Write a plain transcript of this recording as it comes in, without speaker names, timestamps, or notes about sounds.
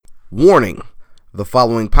Warning, the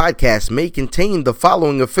following podcast may contain the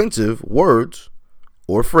following offensive words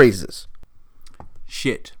or phrases.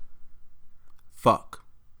 Shit. Fuck.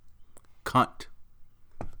 Cunt.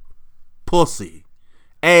 Pussy.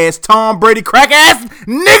 Ass Tom Brady crack ass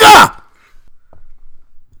nigga!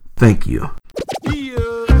 Thank you.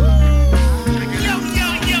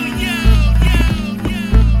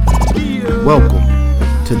 Welcome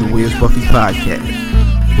to the Where's Buffy podcast,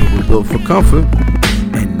 where we're built for comfort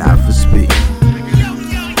and not for speed.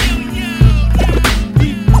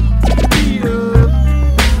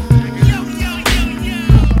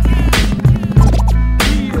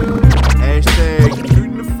 Hashtag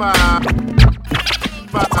shooting the five.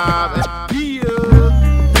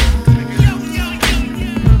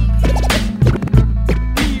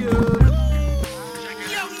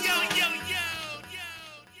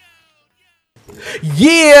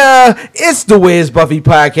 Yeah, it's the Where's Buffy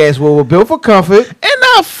podcast, where we're built for comfort And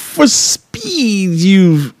not for speed,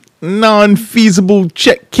 you non-feasible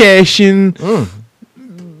check cashing,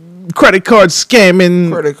 credit card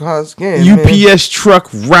scamming, UPS truck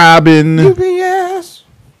robbing. UPS.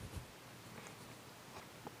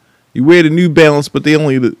 You wear the New Balance, but they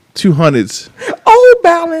only the 200s. Oh,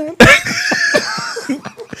 balance.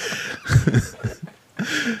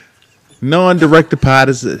 Non-direct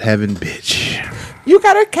deposits at heaven, bitch. You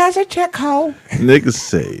gotta cash a check, ho. Niggas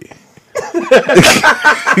say.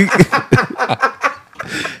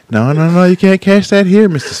 No, you can't cash that here,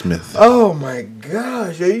 Mr. Smith. Oh my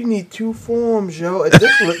gosh, yo, you need two forms, yo. At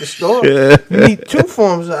this liquor store, you need two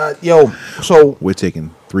forms, yo. So we're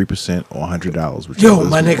taking 3% or $100. Yo,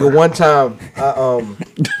 my nigga, one time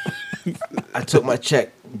I took my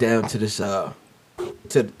check down to this to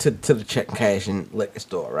the check cashing liquor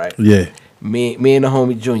store, right? Yeah. Me and the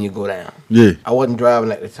homie Junior go down. Yeah. I wasn't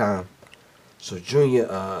driving at the time, so Junior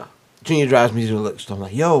drives me to the liquor store. I'm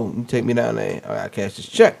like, yo, you take me down there. I gotta cash this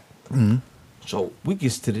check. Mm-hmm. So we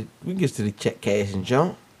gets to the check cashing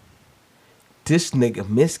jump. This nigga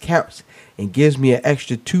miscounts and gives me an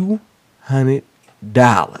extra $200.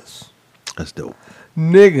 That's dope.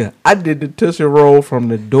 Nigga, I did the Tootsie Roll from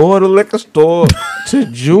the door of the liquor store to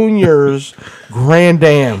Junior's Grand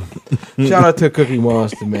Dam. Shout out to Cookie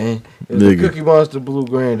Monster, man. It was a Cookie Monster Blue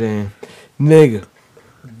Grand Dam. Nigga,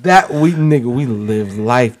 we lived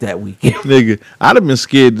life that weekend. Nigga, I'd have been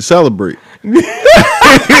scared to celebrate. I'd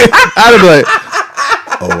have been like,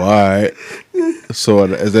 oh, all right. So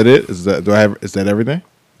is that it? Is that everything?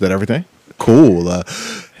 Is that everything? Cool.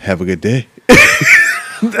 Have a good day.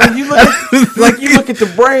 you look at the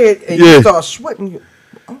bread and you start sweating.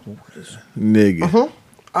 Oh, what is nigga.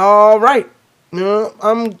 All right.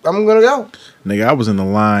 I'm gonna go. Nigga, I was in the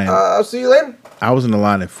line. I'll see you later. I was in the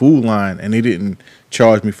line at Food Line, and they didn't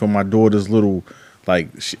charge me for my daughter's little, like,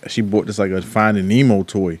 she bought this like a Finding Nemo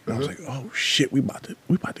toy. And I was like, oh shit, we about to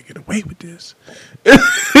get away with this.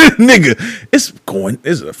 Nigga, it's a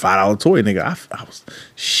 $5 toy, nigga. I was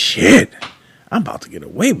shit. I'm about to get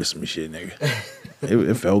away with some shit, nigga.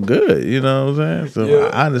 It felt good, you know what I'm saying? So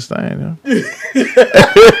yeah. I understand, yo.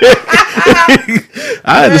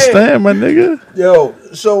 I understand, my nigga. Yo,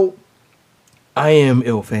 so I am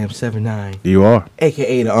IlFam79. You are.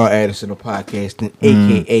 AKA the R. Addison of podcasting,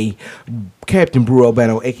 AKA Captain Brew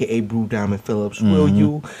Albano, AKA Brew Diamond Phillips. Will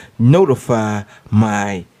you notify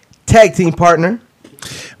my tag team partner?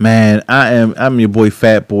 Man, I'm your boy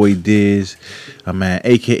Fat Boy Diz. Man,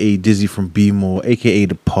 AKA Dizzy from B-More, AKA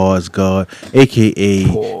the Pause God, AKA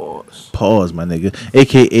Pause, my nigga,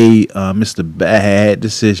 AKA Mr. Bad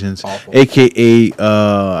Decisions, awful. AKA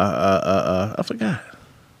I forgot.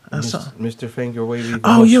 Mr. Finger Wavy.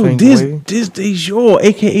 Oh, yo, Diz Dejour,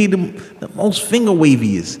 AKA the most finger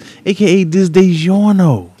waviest, AKA Diz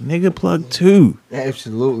Dejourno, nigga, plug 2.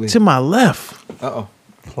 Absolutely. To my left.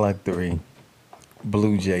 Plug 3.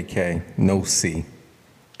 Blue JK, no C.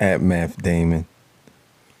 At Math Damon.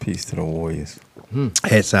 Peace to the Warriors.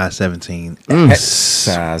 Head size 17. Head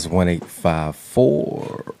size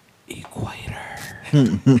 1854. Equator.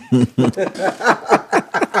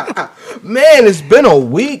 Man, it's been a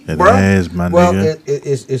week, bro. It has, my nigga.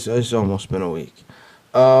 It's almost been a week.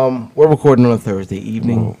 We're recording on a Thursday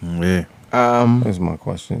evening. Yeah. Here's my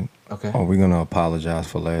question. Okay. Are we gonna apologize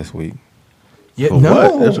for last week? Yeah, for no.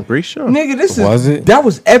 What? That was a great show. Nigga, it? That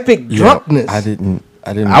was epic drunkenness. I didn't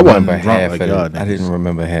I remember wasn't half drunk of like it. I didn't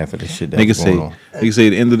remember half of the shit that was going on. Niggas say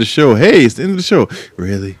at the end of the show, hey, it's the end of the show.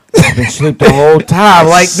 Really? I've been asleep the whole time.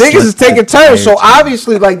 Like, niggas is taking turns. So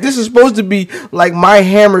obviously, like, this is supposed to be like my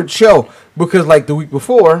hammered show. Because like the week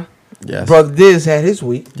before, yes, Brother Diz had his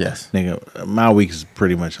week. Yes. Nigga, my week is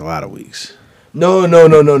pretty much a lot of weeks. No.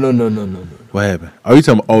 What happened? Oh, you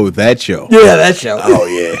talking about, that show? Yeah, that show. Oh,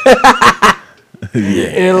 yeah.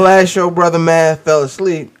 In the last show, Brother Math fell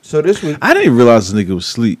asleep. So this week, I didn't realize this nigga was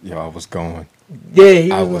asleep. Yo, I was going. yeah,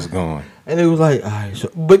 he I was was going. And it was like, all right, so,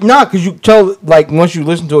 but nah, because you tell, like, once you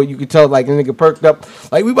listen to it, you can tell, like, the nigga perked up.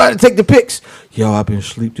 Like, we about to take the pics. Yo, I've been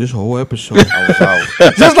asleep this whole episode. I was out.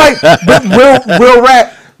 Just like, but real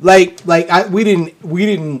rap. We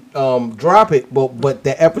didn't drop it, but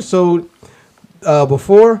the episode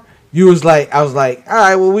before, I was like, all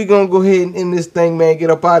right, well, we gonna go ahead and end this thing, man. Get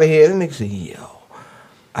up out of here. And the nigga said, yo,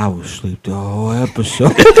 I was asleep the whole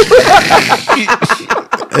episode.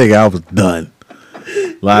 Nigga, I was done.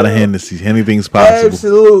 A lot of Hennessy. Anything's possible.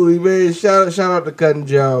 Absolutely, man. Shout out to Cutting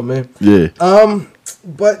John, man. Yeah.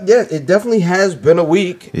 But yeah, it definitely has been a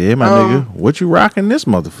week. Yeah, my nigga. What you rocking this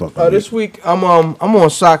motherfucker? This week I'm on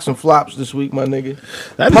socks and flops this week, my nigga.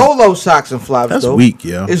 That is- Polo socks and flops. That's though. weak,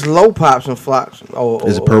 yo. It's low pops and flops.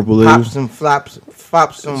 Is it purple Pops and flops.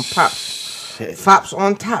 Flops and pops. Flops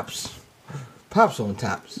on tops. Pops on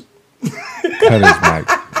tops. Cut his mic.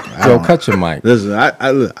 Yo, cut your mic. Listen,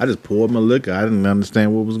 I just poured my liquor. I didn't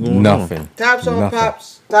understand what was going on. Nothing. Tops on Nothing.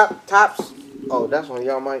 pops. Tops. Oh, that's one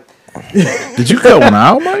y'all mic. Did you cut one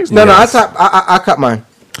out, Mike? No, I cut mine.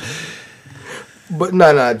 But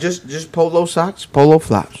no, just polo socks, polo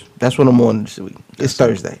flops. That's what I'm on this week. It's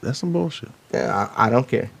Thursday. That's some bullshit. Yeah, I don't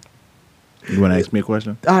care. You want to ask me a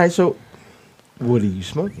question? All right, so what are you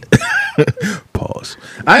smoking? Pause.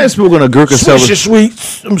 I ain't smoking a Gurkha Celebratory. Swisher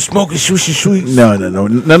Sweets. I'm smoking Swisher Sweets. No. None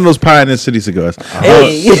of those Pioneer City cigars.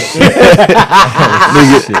 Hey.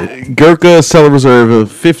 Nigga, Gurkha Cellar Reserve, a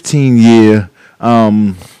 15-year.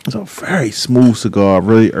 It's a very smooth cigar,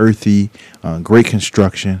 really earthy, great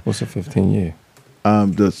construction. What's a 15-year?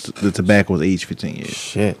 The tobacco was aged 15 years.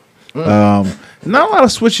 Shit. Not a lot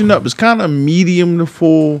of switching up. It's kind of medium to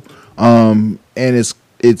full, and it's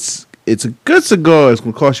a good cigar. It's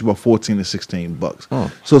gonna cost you about $14 to $16.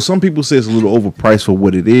 Oh. So some people say it's a little overpriced for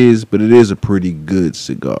what it is, but it is a pretty good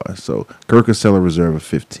cigar. So Gurkha Cellar Reserve, a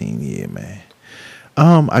 15-year, man.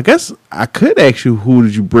 I guess I could ask you, who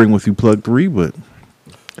did you bring with you, Plug 3, but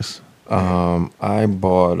I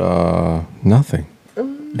bought nothing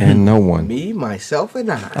and no one. Me, myself, and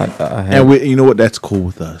I. I had and you know what? That's cool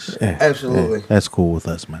with us. Absolutely. That's cool with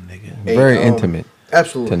us, my nigga. very Hey, intimate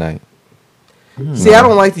Absolutely. tonight. See, I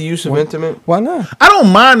don't like the use of intimate. Why not? I don't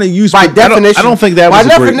mind the use. By but definition, I don't think that by was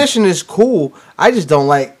a great. definition is cool. I just don't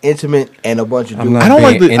like intimate and a bunch of I'm dudes. not I don't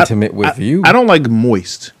being like the intimate with you. I don't like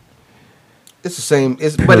moist. It's the same.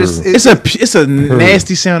 It's It's a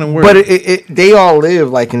nasty sounding word. but they all live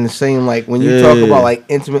like in the same, like when you talk Yeah. about like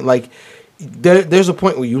intimate, like there's a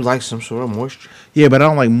point where you like some sort of moisture. Yeah, but I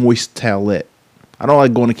don't like moist towelette. I don't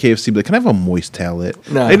like going to KFC. But like, can I have a moist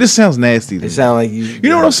towelette? No. It just sounds nasty. to It me. sound like you. You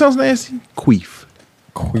know what else sounds nasty? Queef.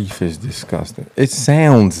 Queef is disgusting. It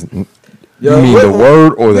sounds. Yo, you mean the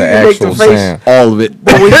word or the you make the actual face- sound? All of it.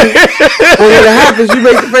 But when it happens, you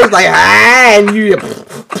make the face like and you.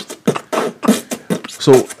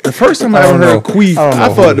 So the first time I I ever don't heard know. queef, I don't know I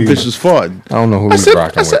thought who the he- bitch was farting. I don't know who I he's said,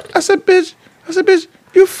 rocking with. I said, bitch,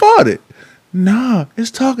 you farted. Nah, it's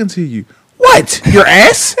talking to you. What? Your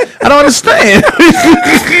ass? I don't understand.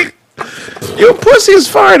 Your pussy is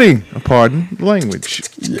farting. Pardon the language.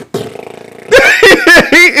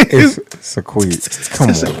 It's a queef. Come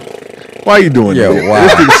on. Why are you doing Yo, that? wow.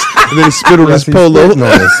 And then he spit on his He's polo. spitting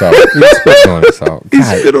on himself. He's spitting on himself. He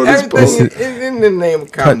God, spit on his polo. Everything in the name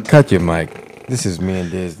of comedy. cut your mic. This is me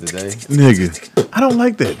and Diz today. Nigga, I don't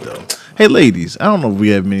like that though. Hey, ladies, I don't know if we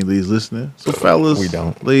have many ladies listening. So, fellas, We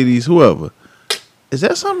don't. Ladies, whoever, is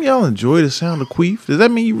that something y'all enjoy? The sound of queef? Does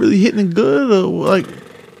that mean you really hitting it good or like?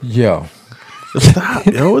 Yo, Stop,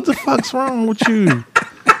 yo! What the fuck's wrong with you,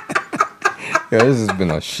 this has been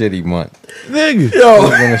a shitty month. nigga? It's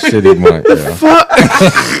been a shitty month, yo. Fuck.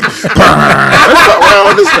 What's wrong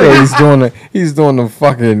with this Yo, thing? he's doing the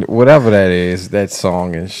fucking whatever that is, that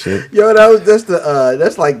song and shit. Yo,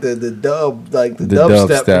 that's like the dub, like the, The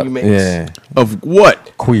dubstep dubstep, remix. yeah, Of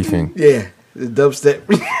what? queefing, Yeah, the dubstep.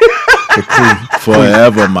 the queef,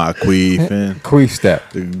 Forever, my queefing. queef step.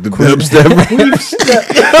 The dubstep.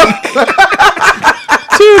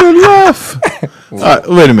 To the left. All right,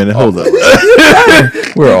 wait a minute. Hold up.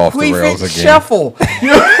 We're off the Queefing rails again. shuffle.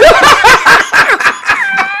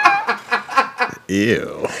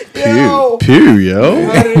 Ew. Yo. Pew, yo.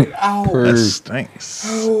 Ow. That stinks.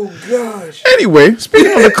 Oh gosh. Anyway,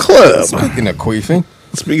 speaking of the club. Speaking of queefing,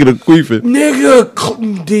 Speaking of queefing.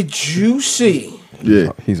 Nigga, did you see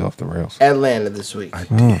Yeah. he's off the rails. Atlanta this week?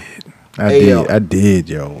 I did,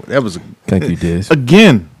 yo. That was Thank you, Diz.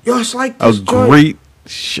 again Yo, it's like a this joint. great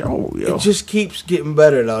show, yo. It just keeps getting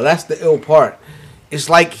better though. That's the ill part. It's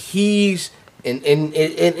like he's And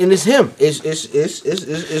it's him.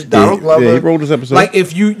 It's Donald Glover. Yeah, he wrote this episode. Like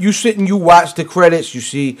if you sit and you watch the credits, you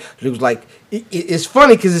see it was like it's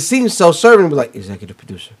funny because it seems self-serving. But like executive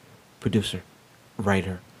producer,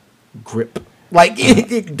 writer, grip. Like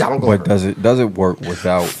Donald Glover. But does it work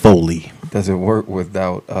without Foley? Does it work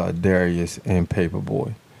without Darius and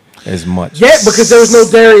Paperboy as much? Yeah, because there was no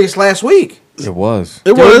Darius last week. It was.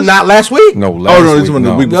 It was Not last week. No, last no, week. this one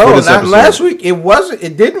no. the week before No, this not episode. last week. It wasn't.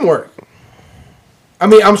 It didn't work. I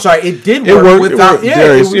mean, I'm sorry. It did It work worked. without.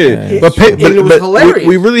 Darius, but it was hilarious.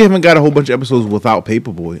 we really haven't got a whole bunch of episodes without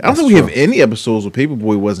Paperboy. I don't think we true. have any episodes where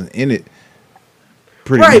Paperboy wasn't in it.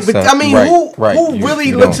 Pretty Right, much. but I mean, Right, who right. really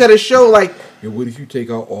You looks don't. at a show like, yo, what if you take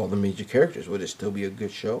out all the major characters? Would it still be a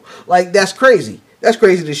good show? Like, that's crazy. That's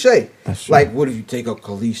crazy to say. That's true. Like, what if you take out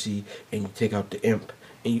Khaleesi and you take out the Imp?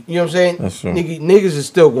 And you know what I'm saying? That's true. Niggas is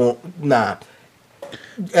still going, nah.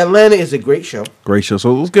 Atlanta is a great show. Great show.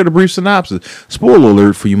 So let's get a brief synopsis. Spoiler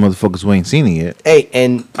alert for you motherfuckers who ain't seen it yet. Hey,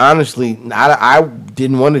 and honestly, I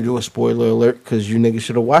didn't want to do a spoiler alert because you niggas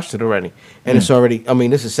should have watched it already. And it's already, I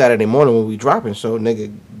mean, this is Saturday morning when we dropping, so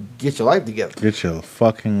nigga, get your life together. Get your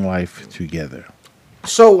fucking life together.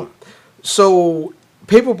 So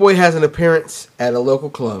Paperboy has an appearance at a local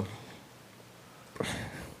club,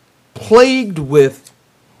 plagued with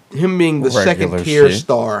him being the Regular second tier shit.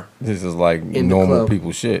 star. This is like the normal club.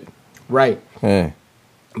 people shit. Right. Yeah.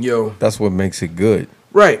 Yo. That's what makes it good.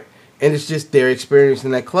 Right. And it's just their experience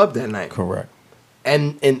in that club that night. Correct.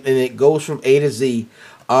 And it goes from A to Z.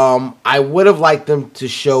 I would have liked them to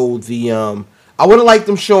show the I would have liked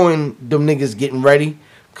them showing them niggas getting ready.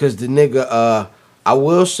 Cause the nigga I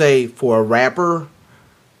will say for a rapper,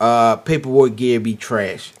 Paperboy gear be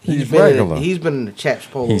trash. He's regular. He's been in the Chaps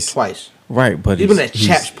Polo twice. Right, but He's been at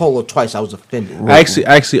Chaps Polo twice. I was offended. I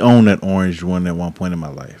actually owned that orange one at one point in my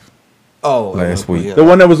life. Oh, Last week. yeah. The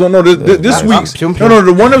one that was on this Stop. week's. Chum, No, chum. no,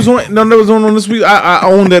 the one that was on. No, that was on this week. I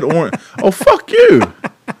owned that orange. Oh, fuck you.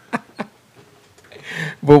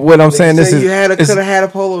 But what I'm saying, They this say is you could it's- have had a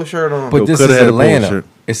polo shirt on. but Yo, this coulda is had a polo Atlanta. shirt.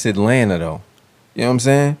 It's Atlanta though. You know what I'm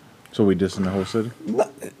saying? So we dissing the whole city.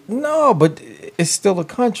 No, but it's still a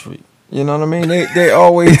country. You know what I mean? They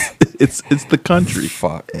always It's the country.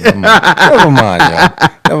 fuck. Never mind, yo.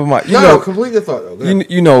 Never mind. You no, know, complete the thought. Though. Go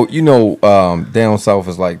ahead. you know, down south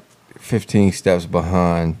is like 15 steps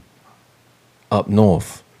behind up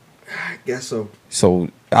north. I guess so. So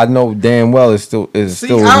I know damn well it's still See,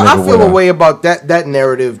 still. I feel a way about that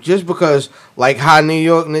narrative just because, like, how New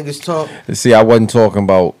York niggas talk. See, I wasn't talking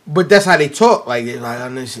about. But that's how they talk. Like, they're like, oh,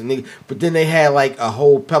 this nigga. But then they had, like, a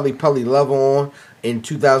whole Pelly level on in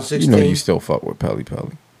 2016. You know, you still fuck with Pelly.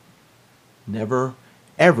 Never,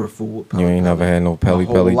 ever fool with Pelly. You ain't never had no My Pelly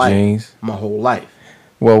whole life. jeans. My whole life.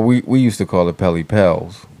 Well, we used to call it Pelly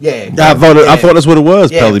Pels. Yeah. I thought that's what it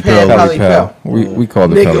was. Yeah, Pelly Pel- Pel. Pelly Pel. We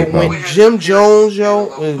called it Pelly Nigga, Pel. when Jim Jones, this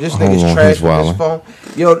Hold nigga's on, trash he's with his wildin'. phone.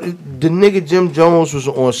 Yo, the nigga Jim Jones was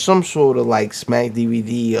on some sort of like Smack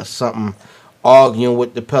DVD or something, arguing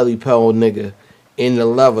with the Pelly Pel nigga in the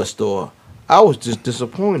leather store. I was just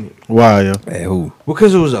disappointed Why, yo? Hey, who?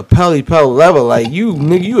 because it was a Pelly Pel leather. Like you,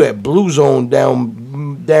 nigga, you at Blue Zone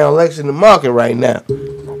down Lexington Market right now.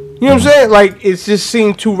 You know what I'm saying? Like it just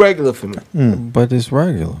seemed too regular for me. But it's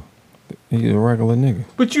regular. He's a regular nigga.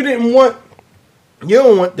 But you don't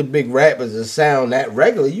want the big rappers to sound that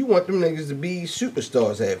regular. You want them niggas to be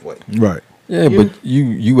superstars halfway. Right. Yeah, but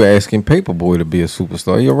you asking Paperboy to be a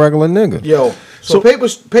superstar. You're a regular nigga. Yo, so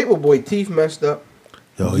Paperboy teeth messed up.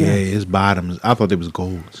 Yo, yeah, his bottoms. I thought they was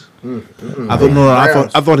golds. Mm,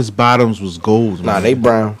 I thought his bottoms was golds. Nah, they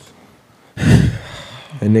browns.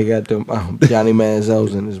 And they got them Johnny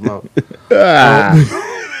Manziel's in his mouth.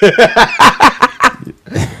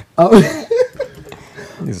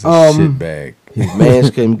 He's a shit bag. His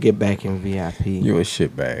mans couldn't get back in VIP. You a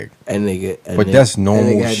shit bag. And nigga, But that's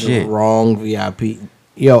normal had shit. The wrong VIP.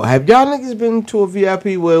 Yo, have y'all niggas been to a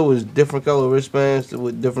VIP where it was different color wristbands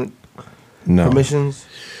with different No. permissions?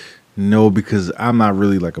 No, because I'm not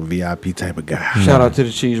really like a VIP type of guy. Shout out to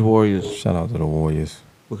the Cheese Warriors. Shout out to the Warriors.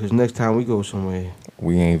 Because next time we go somewhere,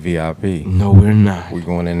 We ain't VIP. no, we're not. We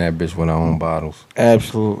going in that bitch with our own bottles.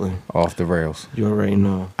 Absolutely. Off the rails. You already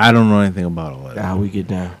know I don't know anything about all that. how we get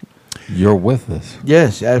down. You're with us.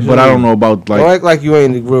 Yes, absolutely. But I don't know about Don't like. act like you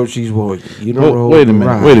ain't the grilled cheese warrior. You don't roll Wait a the minute.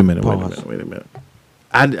 ride. Wait a minute. Pause. Wait a minute.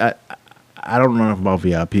 I don't know enough about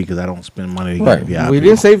VIP because I don't spend money to Right. get VIP. We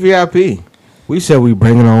didn't say VIP. We said we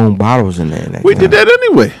bringing our own bottles in there. We did that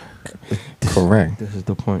anyway. Correct. This is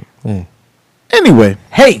the point. Yeah. Anyway,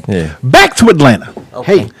 hey, Yeah. back to Atlanta.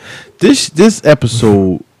 Hey, This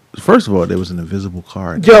episode First of all, there was an invisible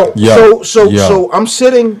car. So I'm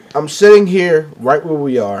sitting here right where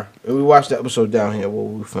we are, and we watched the episode down here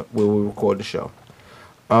where we record the show.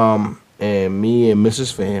 And me and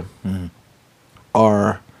Mrs. Pham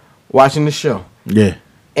are watching the show. Yeah.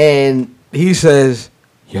 And he says,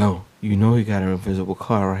 "Yo, you know he got an invisible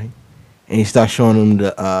car, right?" And he starts showing him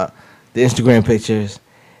the Instagram pictures.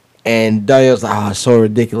 And Daniel's like, "Oh, it's so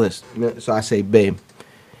ridiculous." So I say, "Babe,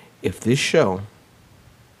 if this show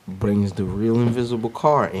brings the real invisible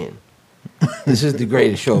car in, this is the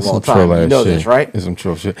greatest show of all time. You know this, right? It's some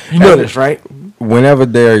troll shit. You know this, right?" Whenever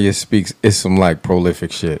Darius speaks, it's some like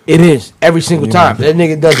prolific shit. It is every single time. That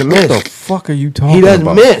nigga doesn't miss. What the fuck are you talking about? He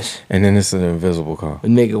doesn't miss. And then it's an invisible car.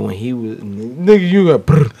 Nigga, when he was you got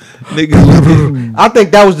nigga. I think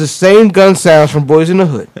that was the same gun sounds from Boys in the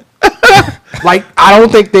Hood. Like I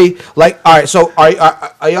don't think they like. All right, so are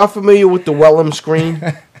y'all familiar with the Wellham scream?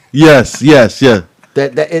 Yes.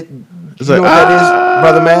 That it. It's You know like, what that is,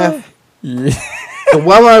 Brother Math? Yeah. The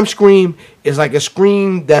Wellham scream is like a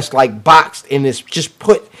scream that's like boxed and it's just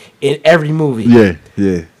put in every movie. Yeah.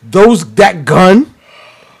 That gun,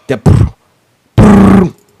 that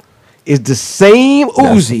is the same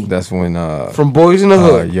Uzi. That's when from Boys in the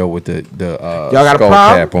Hood. Yo with the Y'all got a skull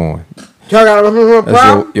problem? cap on. Y'all got a That's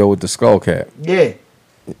problem? yo with the skull cap Yeah.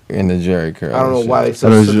 in the Jerry curl. I don't know why they I sell.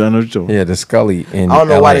 know what you're talking. Yeah, the Scully in I don't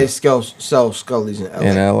know LA. why they sell Scullies in LA.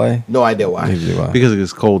 In LA. No idea why. Usually why. Because it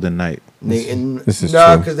gets cold at night. This is Nah,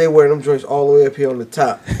 true. because they wear them joints all the way up here on the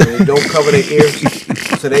top. And they don't cover their ears.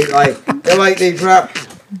 So they drop.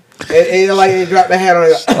 They drop their hat on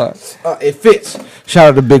it. It fits. Shout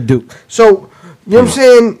out to Big Duke. So, you know what I'm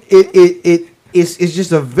saying? It's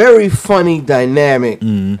just a very funny dynamic.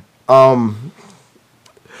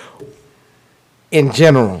 In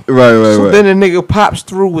general. Right. So then the nigga pops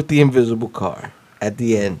through with the invisible car at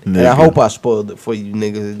the end. And I hope I spoiled it for you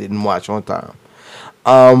niggas that didn't watch on time.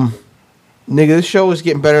 Nigga, this show is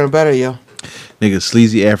getting better and better, yo. Nigga,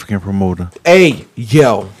 sleazy African promoter. Hey,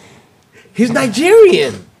 yo. He's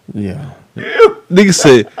Nigerian. Yeah. Nigga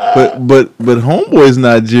said, but homeboy's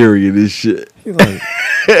Nigerian and shit. He like,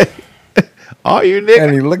 Are you nigga?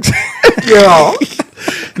 and he looks. Yo.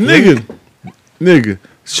 nigga.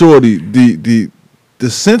 Shorty, the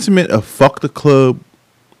sentiment of fuck the club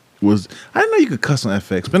was, I didn't know you could cuss on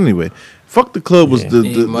FX, but anyway, fuck the club was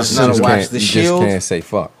the must not have sentiment. watched The You Shield. just can't say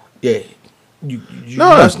fuck. Yeah. You No,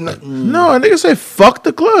 must not, no, a nigga say fuck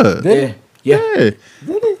the club. Yeah. Yeah.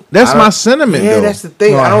 That's my sentiment Yeah, though. that's the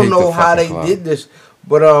thing. No, I I don't hate know the how they fucking club. did this,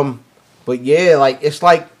 but yeah, like it's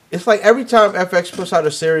like every time FX puts out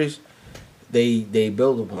a series, they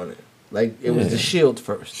build upon it. Like it was Yeah. The Shield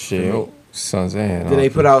first. Shield, Sons and. Then they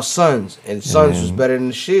put out Sons, and Sons was better than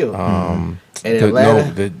The Shield. And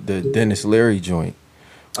Atlanta, the Dennis Leary joint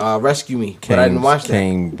Rescue Me, but I didn't watch that.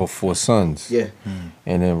 came before Sons. Yeah,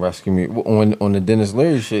 And then Rescue Me on the Dennis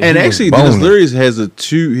Leary shit. And he was actually, Dennis boning. Leary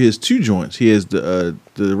has two joints. He has the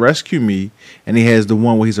Rescue Me, and he has the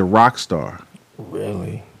one where he's a rock star.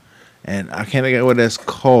 Really? And I can't think of what that's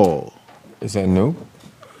called. Is that new?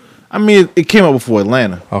 I mean, it came out before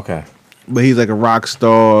Atlanta, Okay. but he's like a rock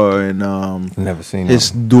star, and Never seen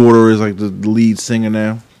his that. daughter is like the lead singer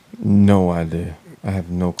now. No idea. I have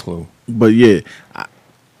no clue. But yeah,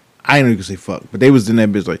 I ain't know you could say fuck, but they was in that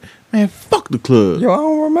bitch like, man, fuck the club. Yo, I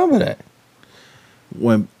don't remember that.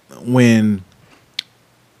 When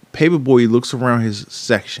Paperboy looks around his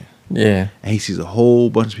section Yeah. and he sees a whole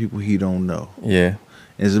bunch of people he don't know. Yeah. And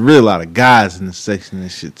there's really a lot of guys in the section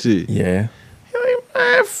and shit too. Yeah. He like,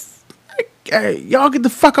 man, hey, y'all get the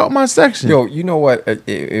fuck out my section. Yo, you know what?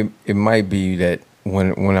 It might be that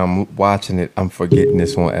when I'm watching it, I'm forgetting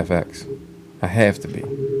this on FX. I have to be.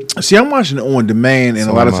 See, I'm watching it on demand, and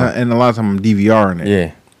So a lot of am I. time, I'm DVRing it.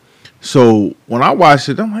 Yeah. So when I watch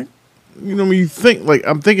it, I'm like, you know, when you think like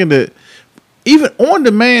I'm thinking that even on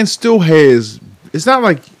demand still has. It's not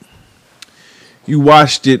like you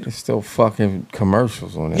watched it. There's still fucking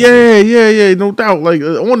commercials on it. Yeah, no doubt. Like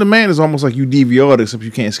on demand is almost like you DVR'd, except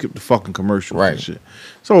you can't skip the fucking commercials Right. and shit.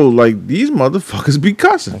 So like these motherfuckers be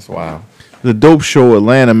cussing. That's wild. The dope show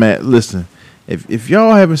Atlanta, Matt. Listen, if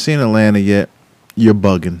y'all haven't seen Atlanta yet, you're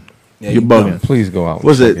bugging. You're No, bugging. please go out. and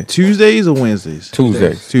Was check it Tuesdays or Wednesdays?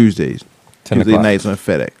 Tuesdays. Tuesdays. 10 Tuesday o'clock. nights on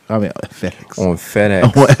FedEx. I mean FedEx. On FedEx.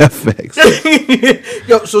 On FX.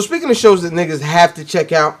 yo. So speaking of shows that niggas have to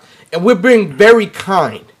check out, and we're being very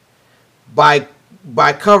kind by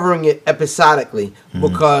covering it episodically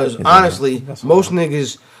because honestly, That's most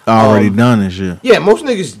niggas Already done and shit. Yeah, most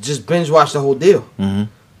niggas just binge watch the whole deal.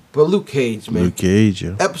 But Luke Cage, man. Luke Cage,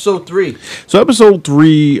 yo. Episode 3. So episode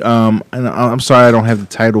 3, and I'm sorry I don't have the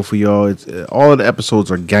title for y'all. It's all of the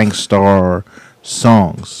episodes are Gangstar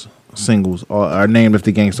singles, or named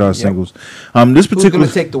after Gangstar singles. This Who's particular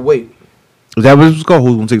gonna take the weight? is that what it was called?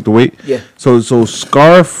 Who's gonna take the weight? Yeah. So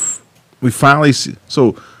Scarf, we finally see.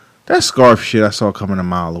 So that Scarf shit I saw coming a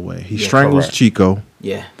mile away. He strangles correct. Chico.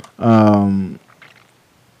 Yeah.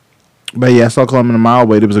 But yeah, I saw coming a mile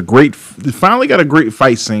away. There was they finally got a great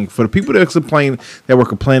fight scene. For the people that were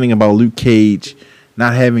complaining about Luke Cage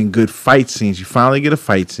not having good fight scenes, you finally get a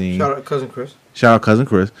fight scene. Shout out Cousin Chris. Shout out Cousin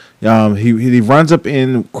Chris. He runs up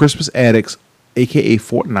in Crispus Attucks, aka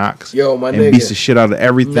Fort Knox, Yo, my and nigga. beats the shit out of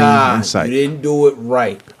everything in sight. You didn't do it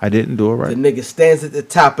right. I didn't do it The right. nigga stands at the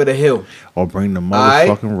top of the hill. Or bring the Aight.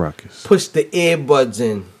 motherfucking ruckus. Puts the earbuds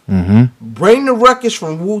in. Mm-hmm. Bring the Ruckus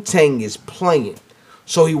from Wu-Tang is playing.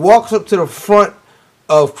 So he walks up to the front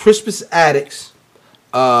of Crispus Attucks,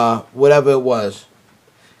 whatever it was,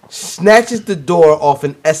 snatches the door off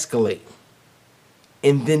an Escalade,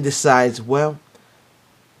 and then decides, well,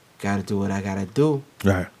 gotta do what I gotta do.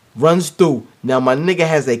 Right. Runs through. Now my nigga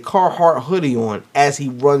has a Carhartt hoodie on as he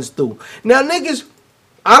runs through. Now niggas,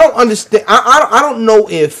 I don't understand. I don't know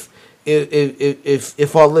if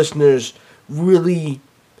our listeners really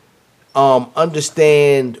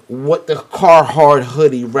understand what the Carhartt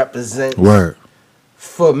hoodie represents. Word.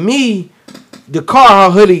 For me, the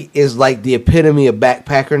Carhartt hoodie is like the epitome of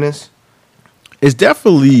backpackerness. It's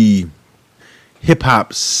definitely hip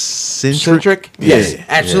hop centric. Yes, Yeah.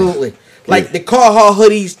 absolutely. Yeah. Like Yeah. the Carhartt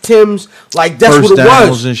hoodies, Tim's, like that's First what it downs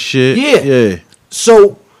was. and shit. Yeah. Yeah.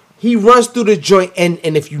 So he runs through the joint, and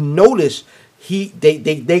if you notice,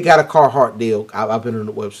 they got a Carhartt deal. I've been on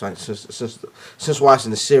the website since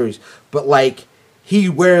watching the series, but like he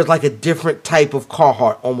wears like a different type of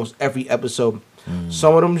Carhartt almost every episode.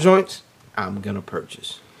 Some of them joints I'm gonna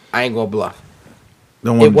purchase. I ain't gonna bluff.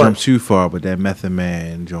 Don't want It to jump works. too far, but that Method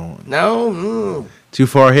Man joint. No, Too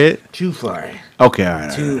far hit? too far. Okay, all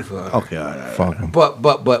right. Too far. Okay, all right. Fuck 'em.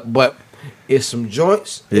 But it's some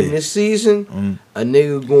joints Yeah. in this season. A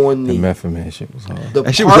nigga going The the Method Man shit was hard. the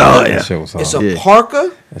That shit was parka. hard, yeah. That shit was hard. It's a Yeah.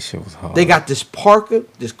 parka. That shit was hard. They got this parka,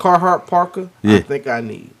 this Carhartt parka. Yeah. I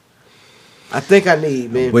think I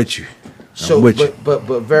need, man. With you. So, with you. but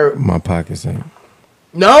very My pockets ain't.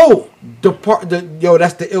 no.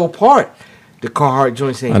 That's the ill part. The Carhartt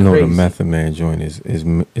joints ain't I know crazy. the Method Man joint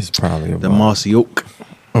is probably The about. Mossy Oak.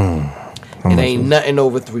 It ain't nothing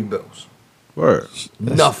over $3. Word.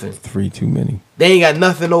 Nothing. 3 too many. They ain't got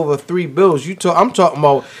nothing over $3. I'm talking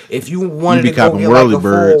about if you wanted be to go copping get like whirly a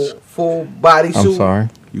birds. full body I'm suit. sorry.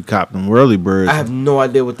 You cop them whirly birds. I have no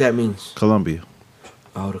idea what that means. Columbia.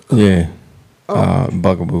 Oh, the Yeah. Oh.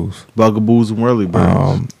 Bugaboos. Bugaboos and whirly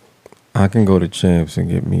birds. I can go to Champs and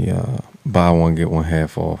get me buy one get one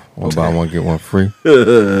half off, or buy one get one free.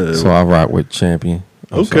 So I rock with Champion.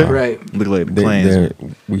 I'm Okay. sorry. right. Look like the They- plans.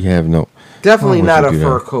 we have no Definitely Why would not a you do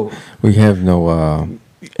fur that? coat. we have no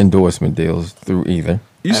endorsement deals through either.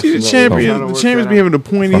 You see the Absolutely. champions? Trying The to work champions that be having the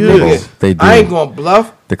pointy Fuck hoods. both. They do. I ain't gonna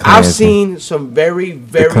bluff. The I've Klansmen. seen some very,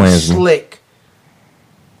 very Klansmen. slick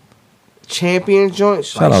champion joints,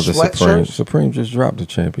 Shout like out to Supreme. sweatshirts. Supreme just dropped the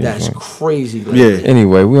Champion That's joint. crazy. Yeah.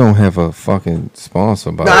 Anyway, we don't have a fucking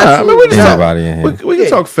sponsor, but Nah, I mean, we just everybody in here. We can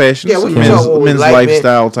talk fashion. Yeah, we can men's, talk what we men's like,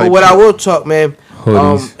 lifestyle man. type. But what I shit. will talk, man,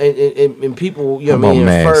 Hoodies. and people, you know How what I mean,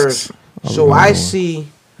 about masks? first. I'm So going I with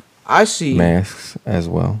see masks as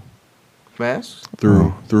well. masks,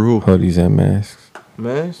 through who? Hoodies and masks.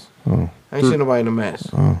 masks. Oh. I ain't seen nobody in a mask.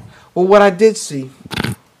 Oh. Well, what I did see,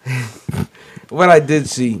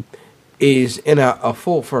 is in a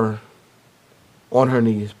full fur, on her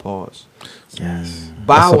knees, pause, Yes. That's a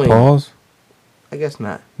bowing. pause? I guess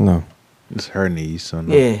not. No. It's her knees, so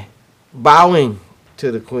no. Yeah, bowing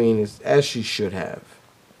to the queen as she should have.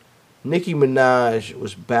 Nicki Minaj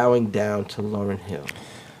was bowing down to Lauryn Hill.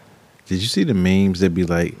 Did you see the memes that be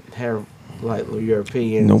like Hair like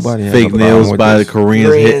Europeans. Nobody has fake a problem nails with by this. the Koreans?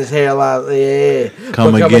 Koreans hairline, yeah.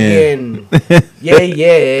 Come But again. Yeah,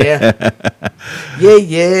 yeah.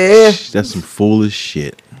 Yeah. That's some foolish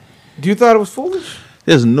shit. Do you thought it was foolish?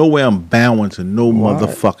 There's no way I'm bowing to no Why?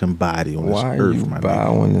 motherfucking body on Why this are earth, you my nigga.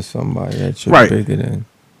 bowing to somebody that you're Right. bigger than?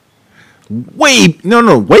 Way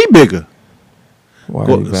bigger. Why are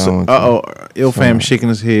you bowing to? Ilfam somebody? shaking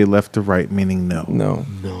his head left to right, meaning no. No.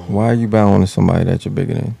 No. Why are you bowing to somebody that you're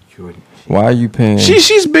bigger than? You're- Why are you paying?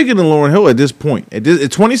 She's bigger than Lauryn Hill at this point. At She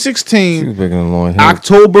 2016, was bigger than Lauryn Hill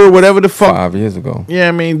October, whatever the fuck. 5 years ago. Yeah,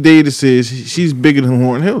 I mean, data says she's bigger than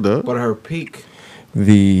Lauryn Hill, though. But her peak,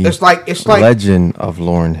 The it's like legend of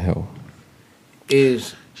Lauryn Hill.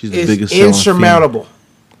 is She's the biggest selling insurmountable.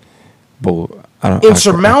 Bull. I can't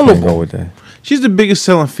Insurmountable. go with that. She's the biggest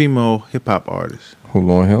selling female hip hop artist. Who,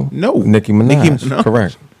 Lauryn Hill? No. Nicki Minaj. Nicki Minaj.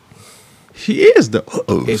 Correct. She is though.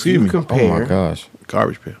 If Excuse you me. Oh compare, my gosh.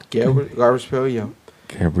 Garbage pail. Garbage Pail Yo.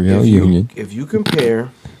 Gabrielle Union. If you compare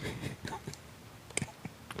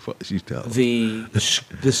Fuck, she's tough. the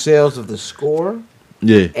sales of the score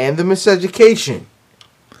Yeah. and the Miseducation,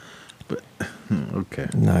 Okay.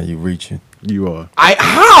 Nah, you reaching. You are.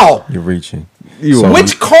 how? You're reaching. You are.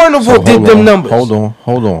 Which carnival did hold them on, numbers? Hold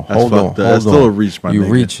on. That's fucked up. That's still a reach, my You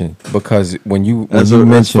nigga. reaching because when you That's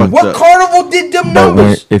mention fucked What up. carnival did them but when,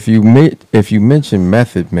 numbers? if you mention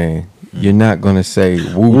Method Man, you're not gonna say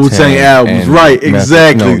Wu-Tang albums, right?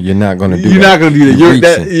 Exactly. No, you're not gonna do You're that. not gonna do that. You're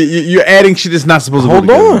reaching. You're adding shit that's not supposed to Hold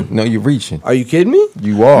go together. on. No, you're reaching. Are you kidding me?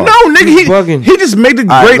 You are. No, nigga, He's bugging. he just made the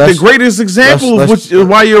All right, the greatest example let's- of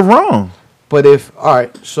why you're wrong. But if all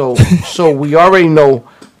right, so we already know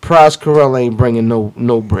Prize Corell ain't bringing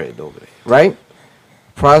no bread over there, right?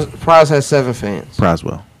 Prize has 7 fans,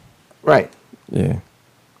 Proswell. right? Yeah,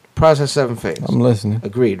 Prize has 7 fans. I'm listening.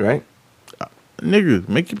 Agreed, right? Nigga,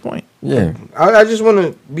 make your point. Yeah. I just want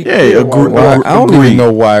to be Yeah, clear. agree- why- Why, I don't Agreed. even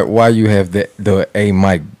know why you have the A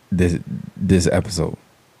mic this episode.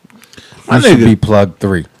 My You should nigga. be plug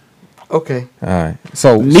 3. Okay, All right.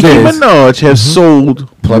 So Nicki Shiz, Minaj has sold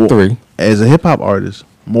Plug more- 3. as a hip hop artist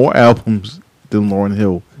more albums than Lauryn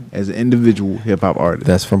Hill as an individual hip hop artist.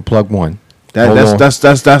 That's from plug 1. Hold on.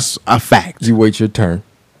 That's a fact. You wait your turn.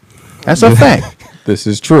 That's a fact. This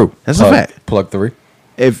is true. That's a Plug- fact. Plug 3.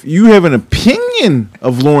 If you have an opinion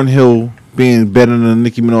of Lauryn Hill being better than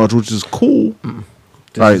Nicki Minaj, which is cool, this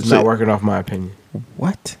Right, is so- not working off my opinion.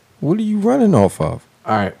 What? What are you running off of?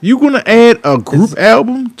 All right, you gonna add a group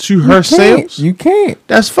album to her You can't. sales? You can't.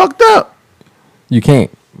 That's fucked up. You can't.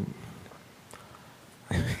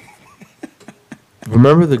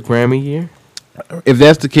 remember the Grammy year? If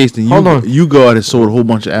that's the case, then Hold on. you go out and sold a whole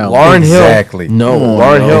bunch of albums. Lauren Exactly. Hill. No, Come on,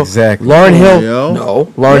 Lauren yo. Hill. Exactly. Lauren Come on, Hill. yo.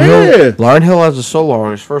 No, Lauren Yeah. Hill. Lauren Hill as a solo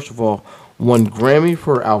artist, first of all, won Grammy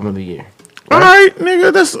for Album of the Year. All right,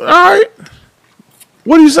 nigga, that's all right.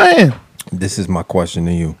 What are you saying? This is my question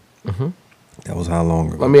to you. That was how long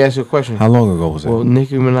ago? Let me ask you a question. How long ago was that? Will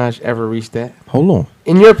Nicki Minaj ever reach that? Hold on.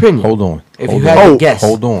 In your opinion? Hold on. If Hold you on. had to Oh, guess.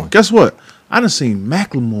 Hold on. Guess what? I done seen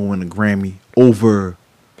Macklemore win a Grammy over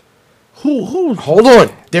who? Hold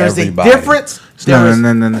on. There's Everybody. a difference. No, There is-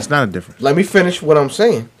 no, it's not a difference. Let me finish what I'm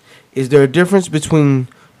saying. Is there a difference between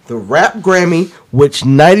the rap Grammy, which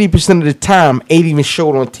 90% of the time ain't even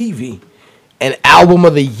showed on TV, and Album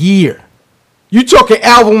of the Year? You talking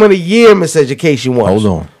Album of the Year, Miseducation was.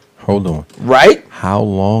 Hold on. Right? How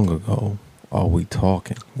long ago are we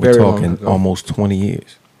talking? Very We're long talking ago. almost 20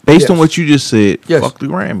 years. Based on Yes. what you just said, Yes. fuck the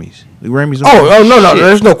Grammys. The Grammys. Oh, no. shit.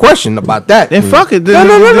 There's no question about that. Then fuck it. No,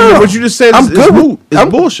 no. What you just said I'm is good with- moot. It's I'm-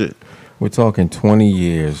 bullshit. We're talking 20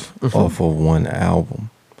 years off of one album.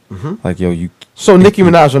 Like, yo, So Nicki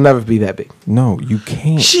Minaj will never be that big. no, you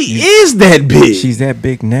can't. She is that big. She's that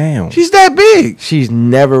big now. She's that big. She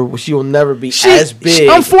will never be She, as big.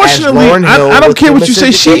 unfortunately, as Lauryn Hill I don't with care the what you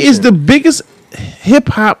say. She is Miseducation. the biggest hip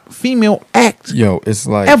hop female act Yo, it's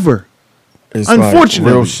like ever. It's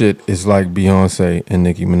Unfortunately. like real shit is like Beyonce and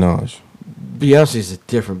Nicki Minaj. Beyonce's a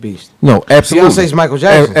different beast. No, absolutely. Beyonce's Michael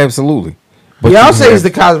Jackson. Absolutely. But you Beyonce is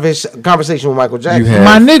have- the conversation with Michael Jackson. have-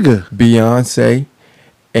 My nigga. Beyonce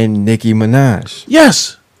and Nicki Minaj.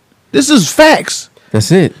 Yes. This is facts.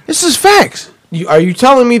 That's it. This is facts. Are you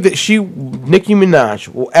telling me that Nicki Minaj,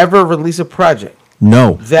 will ever release a project?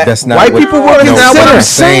 No, That that's not white what, people will no, consider. we're not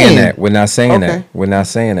saying. saying that. We're not saying Okay. that. We're not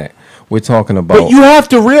saying that. We're talking about. But you have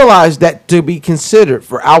to realize that to be considered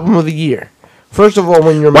for Album of the Year, first of all,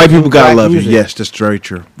 when you're White making people gotta black love music, you. Yes, that's very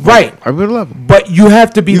true. right? White people love her. But you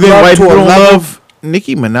have to be You think loved white to a people don't level. love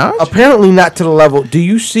Nicki Minaj? Apparently, not to the level. Do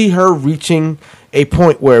you see her reaching a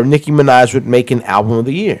point where Nicki Minaj would make an Album of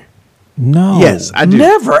the Year? no. Yes, I do.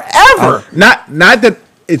 Never, ever. Not that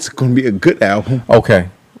it's going to be a good album, Okay.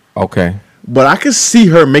 but I can see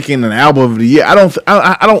her making an album of the year. I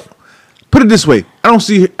don't put it this way. I don't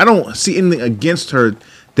see anything against her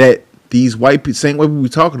that these same white people we're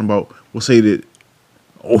talking about will say that,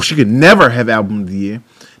 oh, she could never have album of the year.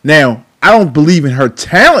 Now, I don't believe in her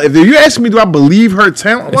talent. If you ask me, do I believe her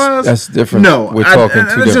talent wise? That's different. No, We're talking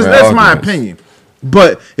two different That's my arguments. opinion.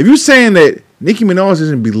 But if you're saying that Nicki Minaj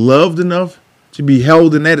isn't beloved enough to be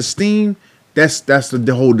held in that esteem, that's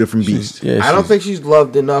the whole different beast. Yeah, I don't think she's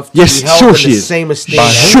loved enough to Yes, be held sure in she the is. same esteem. By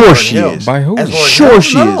as sure Lauryn she Hill. is. By who? As Lauryn Sure Hill?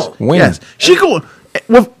 she No. is. When? Yes, she go.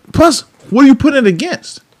 Well, plus, what are you putting it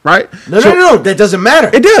against? Right? No, So- no, that doesn't matter.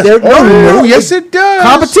 It does. No, yes, it does.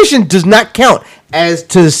 Competition does not count as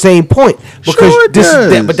to the same point because Sure it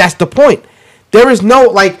does. but that's the point. There is no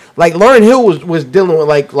like Lauryn Hill was dealing with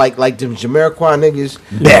like them Jamiroquai niggas.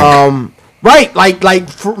 Neck. Right, like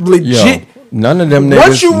for legit. None of them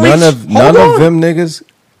Once niggas. you None reach- of hold on. them niggas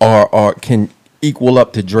are can equal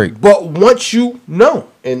up to Drake. But once you know,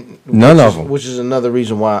 and None of them. which is another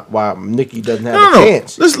reason why Nicki doesn't have No, a no.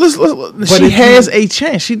 chance. She if has you- a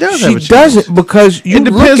chance. She does have She a chance. doesn't, because you It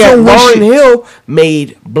look depends at on what Lauryn she- Hill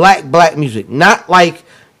made black music, not like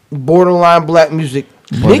borderline black music.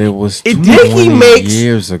 But it was Nicki 20 makes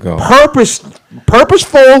years ago.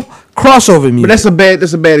 purposeful crossover music. But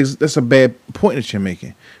that's a bad point that you're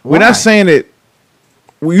making. We're Why? not saying that.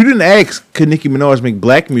 Well, you didn't ask could Nicki Minaj make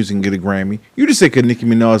black music and get a Grammy. You just said could Nicki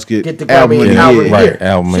Minaj get the album Grammy of and the album year. of the Right, year.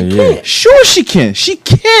 album of She the year. can't. Sure, she can. She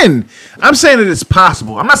can. I'm saying that it's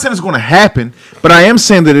possible. I'm not saying it's going to happen, but I am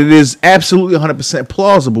saying that it is absolutely 100%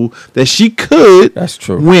 plausible that she could. That's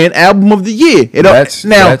true. Win album of the year. That's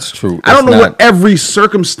true. I don't That's know not- what every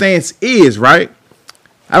circumstance is, right?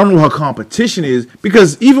 I don't know what her competition is,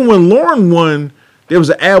 because even when Lauren won, there was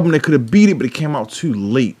an album that could have beat it, but it came out too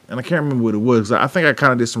late, and I can't remember what it was. I think I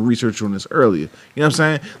kind of did some research on this earlier. You know what I'm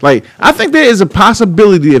saying? Like, I think there is a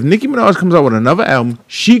possibility if Nicki Minaj comes out with another album,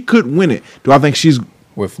 she could win it. Do I think she's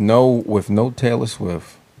with no Taylor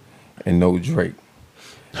Swift and no Drake.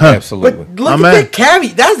 Absolutely. But look My at man. that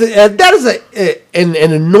caveat. That is an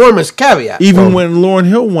enormous caveat. even when Lauryn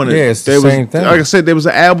Hill won it? Yeah, it's the there was, same thing. Like I said, there was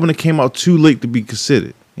an album that came out too late to be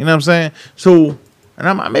considered. You know what I'm saying? So,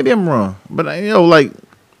 and maybe I'm wrong, but like,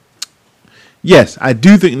 yes, I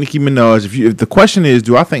do think Nicki Minaj. If the question is,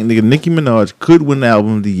 do I think Nicki Minaj could win the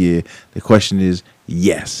album of the year? The question is,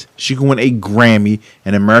 yes, she can win a Grammy,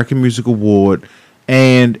 an American Music Award,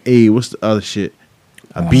 and a what's the other shit?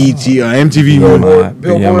 A BT or MTV Award.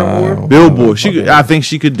 Billboard. Billboard. She could, I think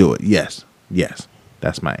she could do it. Yes,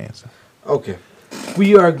 that's my answer. Okay,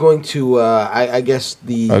 we are going to. I guess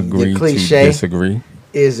the Agree cliche to disagree.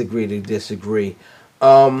 is agree to disagree.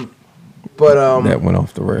 But That went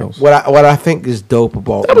off the rails. what I think is dope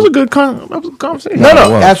about That was a good conversation. no, it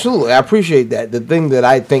was. absolutely, I appreciate that. The thing that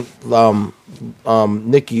I think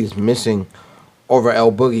Nicki is missing over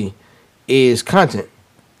L Boogie is content.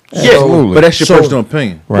 Yeah, Absolutely. but that's your So- personal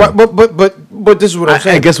opinion. Right. But this is what I'm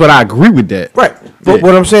saying. I guess what I agree with that. Right. But Yeah.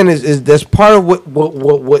 what I'm saying is that's part of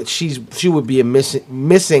what she would be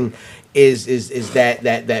missing is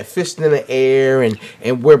that fist in the air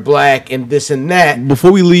and we're black and this and that.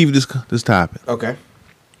 Before we leave this topic, Okay.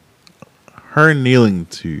 her kneeling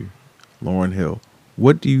to Lauryn Hill,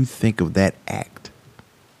 what do you think of that act?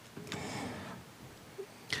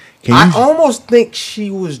 Can I you, almost think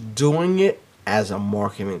she was doing it as a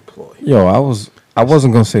marketing ploy. Yo, I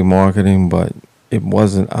wasn't gonna say marketing, but it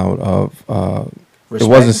wasn't out of it Respect?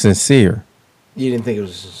 wasn't sincere. You didn't think it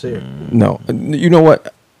was sincere. No, you know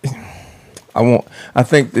what? I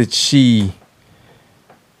think that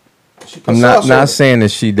I'm not saying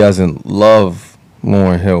that she doesn't love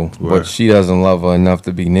Lauryn Hill, Right. but she doesn't love her enough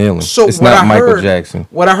to be kneeling. So it's what not I Michael heard- Jackson.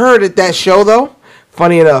 What I heard at that show, though,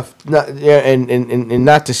 funny enough, and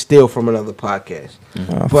not to steal from another podcast,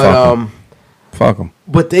 but Fuck him.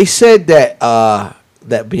 but they said that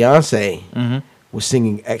that Beyonce was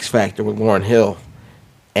singing X Factor with Lauryn Hill,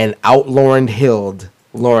 and out Lauryn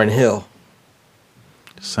Hill.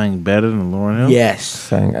 sang better than Lauryn Hill? Yes.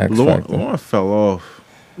 Saying X Lauren, Factor. Lauren fell off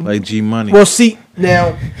like G Money. Well, see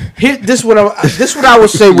now, this what I would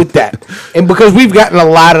say with that, and because we've gotten a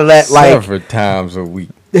lot of that, like Several times a week.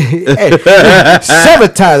 hey,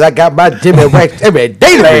 7 times I got my Jimmy Wax every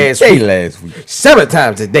day last week. 7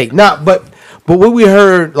 times a day. But what we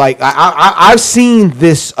heard, like I've seen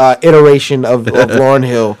this iteration of Lauryn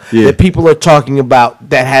Hill Yeah. that people are talking about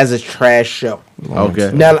that has a trash show.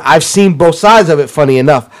 Okay. Now I've seen both sides of it. Funny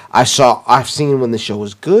enough, I've seen when the show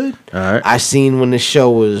was good. All right. I've seen when the show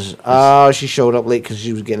was she showed up late because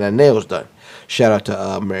she was getting her nails done. Shout out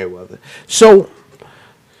to Merriweather. So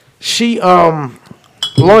she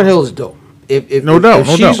Lauryn Hill is dope. If No doubt, if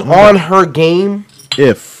no she's doubt, no on doubt. her game,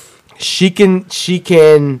 If she can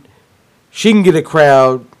get a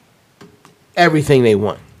crowd everything they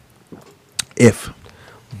want.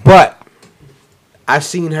 But I've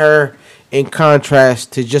seen her in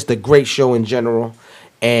contrast to just a great show in general,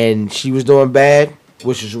 and she was doing bad,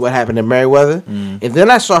 which is what happened to Merriweather. And then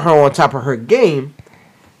I saw her on top of her game,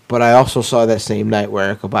 but I also saw that same night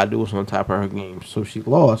where Erykah Badu was on top of her game, so she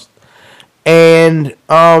lost. And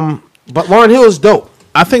but Lauryn Hill is dope.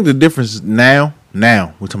 I think the difference is now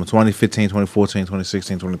we're talking about 2015, 2014,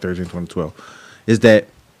 2016, 2013, 2012, is that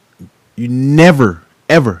you never,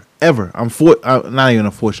 ever, not even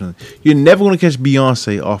unfortunately, you're never going to catch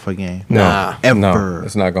Beyonce off her game. Nah. Ever. No,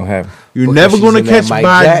 it's not gonna happen. You're Because never she's going to in that catch Mike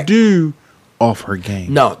Jack. Badu off her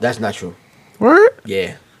game. No, that's not true. Word?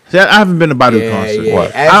 Yeah. See, I haven't been to Badu concert.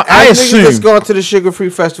 What? I As niggas that's assume. gone to the Sugar Free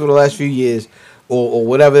Festival the last few years, or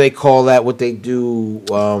whatever they call that. What they do.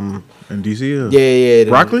 In DC, Yeah.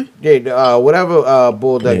 Broccoli? Yeah, whatever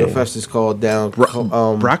Bulldog Fest is called down.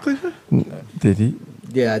 Broccoli? Did he?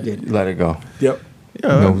 Yeah, I did. Let it go. Yep.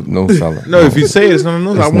 Yeah. No selling. No, if you say it's no,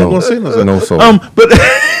 I won't gonna say no. No soul. But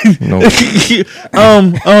No.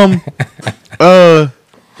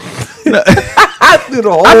 I threw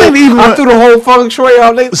the whole. I think even I threw the whole feng shui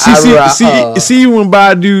out there. see when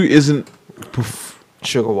Baidu isn't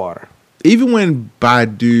Sugar water. even when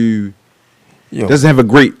Baidu Yo, doesn't have a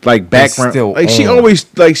great like background. still Like she on. always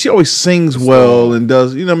sings well and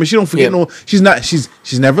does I mean she don't forget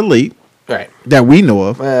she's never late Right. that we know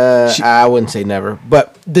of. I wouldn't say never,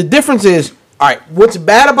 but the difference is, all right. What's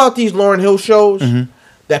bad about these Lauryn Hill shows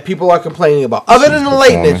that people are complaining about, other than the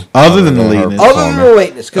lateness, Other than the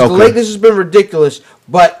lateness. because the lateness has been ridiculous.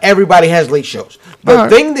 But everybody has late shows. The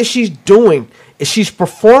thing that she's doing is she's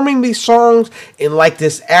performing these songs in like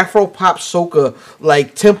this Afro pop soca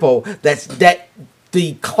like tempo. That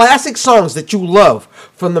the classic songs that you love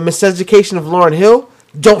from the Miseducation of Lauryn Hill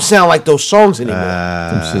don't sound like those songs anymore.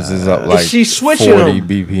 Them shits is up like She's switching 40 them.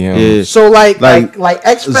 BPM. Yeah. So like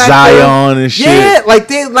X Factor, Zion and shit. Yeah,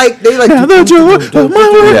 they like. Yeah,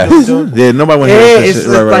 nobody want to hear that shit.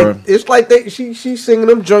 Right. It's like she's singing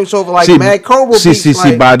them joints over like See, Mad Cobra beats.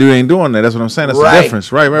 Baidu ain't doing that. That's what I'm saying. That's the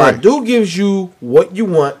difference. Right. Baidu gives you what you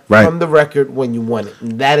want from the record when you want it.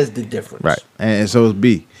 And that is the difference. Right. And so is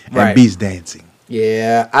B. And Right. B's dancing.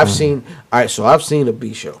 Yeah, I've seen. All right, so I've seen a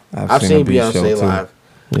B show. I've seen a B show, Beyonce too. live,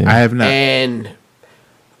 Yeah. I have not. and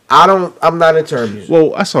I'm not into her music.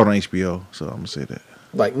 Well, I saw it on HBO, so I'm gonna say that.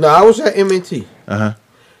 Like, no, I was at MNT.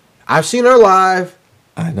 I've seen her live,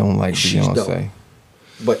 I don't like She's Beyonce.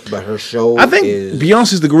 but her show. I think is,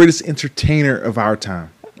 Beyonce's the greatest entertainer of our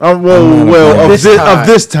time. Of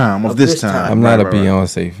This time. I'm not a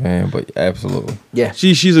Beyonce fan, but absolutely. Yeah,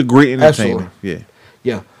 She's a great entertainer. Absolutely.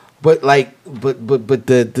 Yeah, but the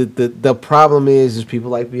problem is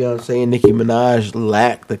people like Beyonce and Nicki Minaj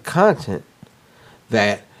lack the content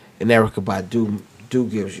that an Erykah Badu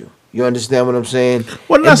gives you. You understand what I'm saying?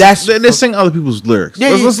 Well, And they sing other people's lyrics.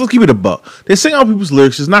 Yeah, Let's keep it a buck. They sing other people's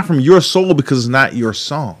lyrics. It's not from your soul because it's not your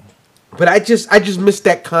song. But I just miss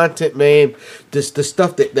that content, man. The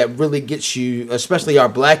stuff that really gets you, especially our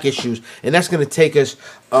black issues, and that's going to take us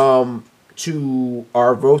to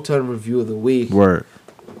our Rotund Review of the Week. Word.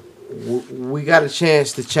 We got a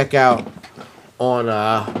chance to check out on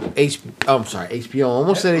HBO.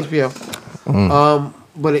 Almost said HBO.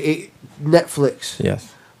 But Netflix.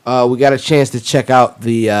 Yes. We got a chance to check out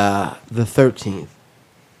the 13th.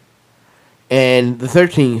 And the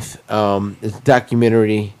 13th is a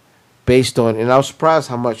documentary based on, and I was surprised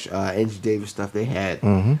how much Angie Davis stuff they had.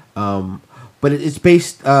 But it's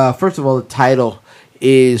based, first of all, the title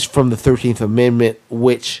is from the 13th Amendment,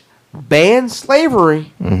 which bans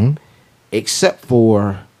slavery, except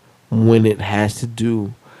for when it has to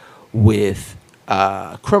do with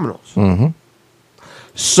criminals.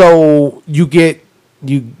 So you get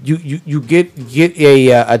a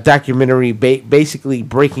documentary basically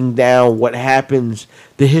breaking down what happens,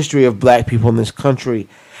 the history of black people in this country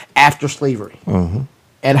after slavery, and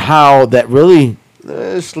how that really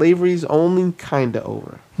slavery's only kind of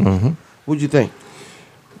over. What'd you think?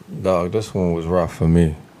 Dog, this one was rough for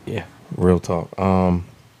me. Yeah. Real talk.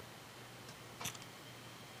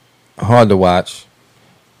 Hard to watch.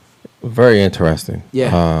 Very interesting.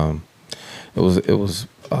 Yeah. It was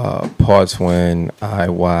parts when I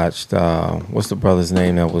watched what's the brother's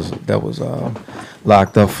name that was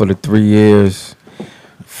locked up for the 3 years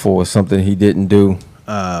for something he didn't do.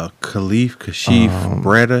 Kashif,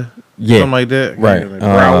 Breda, something like that. Right.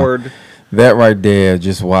 Broward. That right there,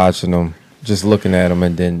 just watching them, just looking at them,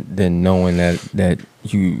 and then knowing that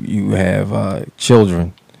you have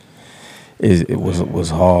children, it was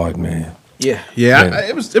hard, man. Yeah.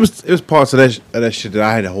 It was parts of that shit that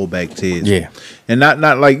I had to hold back tears. Yeah. And not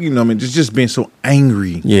like, I mean, just being so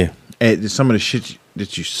angry. Yeah. At some of the shit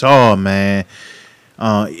that you saw, man.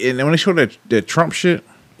 And when they showed that Trump shit.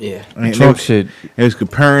 Yeah. I mean, Trump shit. It was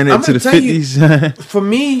comparing it to the 50s. For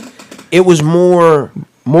me, it was more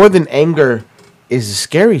than anger is the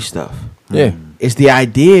scary stuff. Yeah. It's the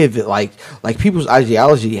idea of it, like people's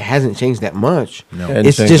ideology hasn't changed that much. No.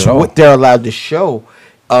 It's just what they're allowed to show.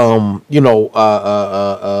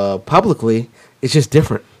 Publicly, it's just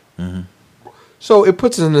different. So it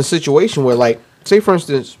puts us in a situation where, like, say for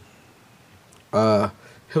instance,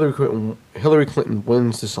 Hillary Clinton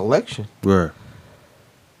wins this election. Where?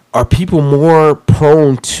 Are people more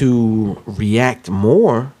prone to react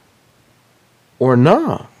more or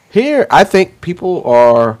not? Here, I think people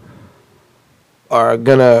are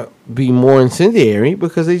gonna be more incendiary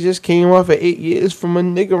because they just came off of 8 years from a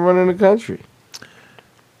nigga running the country.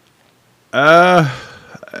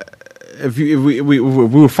 If we're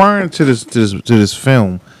referring to this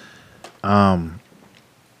film, the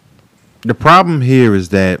problem here is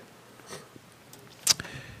that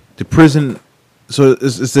the prison. So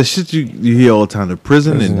it's the shit you hear all the time. The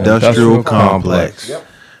prison industrial complex, Yep.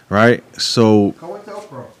 right? So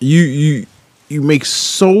you make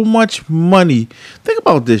so much money. Think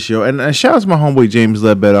about this, yo. And shout out to my homeboy James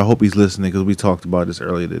Ledbetter. I hope he's listening because we talked about this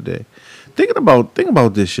earlier today. Think about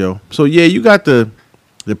this, yo. So yeah, you got the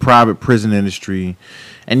private prison industry,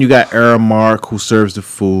 and you got Aramark who serves the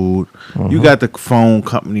food. You got the phone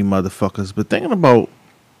company motherfuckers. But thinking about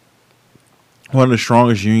one of the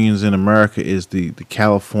strongest unions in America is the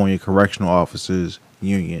California Correctional Officers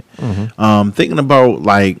Union. Thinking about,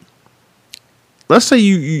 like, let's say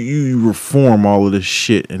you reform all of this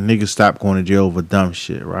shit and niggas stop going to jail over dumb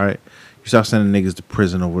shit, right? You stop sending niggas to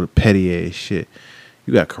prison over the petty ass shit.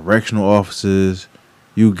 You got correctional officers,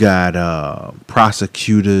 you got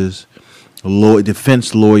prosecutors,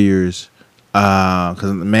 defense lawyers,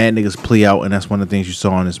 because mad niggas plea out, and that's one of the things you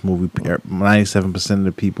saw in this movie. 97% of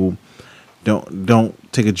the people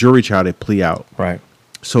don't take a jury trial; they plea out. Right.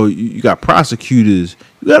 So you got prosecutors,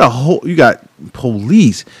 you got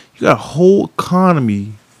police, you got a whole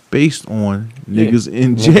economy based on niggas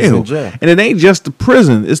in jail. And it ain't just the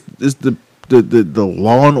prison; it's the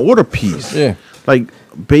law and order piece. Yeah, like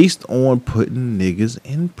based on putting niggas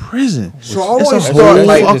in prison. So I always it's a thought, whole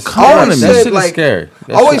like, economy. that scary.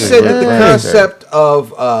 I always said that the very concept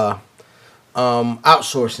of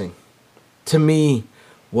outsourcing to me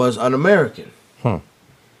was un-American,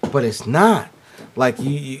 but it's not. Like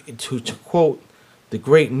to quote the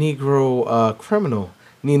great Negro criminal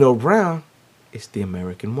Nino Brown, it's the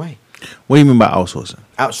American way. What do you mean by outsourcing?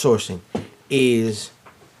 Outsourcing is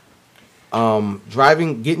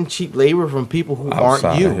getting cheap labor from people who Outside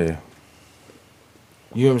aren't you. of here.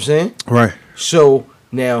 You know what I'm saying? Right. So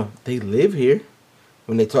now they live here.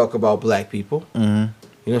 When they talk about black people, you know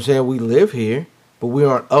what I'm saying? We live here, but we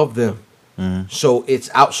aren't of them. So it's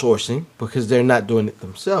outsourcing because they're not doing it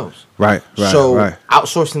themselves. Right. So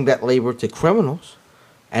outsourcing that labor to criminals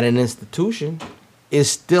at an institution is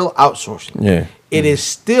still outsourcing. Yeah. It is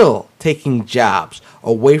still taking jobs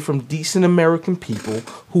away from decent American people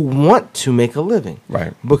who want to make a living.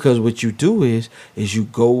 Right. Because what you do is you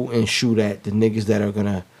go and shoot at the niggas that are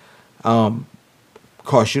gonna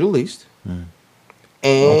cost you the least. And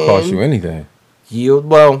Don't cost you anything.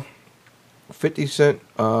 yield 50 cent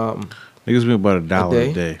Niggas make about $1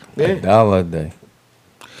 a day. Yeah. $1 a day.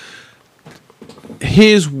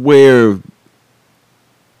 Here's where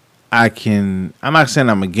I'm not saying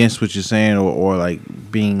I'm against what you're saying or like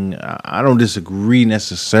being, I don't disagree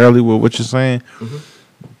necessarily with what you're saying.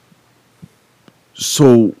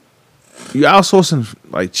 So you're outsourcing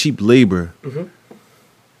like cheap labor,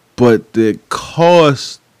 but the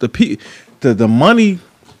cost, the money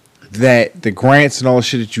that the grants and all the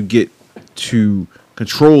shit that you get to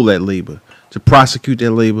control that labor, to prosecute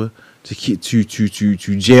that labor, to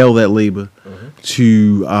jail that labor,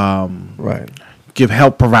 to Right.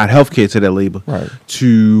 provide health care to that labor, Right.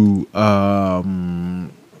 to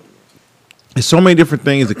there's so many different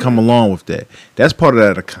things that come along with that. That's part of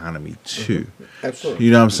that economy too. Absolutely.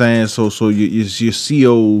 You know what I'm saying? So your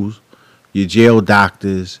COs, your jail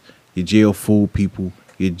doctors, your jail food people,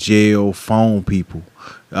 your jail phone people,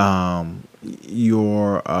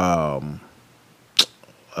 your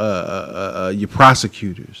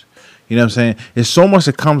prosecutors. You know what I'm saying? There's so much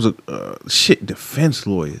that comes with defense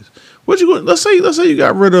lawyers. What you going? Let's say you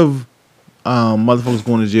got rid of motherfuckers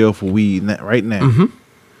going to jail for weed right now, and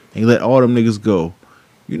you let all them niggas go.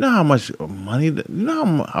 You know how much money? You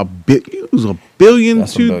know how you lose $1 billion.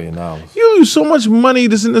 That's $1 billion. You lose so much money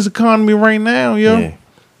that's in this economy right now, yo. Yeah.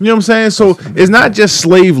 You know what I'm saying? So it's not just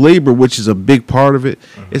slave labor, which is a big part of it.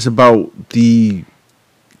 It's about the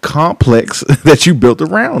complex that you built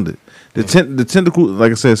around it. The tentacles,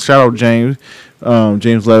 like I said, shout out James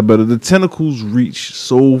Ledbetter. The tentacles reach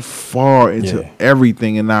so far into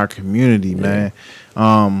everything in our community, man.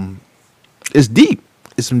 It's deep.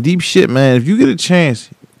 It's some deep shit, man. If you get a chance,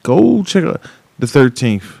 go check out the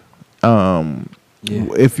 13th.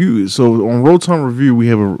 If you on Rotom Review, we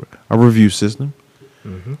have a review system.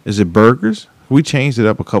 Is it burgers? We changed it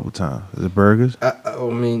up a couple times. Is it burgers? I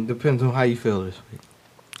mean, depends on how you feel this week.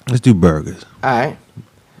 Let's do burgers. All right.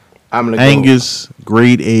 I'm gonna Angus,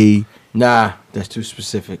 grade A. Nah, that's too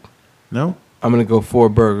specific. No? I'm gonna go 4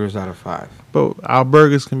 burgers out of 5. But our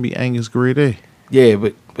burgers can be Angus grade A. Yeah,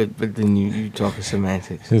 but then you talking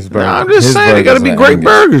semantics. No, I'm just saying they gotta be great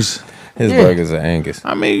burgers. His burgers are Angus.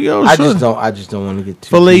 I mean, yo, I just don't want to get too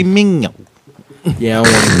filet deep. mignon. Yeah,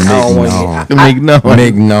 I don't want to.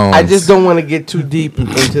 Mignon. I just don't want to get too deep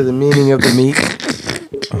into the meaning of the meat.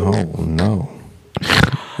 Oh no.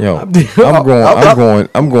 Yo, I'm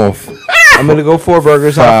gonna go 4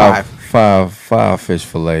 burgers out of 5. Five fish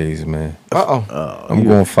fillets, man. I'm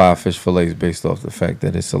going 5 fish fillets based off the fact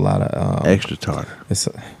that it's a lot of extra tartar.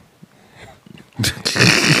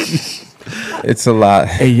 It's a lot.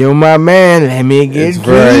 Hey, yo, my man, let me get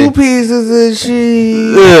 2 pieces of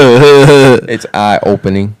cheese. It's eye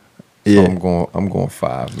opening. So Yeah, I'm going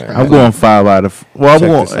 5, man. I'm going 5 out of. Well, Check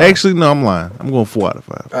I'm this going. out. Actually, no, I'm lying. I'm going 4 out of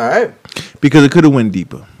 5 All right. because it could have went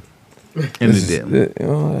deeper. And it did.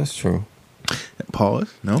 Oh, that's true.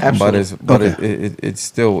 Pause. No, Absolutely. But it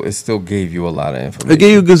still gave you a lot of information. it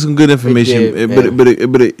gave you some good information, It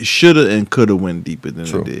did, but it should have and could have went deeper than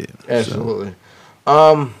True. it did. Absolutely.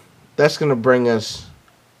 That's gonna bring us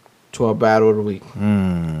to our battle of the week.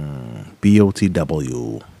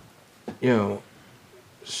 BOTW.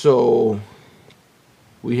 So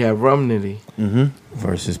we have Rum Nitty,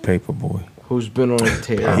 Versus Paperboy. who's been on a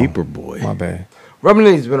tear. Paperboy. My bad. Rum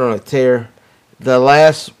Nitty's been on a tear. The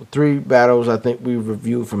last 3 battles I think we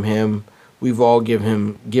reviewed from him, we've all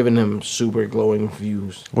given him super glowing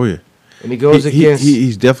reviews. Oh yeah, And he goes against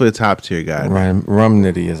he's definitely a top tier guy. Rum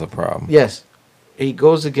Nitty is a problem. yes, he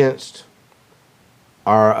goes against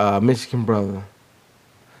our Mexican brother,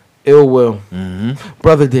 Ill Will.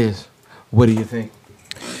 Brother Diz, what do you think?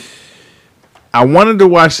 I wanted to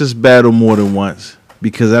watch this battle more than once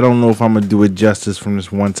because I don't know if I'm gonna do it justice from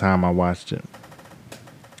this one time I watched it.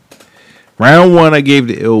 Round 1, I gave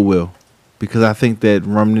to Ill Will because I think that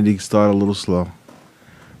Rum Nitty started a little slow.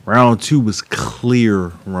 Round 2 was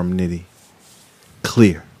clear Rum Nitty.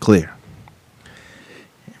 Clear.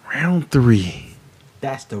 Round 3.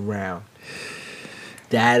 That's the round.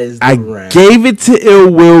 That is the I round. gave it to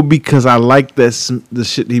Ill Will because I like the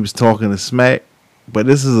shit he was talking to Smack. But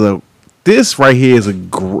this right here is a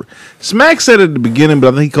Smack said at the beginning,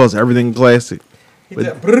 but I think he calls everything classic. He did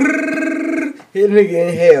hit a nigga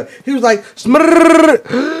in hell. He was like, smrrrr,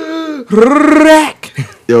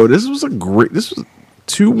 Yo, this was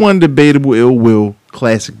 2-1 debatable Ill Will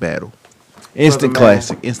classic battle. Instant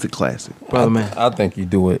classic. brother man. I think you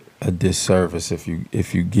do it a disservice if you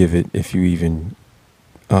even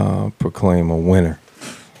proclaim a winner.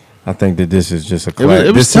 I think that this is just a classic.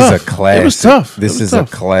 It was tough. Is a classic. It was tough. This is a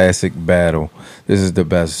classic battle. This is the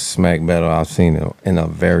best Smack battle I've seen in a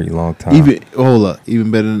very long time.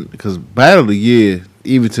 Even better than because battle of the year,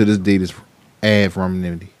 even to this date, is Av Rum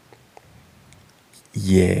Nitty.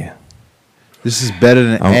 Yeah, this is better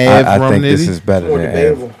than Av I Rum think Nitty. this is better More than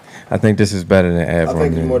debatable. Av. I think this is better than Av I Rum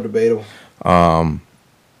think it's more Nitty. debatable.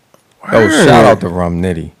 Shout out to Rum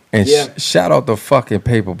Nitty and Yeah. shout out to fucking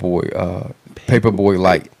Paperboy. Paperboy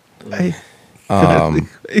Light. He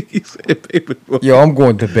said Paperboy. Yo, I'm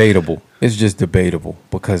going debatable. It's just debatable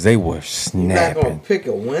because they were You're not snapping. gonna pick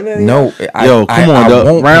a winner? No, Come on, dog.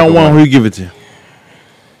 won't Round pick a 1, who winner. you give it to?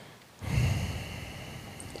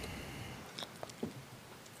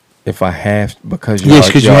 If I have, because Yes,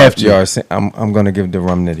 'cause you have to. y'all are saying- I'm gonna give the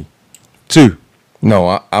Rum Nitty. 2.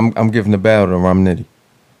 No, I'm giving the battle to Rum Nitty.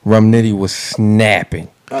 Rum Nitty was snapping.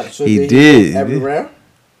 So He did did. win every round?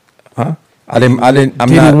 Huh? I didn't. I'm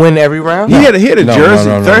Did not. he win every round? He had a No, jersey.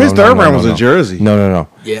 no, His third round was no. a jersey. No.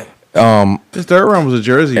 Yeah. His third round was a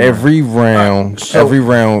jersey. Every round, so- every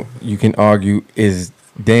round you can argue is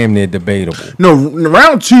damn near debatable. No,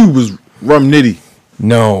 round 2 was Rum Nitty.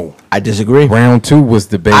 No, I disagree. round 2 was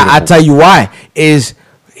debatable. I tell you why. Is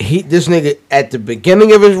this nigga at the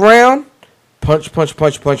beginning of his round, punch.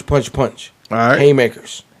 All right.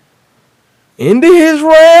 Haymakers. Into his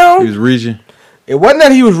round, He was reaching. it wasn't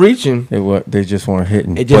that he was reaching. They just weren't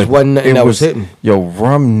hitting. It just But wasn't nothing it that was hitting. Yo,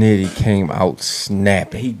 Rum Nitty came out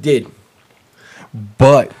snapping. He did.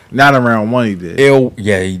 But Not in round 1 he did.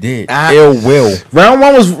 he did. Ah. Ill Will. Round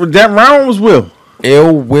 1 was Will.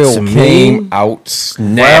 Ill Will To me, came out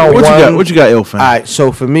snapping. What you got, Ill fan? All right,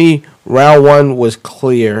 so for me, round 1 was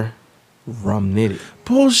clear. Rum Nitty.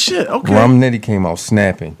 Bullshit. Okay. Rum Nitty came out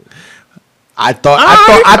snapping. I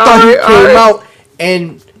thought he came out,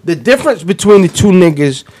 and the difference between the two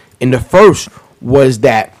niggas in the first was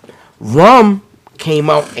that Rum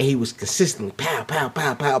came out and he was consistently pow,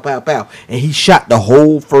 and he shot the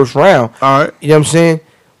whole first round. All right. You know what I'm saying?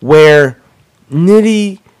 Where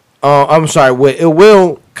Nitty, where it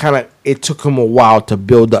will kind of, it took him a while to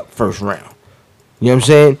build up first round. You know what I'm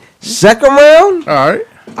saying? Second round, All right.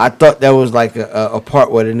 I thought that was like a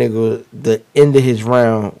part where the nigga, the end of his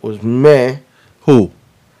round was meh. Who?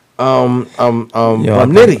 Yo,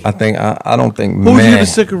 Nitty. I don't think Who's you man. the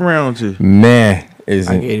second round to? Man I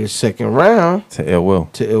isn't gave the second round to Ill Will.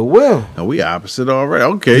 to Ill Will. Oh, we opposite already.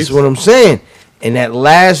 Okay. That's what I'm saying. In that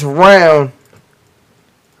last round,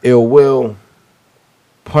 Ill Will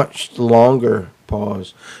punched longer.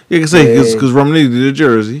 Pause. Yeah, because Romney did a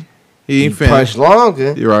jersey. He ain't punched finished.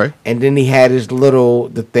 longer. You're right. And then he had his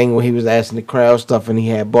the thing where he was asking the crowd stuff, and he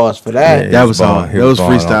had bars for that. Yeah. That was balling. hard. He That was was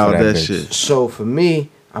balling freestyle off of that that bitch. shit. So for me,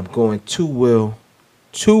 I'm going 2-1.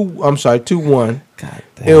 God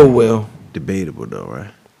damn. Ill Will. Debatable though,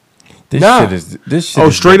 right? This Nah. shit is Oh,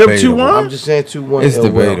 straight up debatable. 2-1? I'm just saying 2-1. It's Ill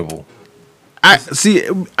Will. debatable. I see.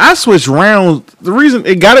 I switched rounds. The reason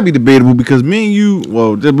it got to be debatable because me and you,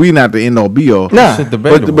 well, we not the end all be all. Nah. Shit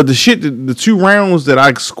debatable. But the shit, the 2 rounds that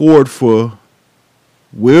I scored for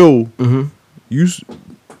Will, you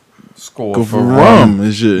Score go for rum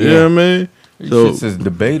and shit. Yeah. You know what I mean? This So shit is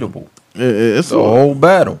debatable. it's The whole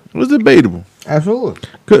battle. it was debatable. Absolutely.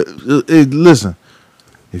 Listen,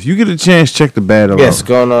 if you get a chance, check the battle Yes, out.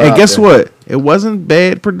 going on And out guess there. what? It wasn't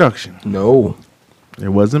bad production. No. It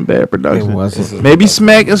wasn't bad production. It wasn't. Maybe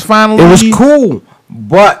Smack is finally. It was cool.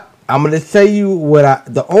 But I'm going to tell you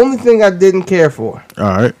the only thing I didn't care for All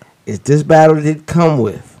right. is this battle did come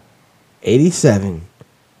with 87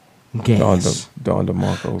 gas. Don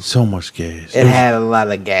DeMarco. So much gas. It had a lot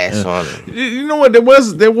of gas on it. You know what? There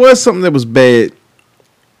was something that was bad.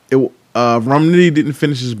 Romney didn't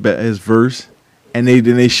finish his verse, and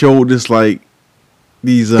they showed this like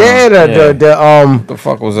these. Yeah, The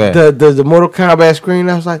fuck was that? the Mortal Kombat screen.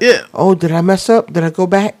 I was like, Yeah. oh, did I mess up? Did I go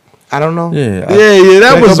back? I don't know. yeah. That Can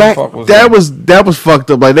I was go back? Fuck was that was fucked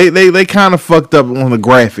up. Like they kind of fucked up on the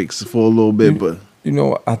graphics for a little bit, but You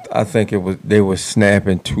know, I think they were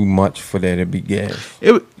snapping too much for there to be gas.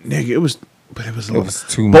 it was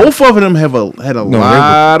Too much. both of them had a No,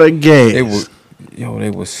 lot of gas. They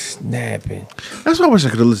were snapping. That's why I wish I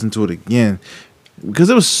could have listened to it again because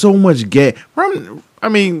there was so much gas. I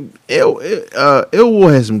mean, Ill Will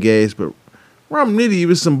had some gas, but Rum Nitty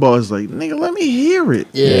was some bars like, nigga, let me hear it.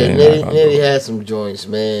 Yeah, Nitty had some joints,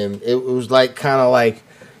 man. It was like kind of like,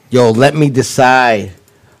 yo, let me decide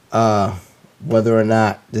whether or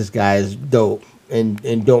not this guy is dope,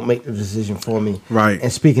 and don't make the decision for me. Right.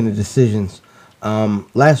 And speaking of decisions,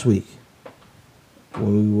 last week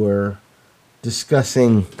when we were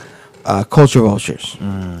discussing culture vultures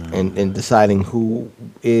and deciding who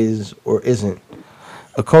is or isn't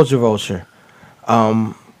a culture vulture,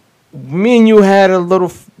 me and you had a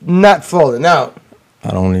little not falling out. I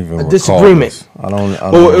don't even recall disagreement. this. I don't.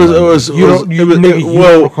 Well, You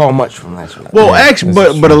don't recall much from last week. well, Yeah, actually,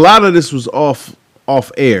 this is but a true. lot of this was off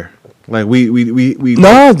air. Like we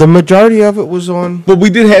No, the majority of it was on. But we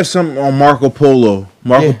did have some on Marco Polo.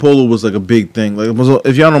 Marco Yeah. Polo was like a big thing. Like it was,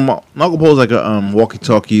 if y'all know Marco Polo's like a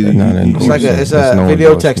walkie-talkie. They're not It's like endorsing. it's That's a no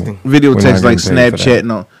video endorsement. texting. video We're not text like getting paid for Snapchat that.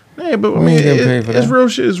 and all. Yeah, but I We mean, ain't getting paid for it's that. real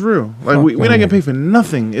shit. It's real. Like Fuck we're not that. getting paid for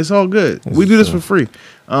nothing. It's all good. This We is do this true. for free.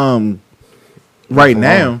 Right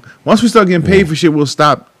now, once we start getting paid for shit, we'll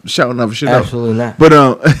stop shouting other shit out. Absolutely not. But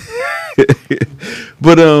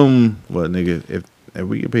well, nigga, if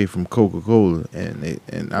we get paid from Coca-Cola and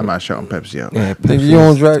I'm not shouting Pepsi out, Yeah, Nigga, you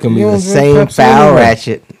don't drink. It's gonna be you the don't drink same Pepsi foul anyway.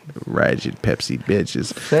 ratchet. Ratchet Pepsi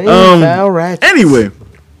bitches. Same foul ratchet. Anyway,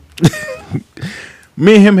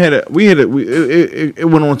 me and him it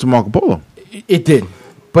went on to Marco Polo, It did,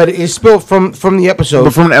 but it spilled from the episode.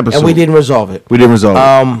 but from the episode and we didn't resolve it. We didn't resolve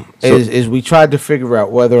it. So- Is we tried to figure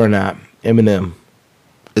out whether or not Eminem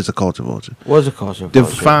It's a culture vulture. was a culture vulture.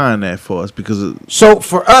 Define that for us because So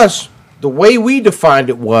for us, the way we defined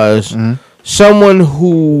it was someone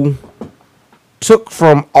who took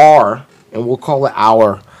from our, and we'll call it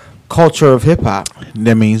our, culture of hip hop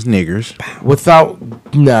that means niggers, without.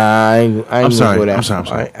 Nah, I ain't I'm sorry, Go that I'm sorry,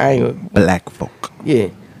 far. I'm sorry. I ain't. black folk, Yeah.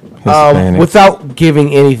 Hispanic. Without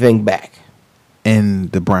giving anything back. and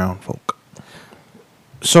the brown folk.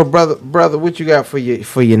 So brother, what you got for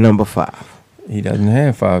your number 5? He doesn't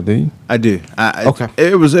have 5, do you? I do. Okay.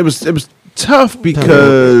 It was tough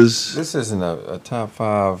because This isn't a top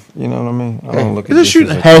 5. You know what I mean? I don't look at is it this shoot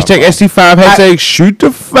as a hashtag top 5. ST5 hashtag shoot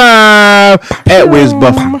the 5 at Wiz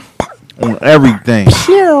Buffy on everything.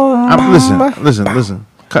 Listen.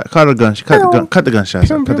 Cut the gunshots. Cut the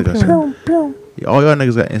gunshots. Yeah, all y'all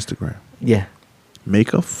niggas got Instagram. Yeah.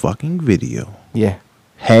 Make a fucking video. Yeah.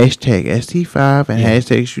 Hashtag ST5 and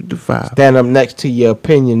hashtag shoot the 5. Stand up next to your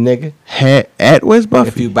opinion, nigga. At Wiz If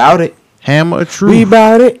Buffy. you bout it, Hammer of we Truth.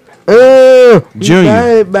 bout it. We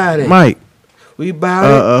Junior. bout it. Mike. We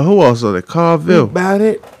bout Who else are there? it. We Carville. bout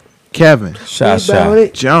it. Kevin. Shot, We bout shot.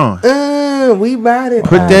 it. John. We bout it.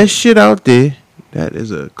 Put that shit out there. That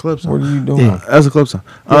is a clip song. What are you doing? That's a clip song.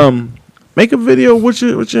 Make a video with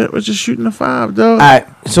your shooting a 5, dog. All right.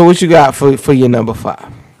 So what you got for your number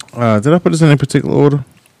 5? Did I put this in a particular order?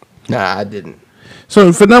 Nah, I didn't.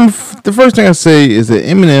 So for the first thing I say is that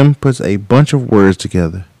Eminem puts a bunch of words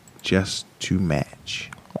together just to match.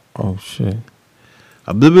 Oh shit.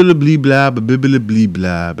 A blibbly blee blah, a blibbly blee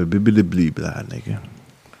blah, a blibbly blee blah, nigga.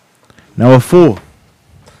 Number 4.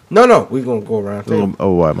 No, we're gonna go around.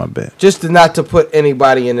 Oh, why my bad? Just not to put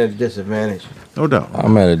anybody in a disadvantage. No doubt.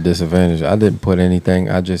 I'm at a disadvantage. I didn't put anything.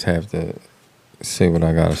 I just have to say what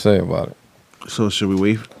I gotta say about it. So should we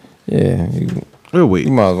wait? Yeah, We'll wait.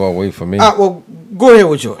 you might as well wait for me. Well, go ahead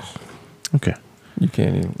with yours. Okay. You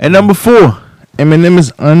can't even. And number 4, Eminem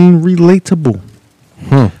is unrelatable.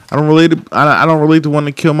 Hmm. I don't relate to want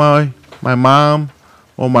to kill my mom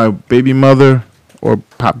or my baby mother or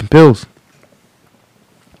popping pills.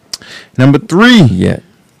 Number 3. Yet.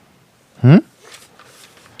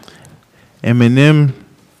 Eminem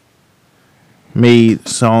made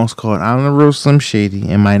songs called I'm the Real Slim Shady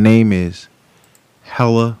and my name is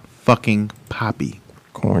hella fucking poppy.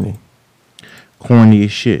 Corny. Corny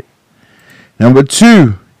as shit. Number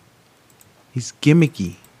 2, he's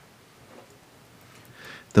gimmicky.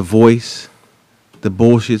 The voice, the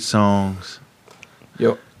bullshit songs.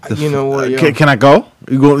 Yo, you know what? Yo? Can I go?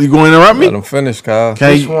 You going to interrupt me? Let him finish, Kyle.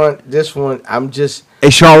 This one, I'm just. Hey,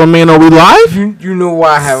 Charlamagne, are we live? You know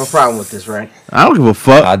why I have a problem with this, right? I don't give a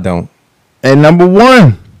fuck. I don't. And number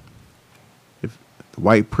 1, if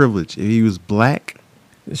white privilege. If he was black,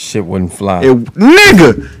 This shit wouldn't fly.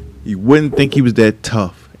 nigga, you wouldn't think he was that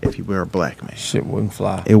tough if he were a black man. Shit wouldn't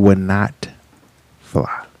fly. It would not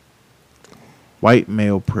fly. White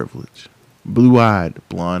male privilege, blue-eyed,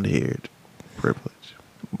 blonde-haired privilege.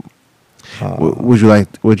 Would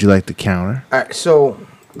you like to counter? All right, so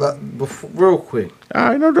real quick, All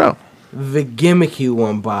right, no doubt. the gimmicky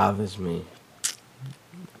one bothers me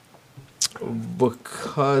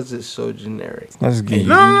because it's so generic. Let's get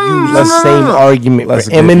You you. use the same argument Let's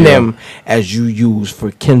for get Eminem as you use for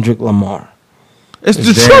Kendrick Lamar. It's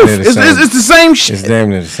the damn truth. near the same. It's the same shit. It's damn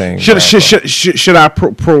near the same. Should I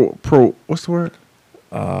pro? What's the word?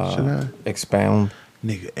 Should I? Expound.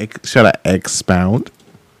 Nigga, should I expound?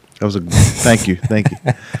 That was a thank you.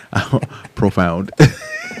 Profound.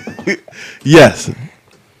 Yes.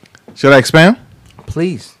 Should I expound?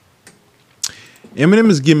 Please. Eminem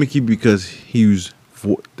is gimmicky because he used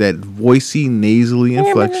that voicey, nasally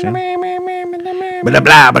inflection. Blah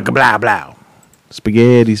blah blah blah blah.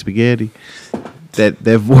 Spaghetti.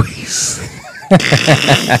 That voice.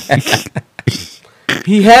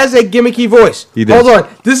 He has a gimmicky voice. He does. Hold on.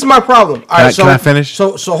 This is my problem. All right, Can I finish?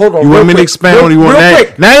 So hold on. You want me to expound? You want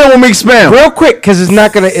that? Now you want me to expound? Real quick, because it's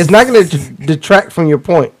not gonna detract from your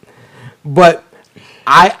point. But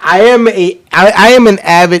I am an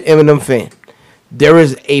avid Eminem fan. There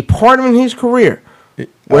is a part in his career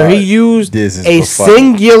where he used this is a befuddled.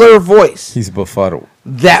 singular voice He's befuddled.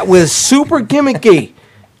 that was super gimmicky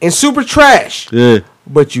and super trash. Yeah.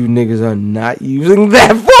 But you niggas are not using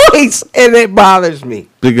that voice, and it bothers me.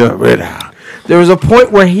 Big up, red eye. There was a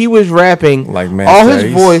point where he was rapping Like Man all his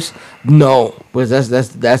Face? voice. No, but that's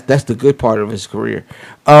the good part of his career.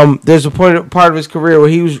 There's a part of his career where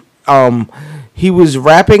he was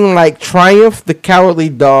rapping like Triumph the Cowardly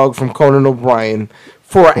Dog from Conan O'Brien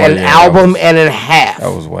for an album and a half. That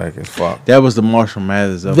was whack as fuck. That was the Marshall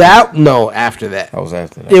Mathers of After that. That was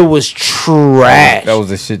after that. It was trash. That was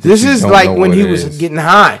the shit that This you is don't like know when what he it was is. getting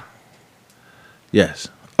high. Yes.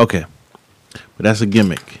 Okay. But that's a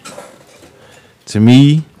gimmick. To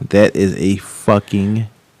me, that is a fucking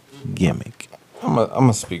gimmick. I'm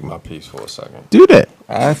gonna speak my piece for a second. Do that.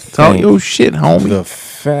 I Talk think your shit, homie. the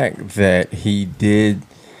fact that he did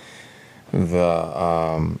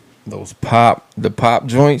those pop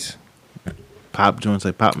joints. Pop joints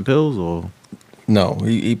like popping pills or No,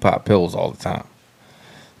 he pop pills all the time.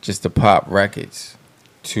 Just the pop records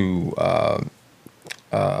to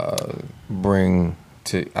bring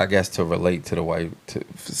to, I guess, to relate to the white,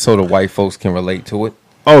 so the white folks can relate to it.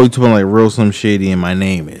 oh, you talking like Real Slim Shady and My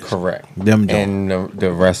Name Is Correct. them joints. And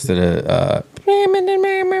the rest of the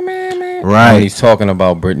Right. when he's talking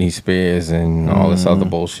about Britney Spears and all this other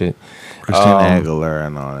bullshit. Christina Aguilera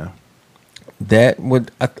and all that.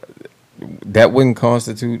 That wouldn't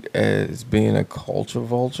constitute as being a culture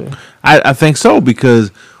vulture. I think so because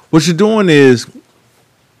what you're doing is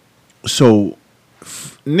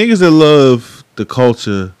niggas that love the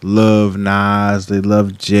culture love Nas, they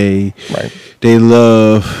love Jay, Right. they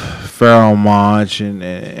love Pharoah Monch and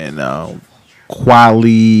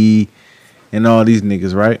Kweli and all these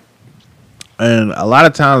niggas, right? And a lot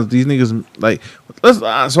of times these niggas like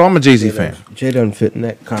So I'm a Jay-Z fan. Jay doesn't fit in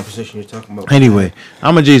that conversation you're talking about. Anyway,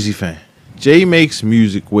 I'm a Jay-Z fan. Jay makes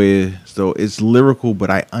music where so it's lyrical, but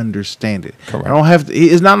I understand it. Correct. I don't have to.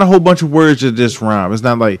 It's not a whole bunch of words that just rhyme. It's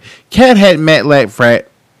not like cat, hat, mat, lat, frat,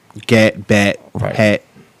 gat, bat, hat,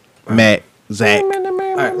 mat, Zach. All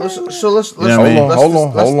right, let's You know what I mean? Hold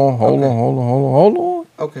on.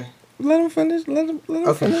 Okay. Let him finish. Let him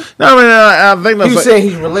finish. No, I mean, I think that's He's like, saying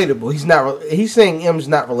he's relatable. He's not. He's saying M's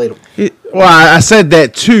not relatable. well, I said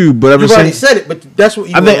that too, but I'm You've just already saying. said it, but that's what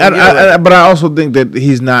you. I think, but I also think that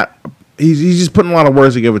he's not. He's just putting a lot of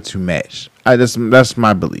words together to match. That's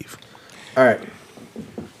my belief. All right.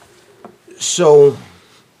 So,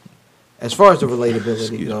 as far as the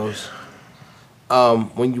relatability goes,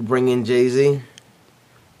 when you bring in Jay-Z,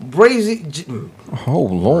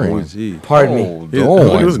 Hold on. pardon me.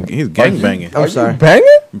 Hold on. He's gangbanging. I'm sorry. Banging?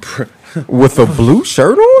 With a blue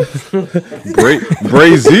shirt on?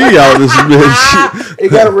 Brazy out this bitch. It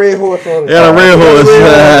got a red horse on it. Got a red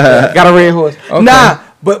horse. Got a red horse. Okay. Nah,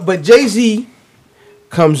 but Jay-Z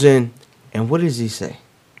comes in, and what does he say?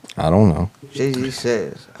 I don't know. Jay-Z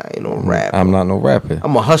says, I ain't no rapper. I'm not no rapper.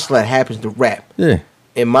 I'm a hustler that happens to rap. Yeah.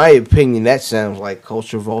 In my opinion, that sounds like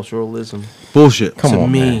culture vulturalism. Bullshit. Come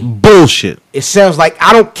on, me. man. Bullshit. It sounds like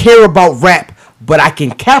I don't care about rap, but I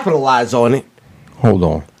can capitalize on it I'm Hold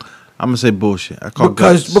on. gonna say bullshit. I call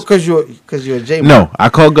because Guts. you're a J. No, I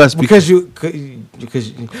call Gus because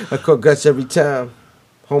I call Guts every time.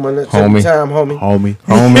 Homie, nuts every Homie. time, homie.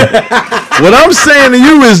 homie. What I'm saying to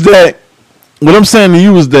you is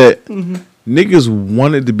that niggas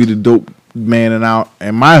wanted to be the dope man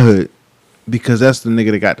in my hood because that's the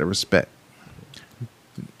nigga that got the respect.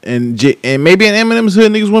 And maybe in Eminem's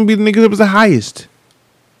hood, niggas want to be the nigga that was the highest.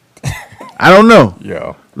 I don't know.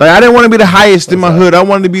 Yo. Like, I didn't want to be the highest in my hood. I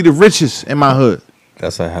wanted to be the richest in my hood.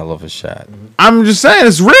 That's a hell of a shot. I'm just saying,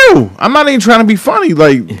 it's real. I'm not even trying to be funny.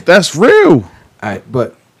 Like, that's real. All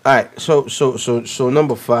right. So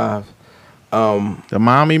number 5. The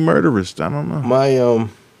mommy murderers. I don't know.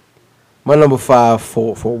 My number 5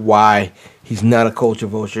 for why he's not a culture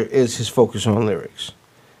vulture is his focus on lyrics.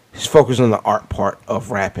 His focus on the art part of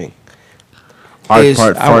rapping. Art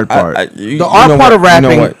part. Art part of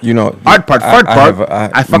rapping. You know what? Art part, fart part.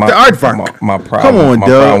 I fuck the art part. My problem. Come on, my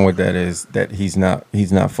dog. problem with that is that he's not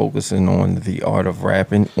focusing on the art of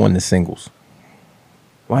rapping on the singles.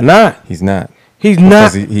 Why not? He's not. He's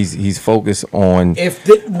not. Because he's focused on.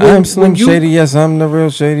 when I'm Slim you- Shady. Yes, I'm the real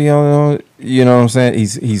Shady. You know what I'm saying?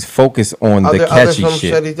 He's focused on the catchy Slim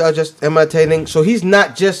shit. Shady are just imitating. So he's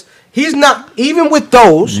not even with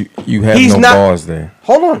those. You have he's no not, bars there.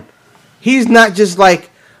 Hold on. He's not just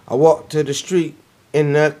like, I walk to the street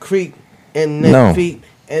in the creek and the feet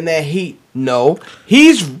and that heat. No,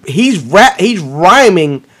 he's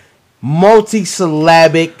rhyming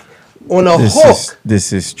multi-syllabic on a hook.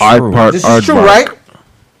 This is true. Art part. This is true, right?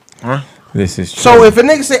 Huh? This is true. So if a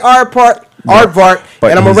nigga say art part, aardvark,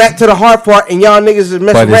 but and I'm gonna rap to the hard part, and y'all niggas is messing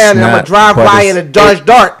but it's around, and I'm gonna not- drive but by it's- in a Dodge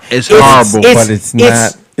Dart. It's horrible. But it's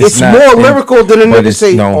not. It's not more in- lyrical than a but nigga it's-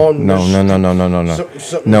 say no, on no, the no, no, no, no, no, no.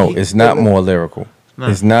 So- No, it's not more lyrical.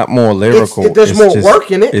 It's not more lyrical. there's it's more just, work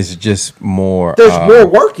in it. It's just more. There's more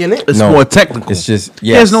work in it. It's no, more technical. It's just He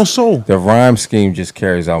has yes, no soul. The rhyme scheme just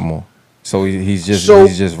carries out more. So he's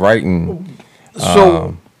just writing.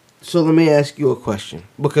 So let me ask you a question,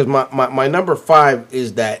 because my number 5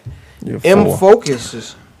 is that You're M four.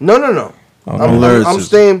 focuses. No. I'm lyricism.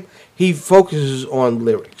 saying he focuses on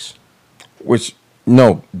lyrics, Which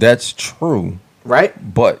no, that's true,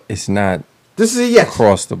 right? but it's not This is a yes.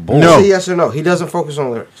 across the board. No. This is a yes or no. He doesn't focus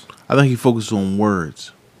on lyrics. I think he focuses on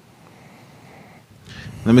words.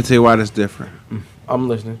 Let me tell you why that's different. I'm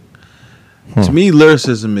listening. To me,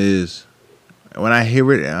 lyricism is when I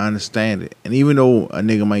hear it and I understand it, and even though a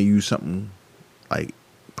nigga might use something like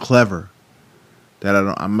clever that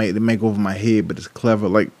I might make over my head, but it's clever.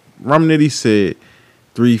 Like Rum Nitty said,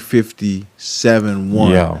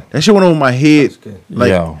 357-1. Yo. That shit went over my head. That's good. Like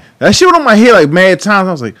Yo. that shit went over my head like mad times.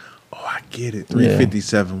 I was like, oh, I get it.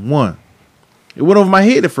 357-1. It went over my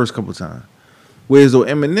head the first couple times. Whereas though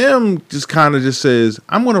Eminem just kind of just says,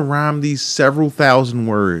 I'm gonna rhyme these several thousand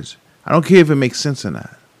words. I don't care if it makes sense or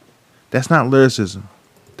not. That's not lyricism.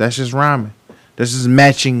 That's just rhyming. That's just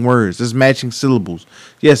matching words. That's matching syllables.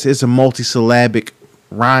 Yes, it's a multisyllabic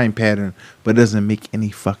rhyme pattern, but it doesn't make any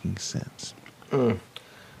fucking sense. All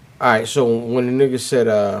right. So when the nigga said,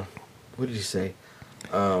 what did he say?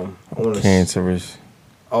 I wanna Cancerous.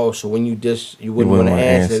 So when you wouldn't want to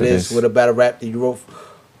answer this with a battle rap that you wrote.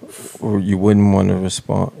 Or you wouldn't want to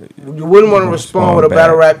respond. You wouldn't want to respond with a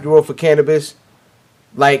battle rap you wrote for Cannabis.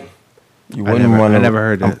 Like, You wouldn't want to. I never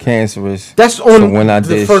heard that. I'm cancerous. That's on so when I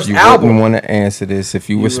the diss, first you album. wouldn't want to answer this. If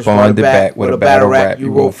you responded back with a battle rap,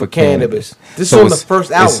 you wrote for cannabis. This So is on the it's-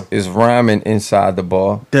 first album. It's rhyming inside the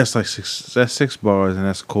bar. That's like six bars, and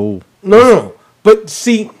that's cool. No. But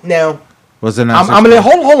see now, Was it not? I'm gonna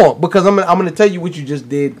hold on because I'm gonna tell you what you just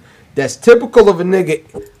did. That's typical of a nigga.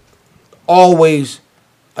 Always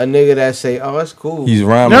a nigga that say, "Oh, that's cool." He's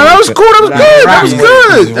rhyming. No, that was with- cool. That was good. That was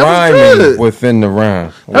good. He's That was rhyming good. within the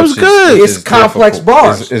rhyme. That was which good. is It's complex difficult.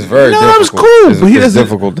 bars. It's very No, difficult. that was cool. But he It's doesn't.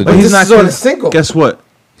 difficult to But do. This he's not is on con- a single. Guess what?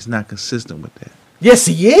 He's not consistent with that. Yes,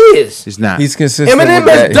 he is. He's not. He's consistent Eminem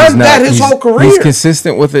with has that. done He's not- that his he's- whole career. He's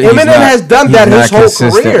consistent with it. Eminem He's not- has done that he's his not whole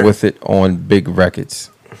consistent career. with it on big records.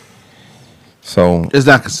 So It's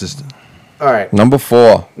not consistent. All right. number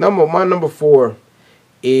 4. My number 4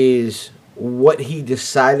 is what he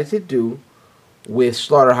decided to do with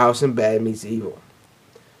Slaughterhouse and Bad Meets Evil.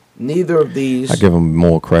 Neither of these. I give him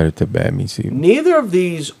more credit to Bad Meets Evil. Neither of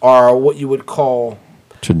these are what you would call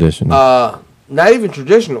Traditional. not even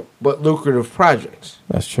traditional, but lucrative projects.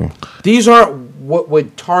 That's true. These aren't what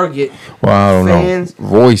would target Well, I don't fans. know.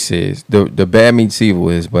 Royce is the Bad Meets Evil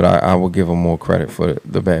is, but I will give him more credit for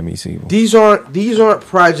the Bad Meets Evil. These aren't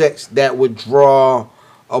projects that would draw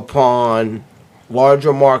upon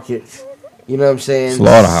larger markets. You know what I'm saying?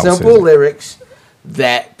 Slaughterhouse Simple isn't. lyrics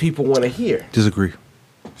that people want to hear. Disagree.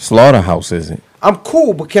 Slaughterhouse isn't. I'm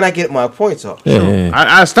cool, but can I get my points off? Yeah.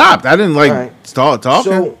 I stopped. I didn't Alright. start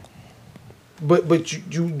talking. So, but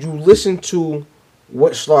you listen to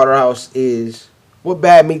what Slaughterhouse is, what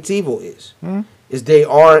Bad Meets Evil is. Is they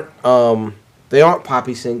aren't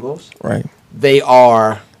poppy singles. Right. They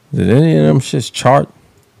are Did any of them shits chart?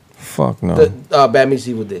 Fuck no. the Bad Meets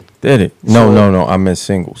Evil did. Did it? So- No. I meant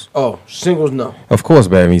singles. Oh, singles no. Of course,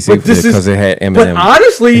 Bad Meets But Evil did this is- because it had Eminem. But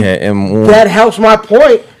honestly, it had M1. that helps my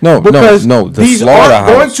point. No, because no, the these aren't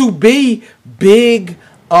going Slaughterhouse. to be big.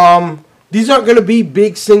 These aren't going to be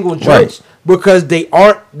big single joints because they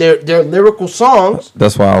aren't. They're lyrical songs.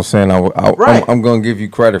 That's why I was saying Right. I'm gonna give you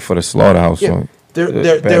credit for the Slaughterhouse Yeah, joint. they're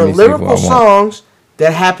Bad they're Meets lyrical Evil, I want. songs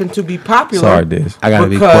that happen to be popular. Sorry, Diz. I gotta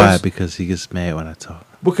be because- quiet because he gets mad when I talk.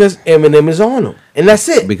 Because Eminem is on them, and that's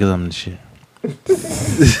it. Because I'm the shit.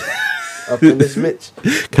 Up in this Mitch,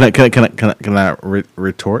 Can I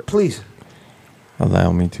retort? please,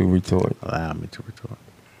 Allow me to retort. Allow me to retort.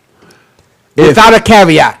 without a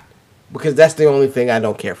caveat, because that's the only thing I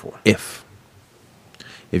don't care for. If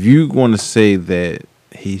you want to say that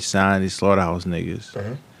he signed these Slaughterhouse niggas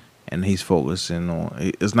and he's focusing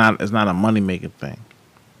on it's not a money making thing.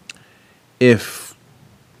 If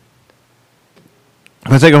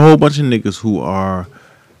I take a whole bunch of niggas who are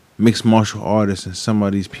mixed martial artists and some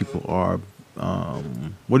of these people are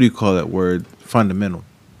what do you call that word? Fundamental.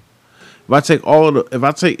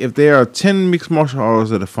 If there are 10 mixed martial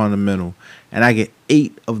artists that are fundamental and I get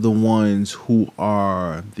 8 of the ones who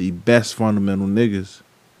are the best fundamental niggas,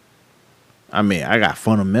 I mean, I got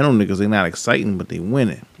fundamental niggas. They're not exciting, but they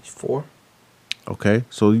winning. It's 4. Okay,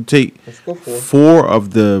 so you take Let's go for it. 4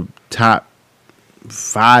 of the top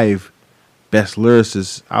 5 best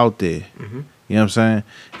lyricists out there. Mm-hmm. You know what I'm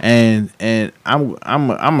saying? And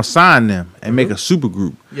I'm assign them and make a super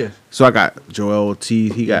group. Yes. So I got Joel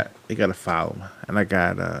Ortiz. He got a following, and I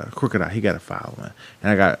got Crocodile. He got a following,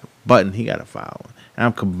 and I got Button. He got a following, and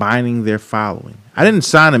I'm combining their following. I didn't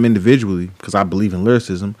sign them individually because I believe in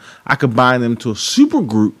lyricism. I combine them to a super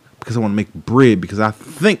group because I want to make bread because I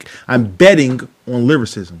think I'm betting on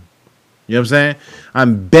lyricism. You know what I'm saying?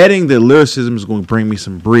 I'm betting that lyricism is going to bring me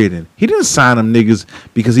some bread in. He didn't sign them niggas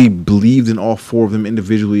because he believed in all 4 of them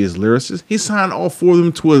individually as lyricists. He signed all 4 of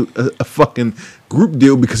them to a fucking group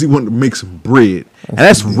deal because he wanted to make some bread. And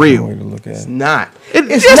that's Way real. to look at It's it. not.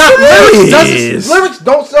 It's It's not. it Lyrics, lyrics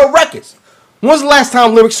don't sell records. When's the last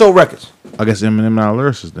time lyrics sold records? I guess Eminem not a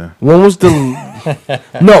lyricist then. When was the?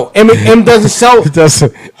 No, M doesn't sell.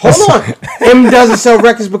 Doesn't Hold on, M doesn't sell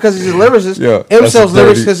records because he's a lyricist. Yeah, M that's sells a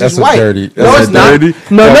lyrics dirty- because he's that's a white. dirty- No, that's it's a not. dirty-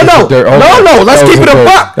 No. that was a dir- okay. Let's That keep was it a a dirty-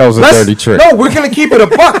 buck. that was a Let's- dirty trick. No, we're gonna keep it a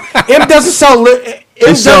buck. M doesn't sell.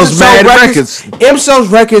 M sells doesn't sell mad records. M sells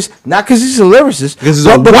records not because he's a lyricist, Because he's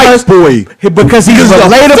but a white boy. Because he's Because he's a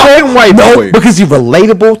relatable. fucking white no, boy. because he's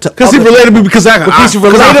relatable to. Because he's other- relatable because I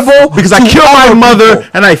Because I killed my other mother people.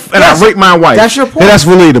 and I Yes, raped my wife. that's your point. And that's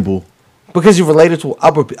relatable. Because you're related to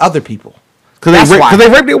other people. Because That's why. they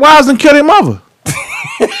raped their wives and killed their mother.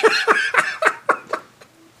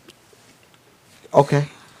 Okay.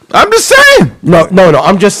 I'm just saying. No.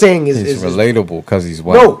 I'm just saying He's relatable because he's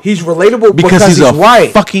white. No, he's relatable because he's a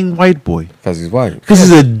white. fucking white boy. Because he's white. Because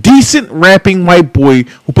he's a decent rapping white boy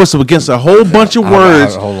who puts up against a whole bunch of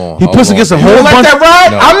words. Hold on. He puts against a You whole don't let bunch. that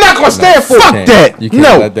ride? No. I'm not gonna stand for Fuck it. that. You can't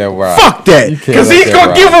No. let that ride. Fuck that. You can't Because let he's that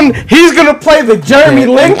gonna ride. give him. He's gonna play the Jeremy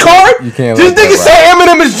Lin card. You can't This let that nigga say ride.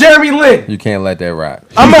 Eminem is Jeremy Lin. You can't let that ride.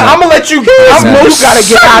 I'm gonna let you. You gotta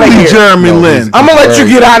get out of here. Jeremy Lin. I'm gonna let you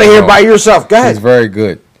get out of here by yourself. Go He's ahead. very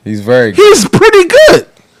good. He's very good. He's pretty good.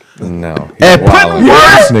 No. At putting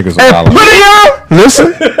words, Niggas at are putting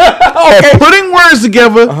listen, at putting words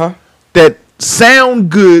together that sound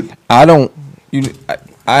good. I don't.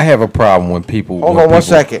 I have a problem when people. Hold when on 1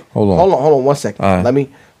 people- second. Hold on. Hold on 1 second. All right. Let me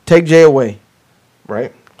take Jay away.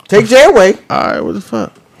 Right. Take Jay away All right, what the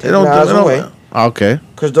fuck? They Take don't. Nas They don't away. Okay.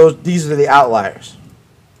 because these are the outliers.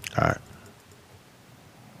 All right.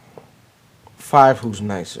 5 who's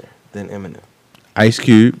nicer than Eminem. Ice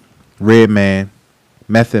Cube, Redman,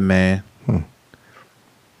 Method Man,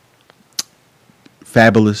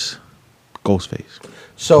 Fabulous, Ghostface.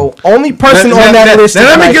 So only person on that list.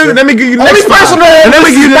 Let me give you the Only next person on five. that Let me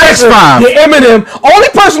list give you the is next nicer five. than Eminem. Only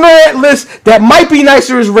person on that list that might be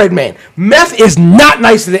nicer is Redman. Meth is not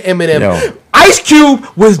nicer than Eminem. Yo. Ice Cube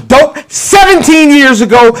was dope 17 years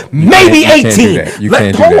ago, maybe You can't 18. do that. You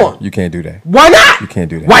can't do Hold that. on. You can't do that. Why not? You can't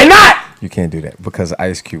do that. Why not? You can't do that because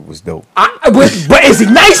Ice Cube was dope. But is he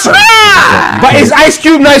nicer? But is Ice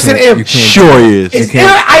Cube nicer than You him? can't Sure he is. Is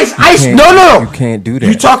can't- Ice? can't- No. You can't do that.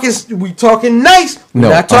 We talking nice. We're No,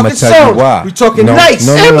 not I'ma talking tell you songs. why. We talking No, nice.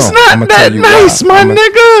 no, no, Em's no. not I'ma that tell you nice, why. my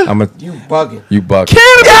nigga. You bugging. You bugging.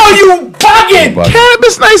 Cannabis, Yo, you bugging. bugging.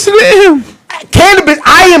 Cannabis nicer than him. Cannabis.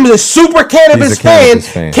 I am a super cannabis He's a Cannabis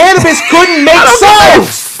fan. Cannabis couldn't make songs.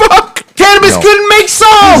 Fuck. Cannabis No. couldn't make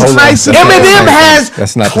songs. Hold on. Nicer. That's not the Eminem same has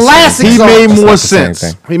That's not the same classic thing. He songs. made That's more not the same sense.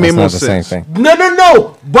 thing. He made That's more not the same sense. thing.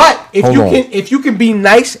 No. But Hold on. if you can be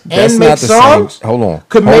nice That's and not make the songs, same. Hold on.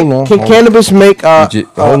 Can Hold on. cannabis make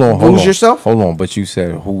Hold on. lose yourself? Hold on. But you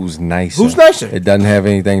said who's nicer? Who's nicer? It doesn't have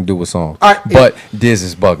anything to do with songs. All right, But Diz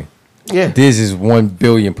is bugging. Yeah. Diz is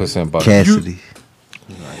 1,000,000,000% bugging. Cassidy.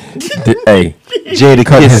 Hey, Jada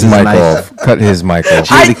cut Kiss his is mic nice. off. Cut his mic off.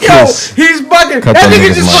 Jada Kiss. He's bugging. Cut That them nigga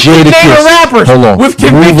niggas just mic. fucking Jada naming Kiss. rappers Hold on. with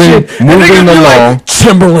conviction. Moving And niggas be along. like,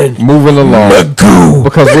 Timberland. Moving along.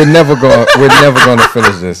 Because we're never gonna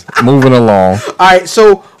finish this. Moving along. All right,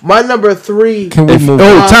 so my number 3. Can we move?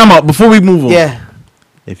 Oh, time out. Before we move on. Yeah.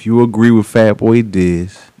 If you agree with Fat Boy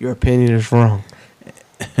Diz, Your opinion is wrong.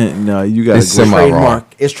 no, you got It's to agree. semi- wrong.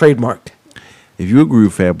 It's trademarked. If you agree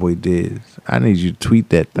with Fat Boy Diz, I need you to tweet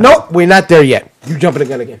that thing. Nope, we're not there yet. You jumping the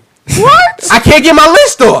gun again. What? I can't get my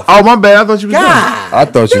list off. Oh, my bad. I thought you was done. God. I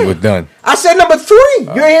thought you were done. I said number 3. You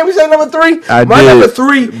ain't hear me say number 3? I My did, number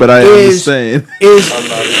 3 but I is, understand. is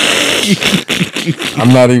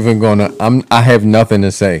I'm not even gonna. I have nothing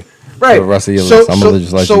to say. right. For the rest of your list. I'm gonna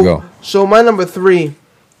just let you go. So my number 3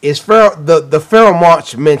 is the Pharoah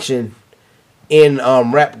Monch mention in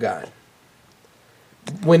Rap God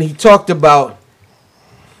when he talked about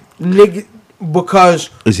nigga because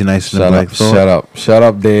Is he nice in the Shut black up. thought? Shut up. Shut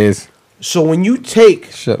up, Diz. so when you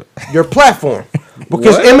take Shut up. your platform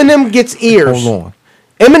because Eminem gets ears. Hold on.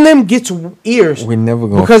 Eminem gets ears We're never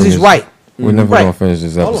gonna because he's finish- white. We're never Right. gonna finish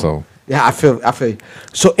this Hold on. episode. Yeah, I feel you.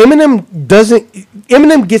 So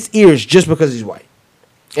Eminem gets ears just because he's white.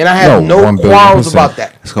 And I have No, no 1 billion quarrels percent. about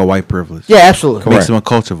that. It's called white privilege. Yeah, absolutely. Makes him a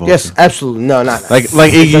culture vulture. Yes, absolutely. No, not Like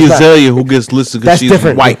that's Iggy not- Azalea, who gets listed because That's she's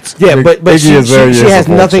different. white. Yeah, but Iggy she Azalea is has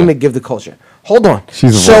a nothing vulture. to give the culture. Hold on.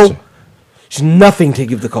 She's a so vulture. she's nothing to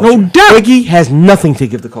give the culture. No doubt. Iggy has nothing to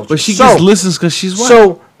give the culture. But she So- gets listens because she's white.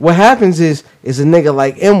 So what happens is a nigga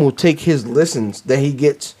like M will take his listens that he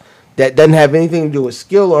gets that doesn't have anything to do with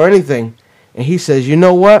skill or anything, and he says, you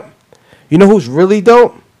know what? You know who's really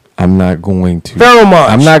dope? I'm not going to. Pharoah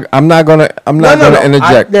Monch. I'm not gonna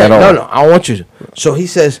interject at all. No, I want you to. So he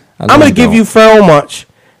says, I I'm know going you to give don't. you Pharoah Monch,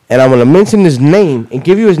 and I'm going to mention his name and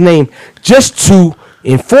give you his name just to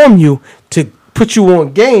inform you, to put you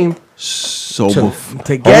on game, so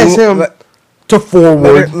to gas him, to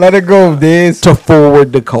forward, Let it go, Diz. to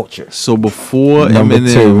forward the culture. So before Number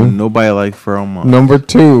Eminem, two. nobody liked Pharoah Monch. Number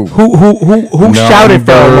 2. Who shouted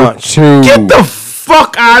Pharoah Monch? 2. Get the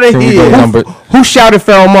fuck out of Can we go here. number? Who shouted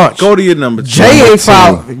Pharoah Monch? Go to your number two. Jay ain't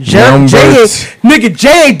foul. two. Jay Number ain't, nigga,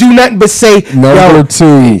 Jay ain't do nothing but say, Number yo,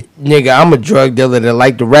 2. nigga, I'm a drug dealer that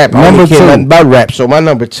like to rap. I Number don't care two. nothing about rap. So my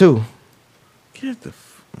number 2 Get the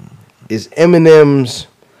is Eminem's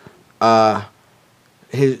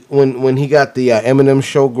his when he got the Eminem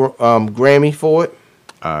show Grammy for it.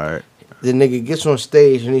 all right. The nigga gets on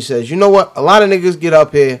stage and he says, "You know what? A lot of niggas get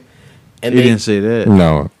up here and He they didn't say that.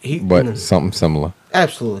 No, He- but something similar.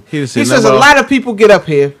 Absolutely. He He said says a never- lot of people get up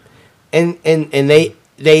here and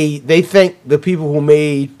they thank the people who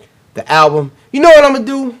made the album. You know what I'm gonna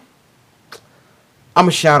do? I'm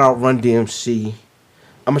gonna shout out Run DMC.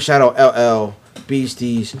 I'm gonna shout out LL,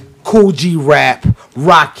 Beasties, Cool G Rap,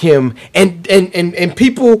 Rakim, and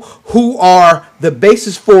people who are the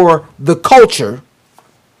basis for the culture.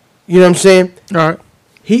 You know what I'm saying? All right.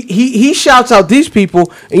 He shouts out these people,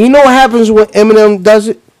 and you know what happens when Eminem does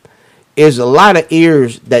it? Is a lot of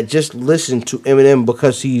ears that just listen to Eminem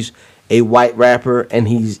because he's a white rapper and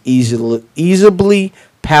he's easily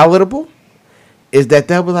palatable. Is that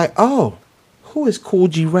they'll be like, oh, who is Cool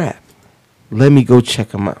G Rap? Let me go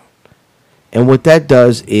check him out. And what that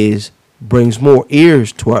does is brings more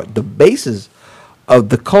ears to the basis of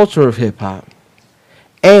the culture of hip hop,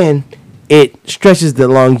 and it stretches the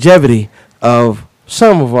longevity of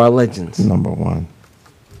some of our legends. Number one.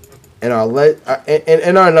 And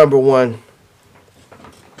our number one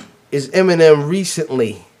is Eminem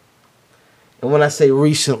recently. And when I say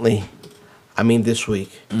recently, I mean this week.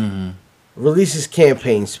 Mm-hmm. Released his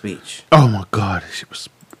campaign speech. Oh my God, she was.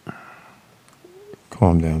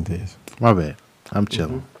 Calm down, Diz. My bad. I'm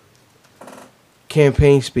chilling.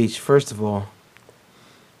 Campaign speech. First of all,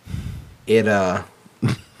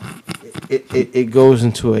 it goes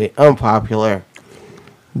into a unpopular.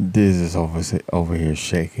 Diz is over here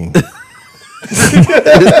shaking. Hey,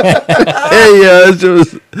 yeah, it's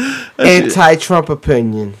just Anti-Trump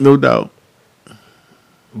opinion. no doubt.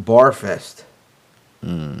 Barfest.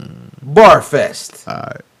 Barfest. All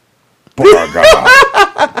right. Bar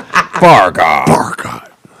God. Bar God.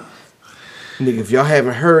 Nigga, if y'all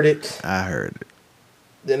haven't heard it, I heard it.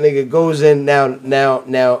 the nigga goes in now.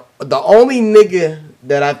 The only nigga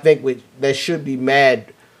that I think that should be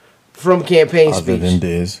mad from campaign Other than speech,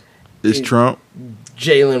 Diz. It's Trump.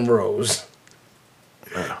 Jalen Rose,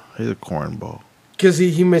 He's a cornball. because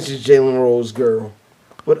he mentions Jalen Rose girl.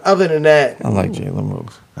 But other than that, I like Jalen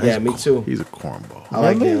Rose. yeah, me too. He's a cornball. I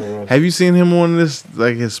like Really? Jalen Rose. Have you seen him on this,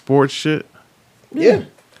 like his sports shit? Yeah,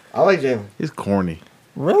 I like Jalen. He's corny.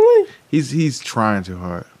 Really? He's trying too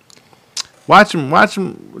hard. Watch him.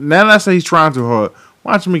 Now that I say he's trying too hard,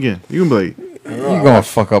 watch him again. You can be like, You're gonna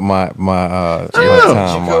fuck up my know.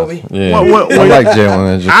 time. Jacoby. Yeah, What- I like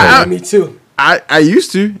Jalen and Yeah, Jacoby. me too. I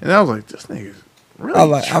used to, and I was like, this nigga's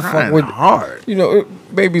really I trying fuck with hard. You know,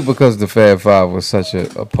 maybe because the Fab Five was such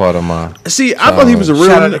a part of my. See, I thought he was a real.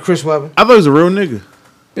 Shout out to Chris Webber. I thought he was a real nigga,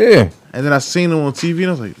 Yeah. and then I seen him on TV, and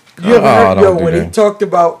I was like, You ever heard don't do when he that. talked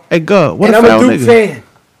about? hey, God, what And a I'm a foul Duke nigga. fan.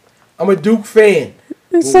 I'm a Duke fan.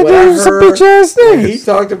 He said What I he was a heard bitch ass when nigga. He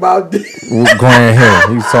talked about. Grand Hill.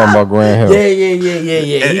 He was talking about Grand Hill. Yeah.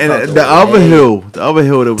 He And talked the about other that. hill that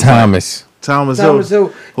was Thomas. Thomas Thomas Hill.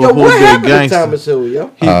 Hill. who- Yo, who what did happened to gangster. Thomas Hill, yo?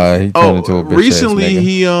 He turned into a bitch recently ass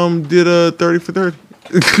nigga. he did a 30 for 30.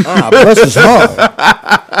 Ah, bless his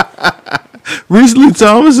heart. Recently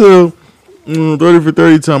Thomas Hill 30 for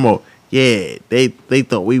 30 talking about, yeah, they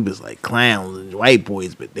thought we was like clowns and white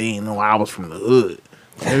boys, but they didn't know I was from the hood.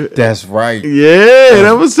 That's right. Yeah,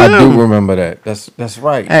 that was him. I do remember that. That's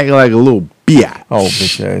right. Acting like a little biatch. Oh,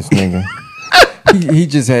 bitch ass nigga. he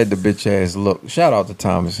just had the bitch ass look. Shout out to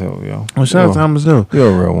Thomas Hill, yo. Oh, shout out Thomas Hill. You're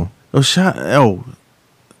a real one.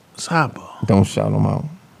 Sidebar. Don't shout him out.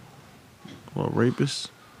 What,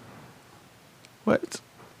 rapist? What?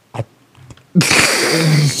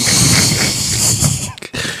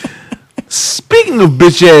 Speaking of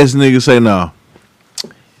bitch ass niggas, say no.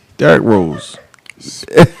 Derrick Rose.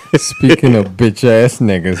 Speaking of bitch ass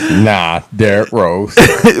niggas, nah, Derrick Rose.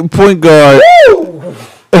 Point guard.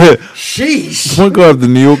 Sheesh. Point guard of the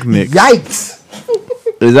New York Knicks. Yikes.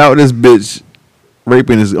 Is out with this bitch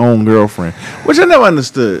raping his own girlfriend, which I never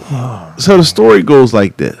understood. So the story goes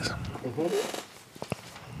like this: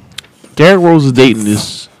 Derrick Rose is dating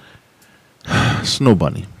this Snow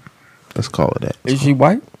Bunny. Let's call it that. Is she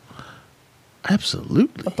white?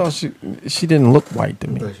 Absolutely. I thought she didn't look white to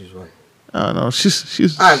me. She's white. Oh no,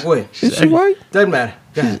 she's. All right, go ahead. Is she white? Doesn't matter.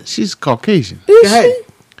 Go ahead. She's Caucasian. Go ahead.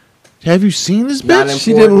 Have you seen this Not bitch?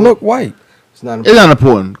 She didn't look white. It's not It's important. not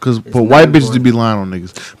important because for not white bitches to important. be lying on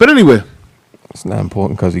niggas. But anyway, It's not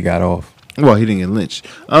important because he got off. well, he didn't get lynched.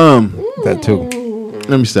 That too.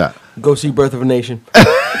 Let me stop. Go see Birth of a Nation.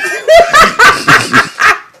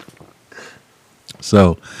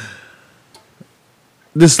 So,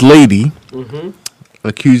 this lady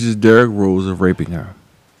accuses Derrick Rose of raping her.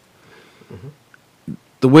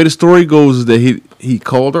 The way the story goes is that he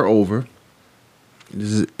called her over.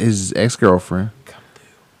 This is his ex-girlfriend.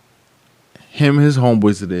 Him and his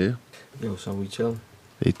homeboys are there. Yo, son, we chilling.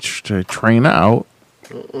 They train her out.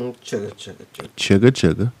 Chugga. Chugga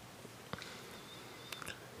chugga.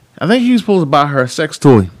 I think he was supposed to buy her a sex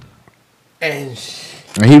toy. And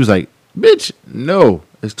And he was like, bitch, no,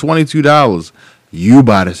 it's $22. You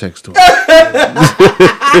buy the sex toy.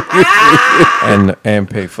 and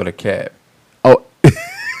pay for the cab. Oh,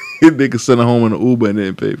 nigga sent her home in an Uber and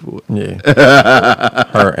didn't pay for it. Yeah.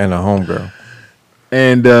 Her and a homegirl.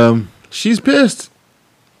 And she's pissed.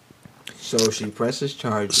 so she presses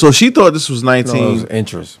charges. So she thought this was 19. No, it was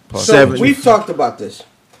interest. Plus So seven. we've talked about this.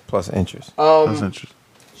 Plus interest. That's interesting.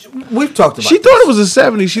 We've talked about She this. thought it was a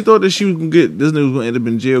 70. She thought that she was gonna get this nigga was gonna end up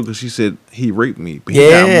in jail because she said he raped me. But he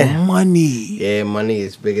Yeah. got money. Yeah, money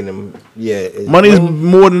is bigger than Money is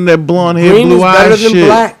more than that blonde hair, green blue is better eyes than shit.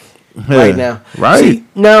 black Yeah. right now. Right. See,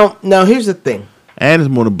 now here's the thing: And it's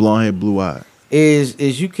more than blonde hair, blue eyes.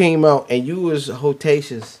 is you came out and you was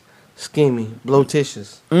hotacious, scheming,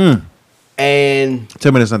 blotitious, and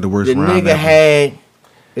Tell me that's not the worst the round nigga ever. had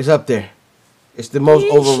it's up there. It's the most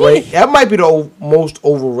overrated. That might be the most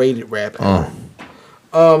overrated rap ever.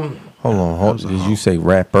 Hold on. Did you say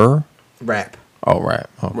rapper? Rap, Oh, rap.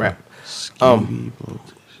 Okay. rap.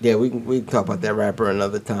 Yeah, we can talk about that rapper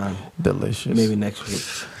another time. Delicious. Maybe next week.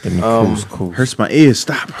 Give me couscous. Hurts my ears.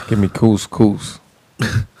 Stop. Give me couscous.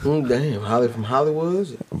 Damn, Holly from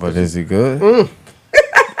Hollywood. But is he good?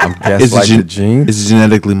 I'm guessing like the jeans. It's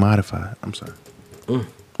genetically modified. I'm sorry.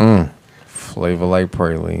 Flavor like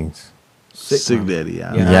pralines. Sick daddy.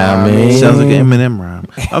 Yeah, I mean. Sounds like an Eminem rhyme.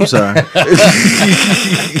 I'm sorry.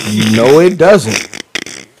 No, it doesn't.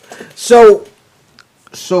 So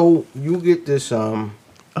you get this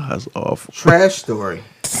That's awful. trash story,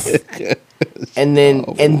 and then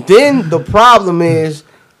the problem is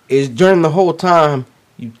during the whole time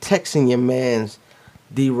you texting your man's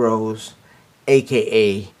D Rose,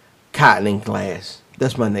 aka Cotton and Glass.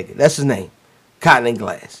 That's my nigga. That's his name, Cotton and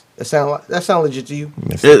Glass. That sound legit to you?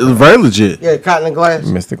 It's very legit. Yeah, Cotton and Glass.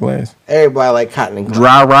 Mr. Glass. Everybody like Cotton and Glass.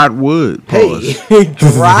 Dry rot wood. Pause. Hey,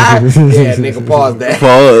 dry. Yeah, nigga, pause that.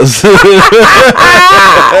 Pause.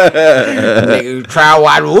 Nigga, try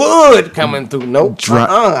white wood coming through. Nope. Dry-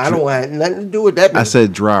 I don't want nothing to do with that. I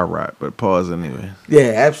said dry rot, but pause anyway.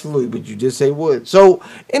 Yeah, absolutely. But you just say wood. So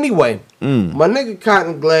anyway, my nigga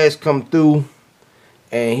Cotton Glass come through,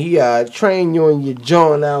 and he train you and your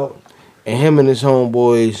joint out, and him and his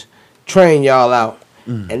homeboys train y'all out.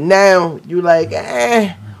 And now you like,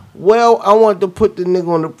 well, I want to put the nigga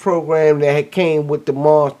on the program that had came with the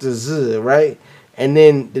Monster Z, right? And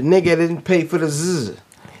then the nigga didn't pay for the Z.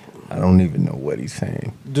 I don't even know what he's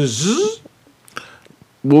saying. The Z?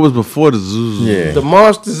 What was before the Zoos? Yeah. The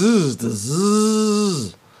Monster Z. The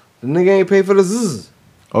Z. The nigga ain't pay for the Z.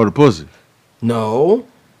 Oh, the pussy. No.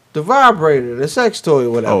 The vibrator, the sex toy,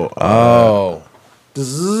 whatever. Oh. The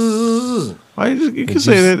Z. Why you can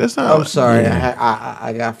say that? That's not. I'm sorry.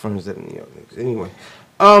 I got friends that are New York niggas. Anyway.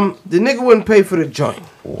 The nigga wouldn't pay for the joint.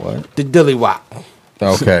 What? The dilly wop.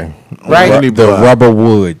 Okay. Right? The rubber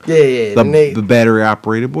wood. Yeah. The battery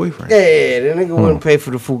operated boyfriend. Yeah, the nigga wouldn't pay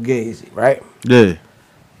for the Fugazi, right? Yeah.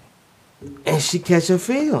 And she catch a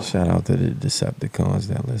feel. Shout out to the Decepticons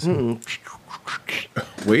that listen.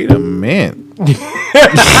 Wait a minute.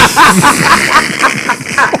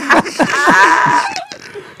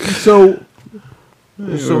 So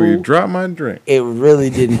you drop my drink. it really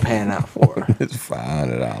didn't pan out for her. It's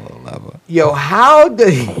 $500 level. Yo, how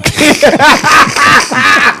did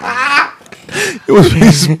It was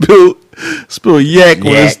me spill yak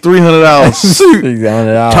when it's $300 suit.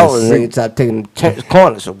 $600. told the nigga stop taking the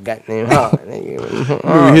corner so goddamn hard.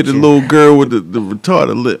 Nigga. You hit the little girl with the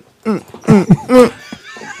retarded lip.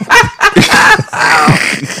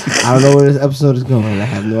 I don't know where this episode is going. I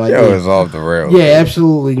have no idea. Yo, it's off the rails. Yeah,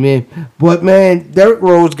 absolutely, man. But man, Derrick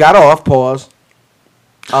Rose got off. Pause.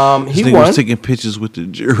 This He nigga won. was taking pictures with the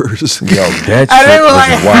jurors. Yo, that And they shit were was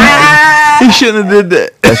like, wild. He shouldn't have did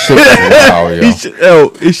that. That shit was wild, yo.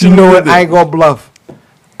 He you shouldn't know have what? did I that. ain't gonna bluff.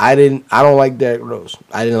 I don't like Derrick Rose.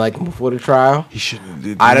 I didn't like him before the trial. He shouldn't have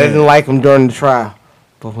did that. I didn't like him during the trial.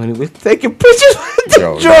 But when he was taking pictures with the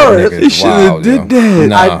Yo, that jurors, nigga's He shouldn't have wild, did yo.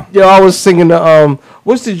 that. Nah. I was singing the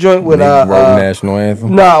what's the joint with Nigga wrote national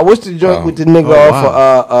anthem. Nah, what's the joint with the nigga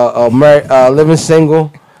off Living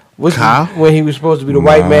Single? What's Kyle? when he was supposed to be the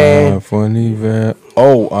white man? Funny that.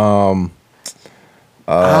 Oh,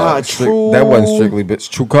 True. That wasn't Strictly Bitch.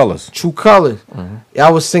 True Colors. True Colors. Yeah,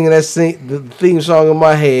 I was singing the theme song in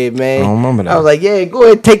my head, man. I don't remember that. I was like, yeah, go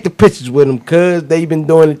ahead and take the pictures with them, cuz they've been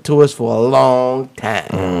doing it to us for a long time.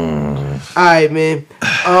 All right, man.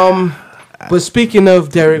 But speaking of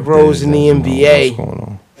Derrick Rose in the What's NBA, going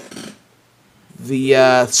on?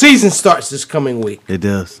 the season starts this coming week, It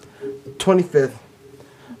does. 25th.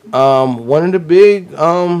 One of the big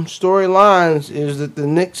storylines is that the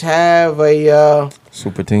Knicks have a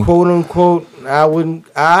Super team. quote unquote,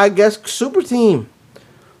 I guess super team.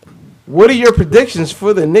 What are your predictions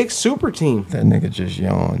for the Knicks super team? That nigga just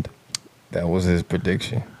yawned. That was his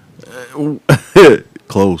prediction.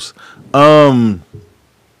 Close.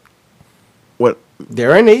 What?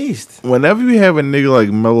 They're in the East. Whenever you have a nigga like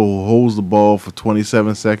Melo who holds the ball for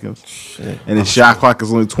 27 seconds, and his shot clock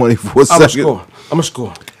is only 24 seconds, I'm gonna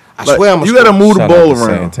score. I like, swear I'm gonna you score. gotta move the Shout out ball to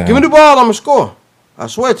around. Santana. Give me the ball, I'm gonna score. I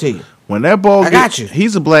swear to you. When that ball, I got you.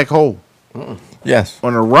 he's a black hole. Yes.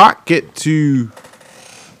 When a rock get to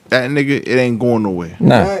that nigga, it ain't going nowhere.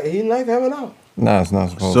 Nah. He like having out. Nah, it's not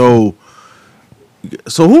supposed to.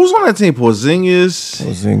 So who's on that team? Porzingis.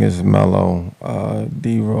 Porzingis, Melo,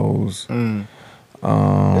 D Rose.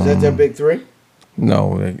 Is that their big three?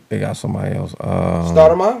 No, they got somebody else.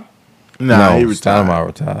 Start them out? Nah, he no, retired. Stoudemire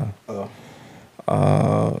retired.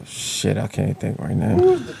 Oh. Shit, I can't think right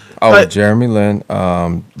now. Jeremy Lin,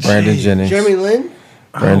 Brandon Jennings. Jeremy Lin?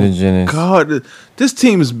 Brandon Jennings. God, this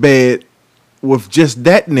team is bad with just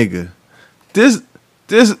that nigga. This.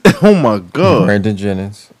 Oh my God. Brandon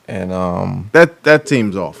Jennings and That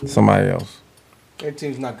team's awful. somebody else. Their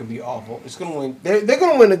team's not gonna be awful. It's gonna win. They're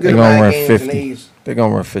gonna win a good They're gonna amount run of games in 50. the East. They're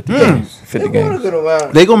gonna run 50 games. 50 They're going a games. good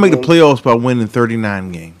amount. They gonna make the playoffs by winning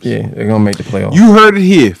 39 games. Yeah, they're gonna make the playoffs. You heard it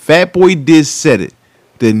here. Fat Boy Diz said it.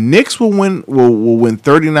 The Knicks will win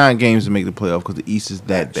 39 games to make the playoff because the East is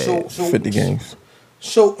that bad. So 50 games.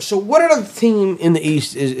 So what other team in the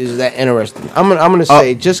East is that interesting? I'm gonna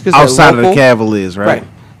say just because outside they're of local, the Cavaliers, right?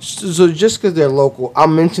 So just because they're local, I'll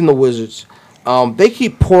mention the Wizards. They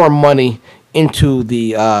keep pouring money into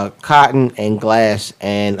the cotton and glass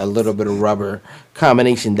and a little bit of rubber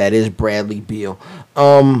combination that is Bradley Beal. You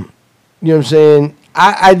know what I'm saying?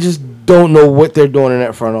 I just don't know what they're doing in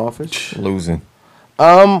that front office. Losing.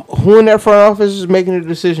 Who in that front office is making a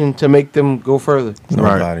decision to make them go further?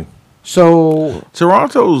 Nobody. So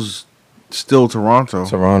Toronto's still Toronto.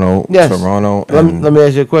 Toronto. Yes. Toronto. let me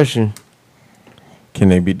ask you a question. Can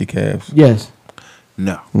they beat the Cavs? Yes.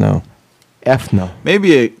 No. No. F no.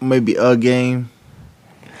 Maybe a game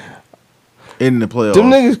in the playoffs. Them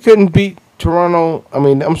niggas couldn't beat Toronto. I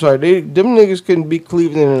mean, I'm sorry. Them niggas couldn't beat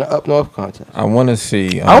Cleveland in the up north contest. I want to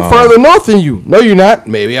see. I'm further north than you. No, you're not.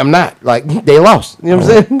 Maybe I'm not. Like, they lost. You know what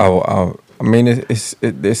I'm saying? I mean,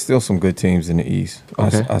 there's still some good teams in the East.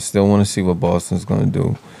 Okay. I still want to see what Boston's going to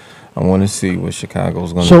do. I want to see what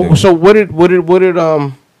Chicago's going to do. So what did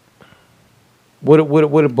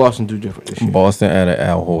Boston do different this year? Boston added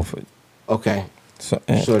Al Horford. Okay. So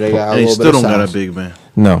They got a They little still bit don't of got a size. big man.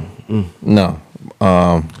 no.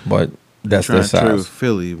 But that's their Trying to trade with size.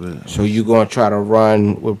 Philly, but So you gonna try to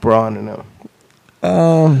run with Braun and them?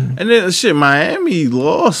 and then shit, Miami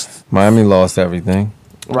lost. Miami lost everything.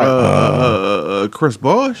 Right. Chris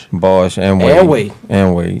Bosh. Bosh and Wade.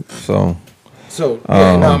 And Wade. So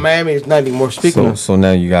Miami is not anymore. Speaking of, so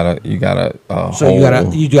now you gotta so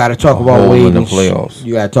you gotta talk a about hole Wade in the and playoffs.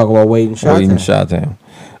 You gotta talk about Wade and Wade and Chi-Town.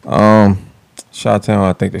 Chi-Town. Chi-Town,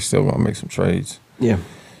 I think they're still gonna make some trades. Yeah.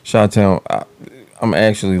 Chi-Town, I'm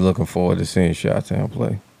actually looking forward to seeing Chi-Town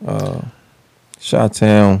play.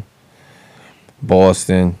 Chi-Town,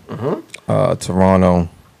 Boston, Toronto.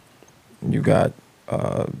 You got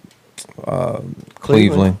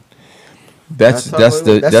Cleveland. That's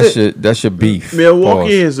your beef. Milwaukee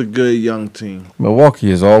Pause. is a good young team. Milwaukee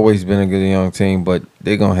has always been a good young team, but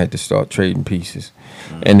they're gonna have to start trading pieces,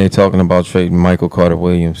 and they're talking about trading Michael Carter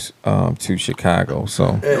Williams to Chicago.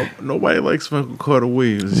 So Nobody likes Michael Carter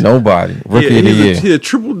Williams. nobody rookie of the year. He's a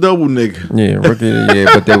triple double nigga. Yeah, rookie of the year.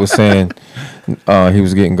 But they were saying he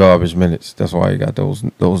was getting garbage minutes. That's why he got those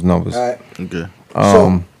numbers. All right. Okay.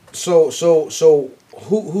 So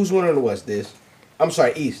who's winning the West? I'm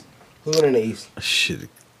sorry, East. Who's winning the East? Shit,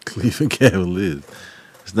 Cleveland Cavaliers.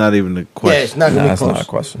 It's not even a question. Yeah, it's not gonna be That's close. not a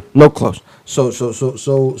question. No close.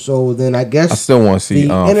 So then I guess I still want to see the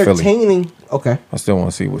Philly. entertaining. Okay. I still want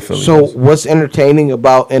to see what Philly. So does. what's entertaining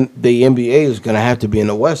about the NBA is gonna have to be in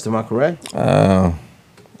the West. Am I correct? Yeah,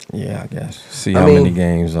 I guess. See I how mean- many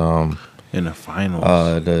games In the finals.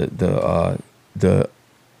 the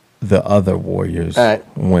other Warriors All right.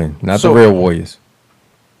 win, not So- the real Warriors.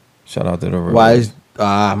 Shout out to the real Why Warriors. is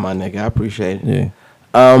my nigga? I appreciate it.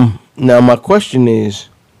 Yeah. Now my question is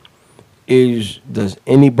does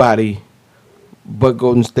anybody but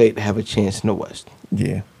Golden State have a chance in the West?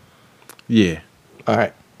 Yeah. yeah. All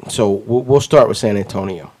right. So we'll start with San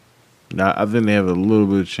Antonio. Now, I think they have a little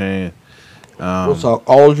bit of chance. We'll talk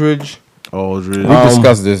Aldridge. Aldridge. We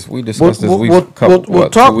discussed this. We discussed this. We'll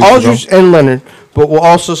talk Aldridge and Leonard, but we'll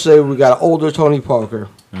also say we got an older Tony Parker.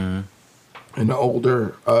 and the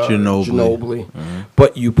older Ginobili.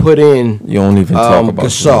 But you put in You don't even talk about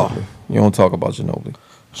Gasol. Ginobili. You don't talk about Ginobili.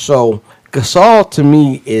 So Gasol to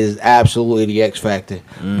me is absolutely the X factor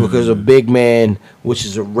because a big man, which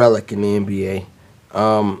is a relic in the NBA.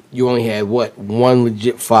 You only had one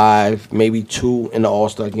legit 5, maybe 2 in the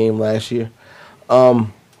All-Star game last year.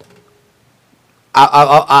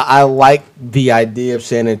 I like the idea of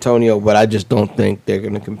San Antonio, but I just don't think they're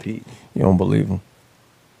going to compete. You don't believe him.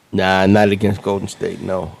 Nah, not against Golden State,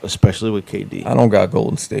 no, especially with KD. I don't got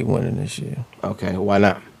Golden State winning this year. Okay, why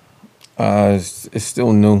not? It's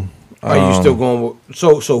still new. Are you still going with,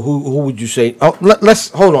 so who would you say? Oh, let's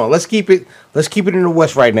hold on. Let's keep it in the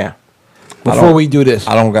West right now. Before we do this.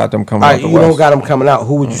 I don't got them coming All out right, the you West. don't got them coming out.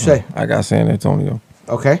 Who would you say? I got San Antonio.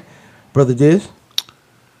 Okay. Brother Diz?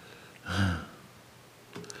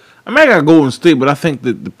 I mean, I got Golden State, but I think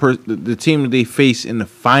that the team that they face in the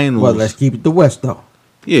finals. Well, let's keep it the West, though.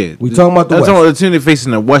 Yeah, We talking about the I'm West. talking about the team they face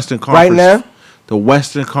in the Western Conference Right now? The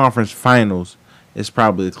Western Conference Finals is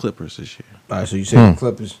probably the Clippers this year. All right, so you say the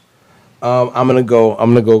Clippers. I'm gonna go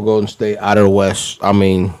Golden State out of the West. I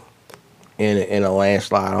mean, in a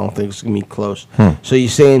landslide. I don't think it's gonna be close. So you're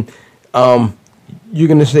saying you're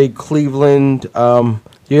gonna say Cleveland? You're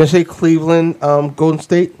gonna say Cleveland, Golden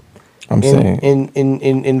State? I'm saying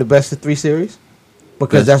in the best of 3 series,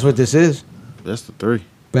 because that's what this is. That's the 3.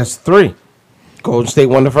 Best of 3. Golden State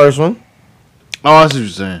won the first one. Oh, I see what you're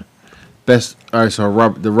saying. Best. All right, so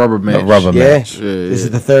the rubber match. the rubber Yeah, match. this is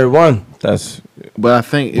the third one. That's But I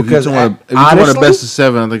think if Because you want the honestly- best of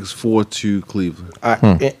 7, I think it's 4-2 Cleveland.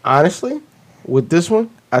 Honestly, with this one,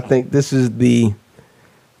 I think it's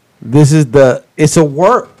a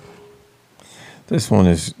work. this one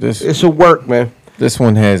is this. It's a work, man. This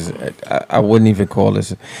one has. I wouldn't even call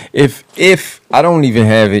this. If I don't even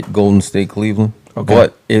have it, Golden State, Cleveland. Okay.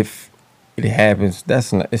 But if it happens,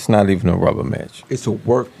 it's not even a rubber match. It's a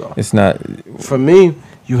work, though. It's not. For me,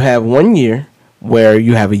 you have 1 year where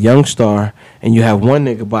you have a young star and you have one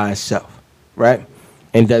nigga by himself, right?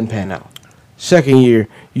 And it doesn't pan out. Second year,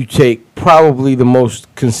 you take probably the most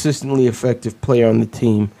consistently effective player on the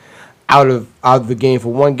team out of the game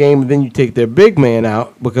for one game, and then you take their big man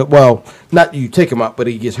out because, well, not you take him out, but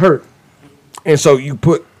he gets hurt, and so you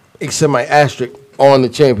put a semi-asterisk on the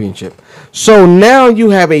championship. So now you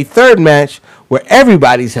have a third match where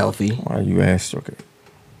everybody's healthy. Why are you asterisk?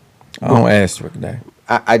 I don't asterisk that.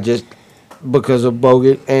 I just because of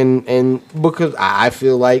Bogut and because I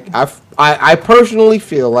feel like I personally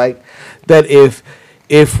feel like that if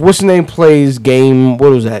what's the name plays game,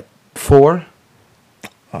 what was that, 4?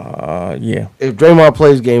 Yeah. If Draymond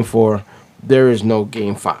plays game 4, there is no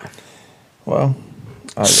game 5. Well.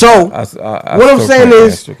 I still what I'm saying can't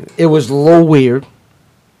is asterisk it. it was a little weird.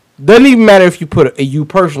 Doesn't even matter if you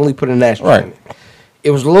personally put an asterisk Right. in it.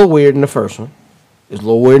 It was a little weird in the first one. It was a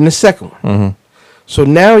little weird in the second one. Mhm. So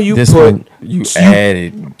now you This put one you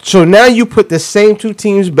added. So now you put the same 2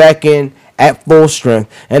 teams back in at full strength,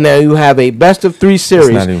 and now you have a best of 3 series.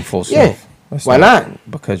 It's not even full strength. Yeah. That's Why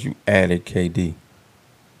not? Because you added KD.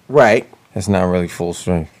 Right. That's not really full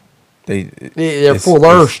strength. They're it's- full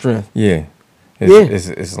it's- earth strength. Yeah. Yeah.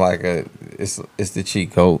 It's like it's the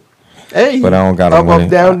cheat code. Hey, But I don't got them up, winning.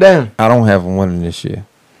 down, down. I don't have them winning this year.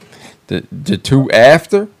 The 2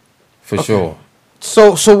 after, for sure.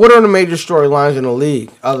 So what are the major storylines in the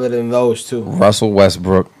league other than those 2? Russell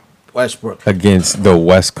Westbrook Westbrook. against the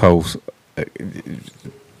West Coast.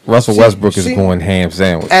 Russell Westbrook is going ham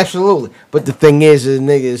sandwich. Absolutely. But the thing is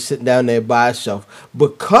nigga is sitting down there by himself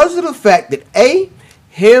because of the fact that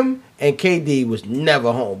him and KD was never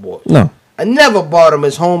homeboys. No, I never bought them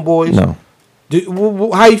as homeboys. no.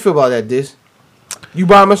 How you feel about that, Diz? You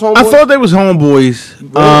buy them as homeboys? I thought they was homeboys.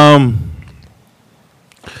 Really?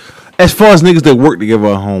 As far as niggas that work together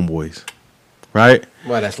are homeboys, right?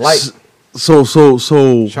 Well, that's light. So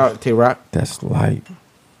Shout out to T-Rock. That's light.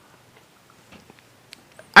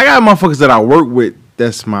 I got motherfuckers that I work with.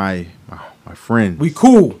 That's my friends. We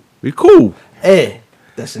cool. We cool. Hey,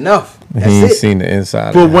 that's enough. That's He ain't it. seen the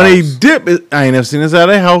inside. But of the when house. they dip, I ain't never seen this out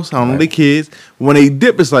of their house. I don't know their kids. When they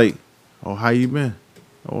dip, it's like, oh, how you been?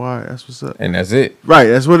 Oh, all right, that's what's up. And that's it. Right,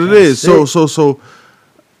 that's what it is. That's So,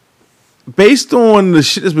 based on the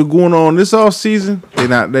shit that's been going on this off season, they're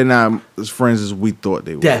not as friends as we thought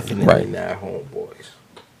they were. Definitely Right. not homeboys.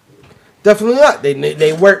 Definitely not.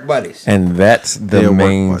 They work buddies. And that's the They're work This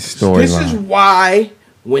main is storyline. why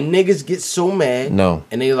when niggas get so mad, No.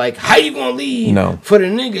 and they like, how you gonna leave No. for the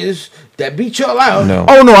niggas that beat y'all out? No.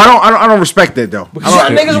 Oh no, I don't respect that though. Because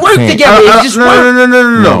y'all You niggas work can't. together. It's just work.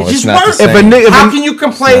 No. It's it's just not the work. same. If a nigga- How can you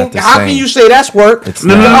complain? not the How same. can you say that's work? It's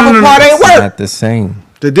and the not. other part ain't It's work. not the same.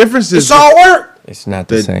 The difference is It's all work. It's not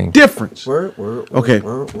the same. Difference. Word, Okay.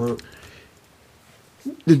 Word.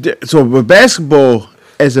 So with basketball,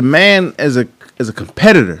 as a man, as a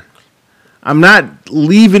competitor, I'm not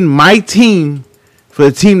leaving my team for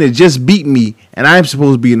the team that just beat me, and I'm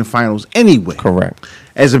supposed to be in the finals anyway. Correct.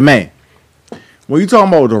 As a man, when you talking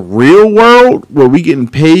about the real world, where we getting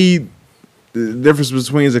paid, the difference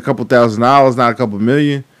between is a couple $1,000s, not a couple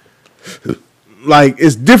million. Like,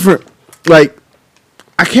 it's different. Like,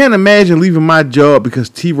 I can't imagine leaving my job because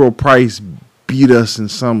T-Row Price beat us in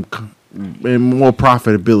more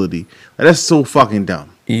profitability. Like, that's so fucking dumb.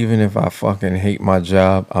 Even if I fucking hate my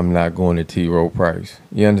job, I'm not going to T-Row Price.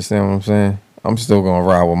 You understand what I'm saying? I'm still gonna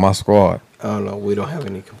ride with my squad. I don't know. We don't have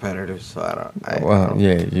any competitors, so I don't. Well,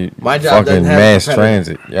 yeah, my job fucking doesn't have mass a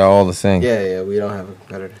transit. Y'all all the same. Yeah, we don't have a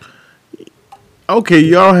competitor. Okay,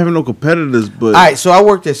 y'all don't have no competitors, but All right, so I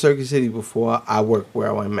worked at Circuit City before I worked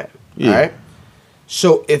where I'm at. Yeah. All right.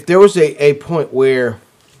 So if there was a point where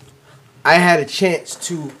I had a chance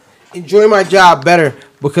to enjoy my job better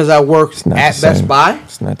because I worked at Best Buy,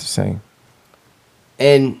 it's not the same.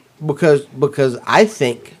 and because I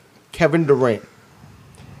think Kevin Durant,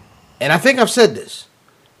 and I think I've said this,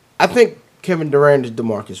 I think Kevin Durant is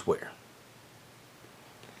DeMarcus Ware.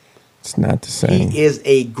 It's not the same. He is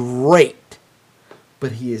a great,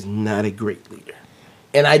 but he is not a great leader.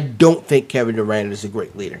 And I don't think Kevin Durant is a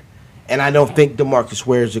great leader. And I don't think DeMarcus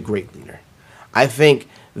Ware is a great leader. I think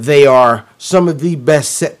they are some of the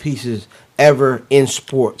best set pieces ever in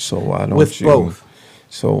sports. So why don't with you? Both.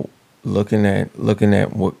 So looking at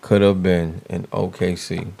what could have been in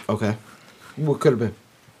OKC. Okay. What could have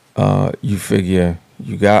been? You figure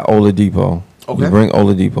you got Oladipo. Okay. You bring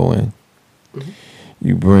Oladipo in. Mm-hmm.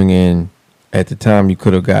 You bring in, at the time you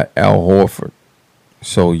could have got Al Horford.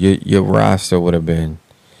 So your roster would have been.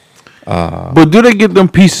 But do they get them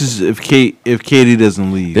pieces if KD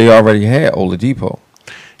doesn't leave? They already had Oladipo.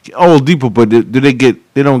 Oladipo, but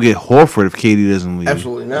they don't get Horford if KD doesn't leave.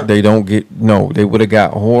 Absolutely not. They don't get They would have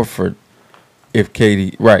got Horford if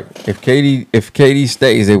KD If KD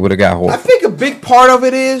stays, they would have got Horford. I think a big part of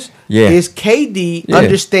it is KD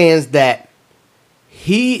understands that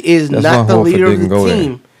he is That's not why the Horford leader of didn't the go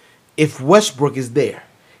team if Westbrook is there.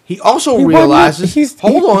 He also He realizes wasn't-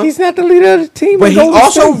 hold on. He's not the leader of the team. But in he Golden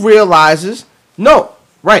also State. realizes, no,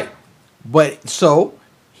 right. But so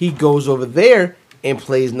he goes over there and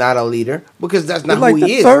plays not a leader because that's not You're like who the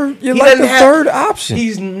he is. third- you're He like doesn't the third option.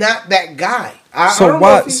 He's not that guy. I So don't know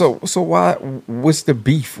why? if he's- So why? What's the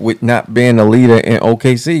beef with not being a leader in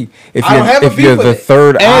OKC? If I don't have a if beef you're with the it.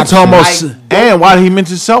 third And option, almost, I don't- and why did he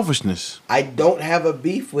mention selfishness? I don't have a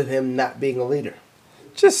beef with him not being a leader.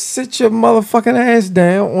 just sit your motherfucking ass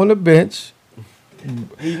down on the bench,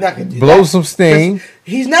 He's not gonna do blow that. some steam.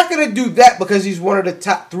 He's not gonna do that because he's one of the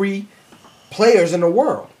top 3 players in the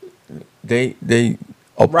world.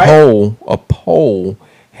 A poll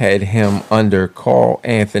had him under Karl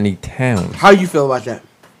Anthony Towns. How you feel about that?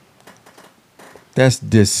 That's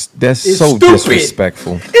It's so stupid.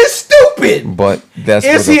 disrespectful. It's stupid. But that's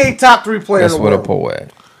Is what he a top 3 player in that's the what a world? poll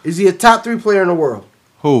had. Is he a top 3 player in the world?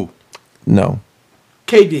 Who? No,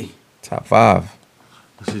 KD. top 5.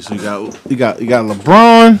 Let's see, so you got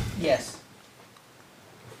LeBron. Yes.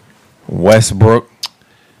 Westbrook.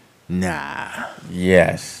 Nah.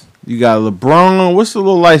 Yes. You got LeBron. What's the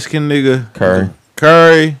little light skinned nigga?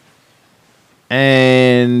 Curry.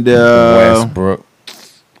 And Westbrook.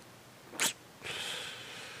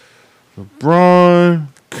 LeBron,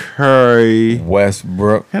 Curry.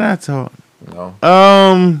 Westbrook. Can I talk? No,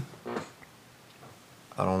 Um,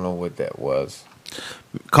 I don't know what that was.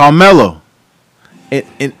 Carmelo. An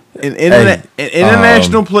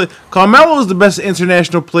international player. Carmelo is the best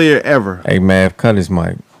international player ever. Hey, Mav, cut his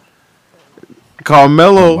mic. How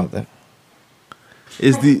Carmelo about that?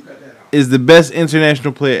 is the best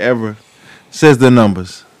international player ever. Says the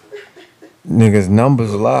numbers. Niggas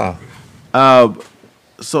numbers lie.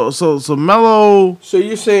 So Melo. So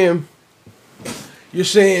you're saying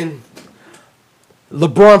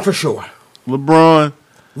LeBron for sure. LeBron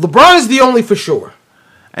LeBron is the only for sure.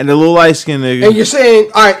 and the little light skinned nigga. And you're saying,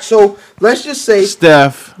 all right, so let's just say,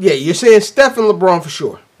 Steph. yeah, you're saying Steph and LeBron for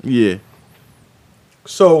sure. Yeah.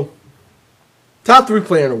 So, top 3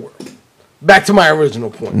 player in the world. Back to my original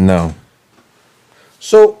point. No.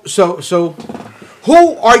 So,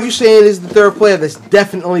 who are you saying is the third player that's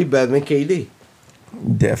definitely better than KD?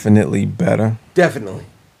 Definitely better. Definitely.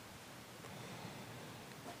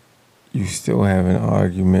 You still have an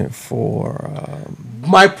argument for.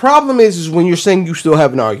 My problem is when you're saying you still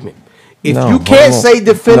have an argument. If No, you hold can't on. say No,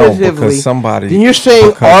 definitively, because somebody- then you're saying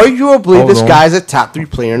because- arguably hold this on. guy's a top 3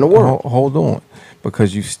 player in the world. Hold on,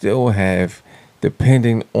 because you still have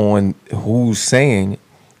depending on who's saying,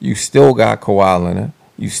 you still got Kawhi Leonard,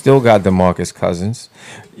 you still got DeMarcus Cousins.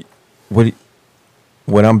 What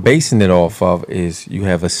I'm basing it off of is you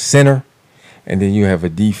have a center, and then you have a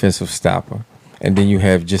defensive stopper, and then you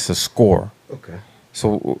have just a scorer. Okay.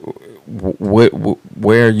 So,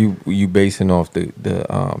 where are you basing off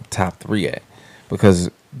the top three at? Because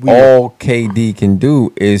all KD can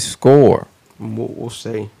do is score. What we'll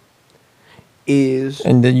say is,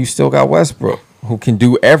 and then you still got Westbrook, who can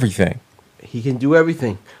do everything. He can do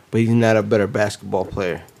everything, but he's not a better basketball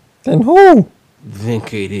player Then who? than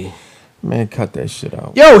KD. Man, cut that shit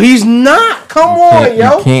out. Yo, he's not. Come on,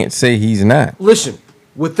 yo. You can't say he's not. Listen,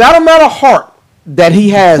 with that amount of heart that he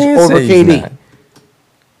has over KD,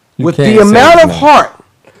 with the amount of heart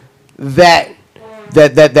that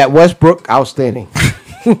Westbrook, outstanding.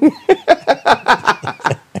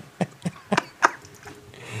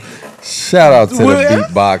 Shout out to the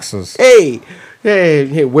beatboxers.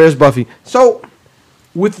 Hey, where's Buffy? So,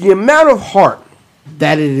 with the amount of heart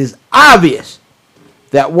that it is obvious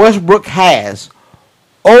that Westbrook has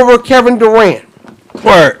over Kevin Durant,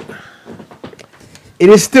 it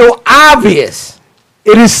is still obvious.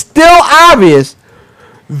 It is still obvious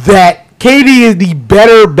that KD is the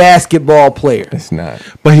better basketball player. It's not.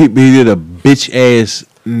 But he did a bitch ass.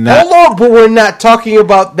 Hold on, but we're not talking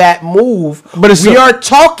about that move. But we are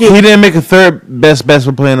talking. He didn't make a third best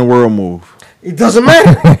basketball player in the world move. It doesn't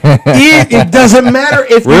matter. it doesn't matter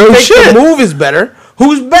if you think the move is better.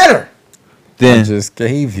 Who's better? I just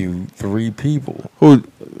gave you three people. Who?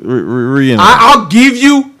 I'll give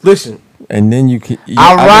you. Listen. And then you can.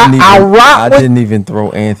 I didn't even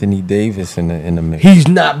throw Anthony Davis in the mix. He's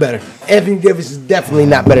not better. Anthony Davis is definitely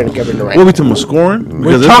not better than Kevin Durant. What are we talking about, scoring?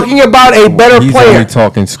 We're talking about a better he's player. Only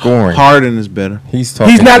talking scoring. Harden is better. He's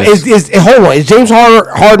talking. He's not. Hold on. Is James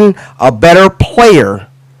Harden a better player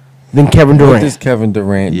than Kevin Durant? What does Kevin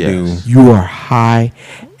Durant do? You are high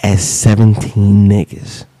as 17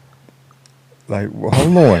 niggas. Like,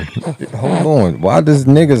 hold on. Why does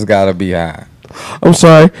niggas gotta be high? I'm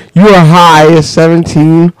sorry. You are high as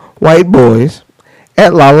 17 white boys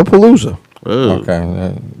at Lollapalooza.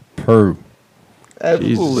 Okay,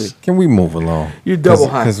 Absolutely. Jesus. Can we move along? You're double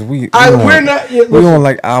high. Because we're on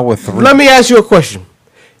like hour 3. Let me ask you a question.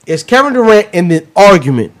 Is Kevin Durant in the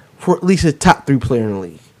argument for at least a top 3 player in the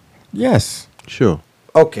league? Yes. Sure.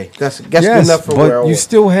 Okay, that's good enough for where I was. You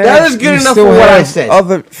still have that is good enough for what I said.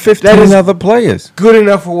 Other 15 other players. Good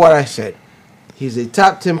enough for what I said. He's a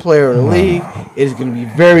top 10 player in the league. It is going to be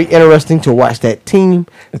very interesting to watch that team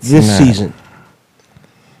this season.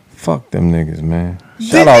 Fuck them niggas, man.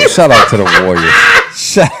 Shout out to the Warriors.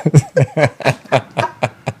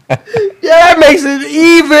 Yeah, that makes it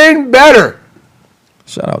even better.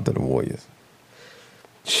 Shout out to the Warriors.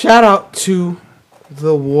 Shout out to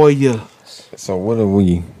the Warriors. So what are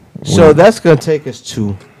we? So that's going to take us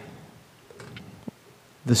to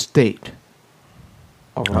the state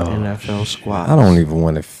of our NFL squad. I don't even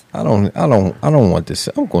want to. I don't want this.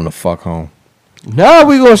 I'm going to fuck home. Now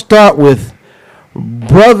we're going to start with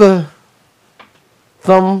brother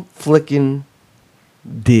thumb flicking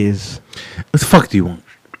Diz. What the fuck do you want?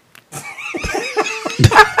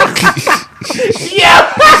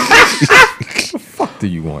 Yeah. What the fuck do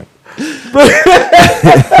you want?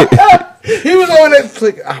 He was on that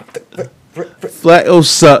flick. Flacco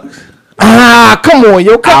sucks. Come on,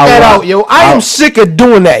 yo. Cut that out, yo. I am sick of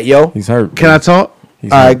doing that, yo. He's hurt. Can I talk? All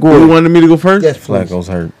right, go ahead. You wanted me to go first? Yes, please. Flacco's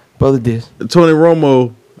hurt. Brother Diz. Tony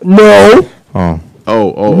Romo. No.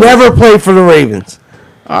 Oh. Never played for the Ravens.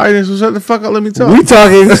 All right, then, so shut the fuck up. Let me talk. We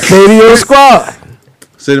talking stadium squad.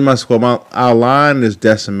 Say to my squad, our line is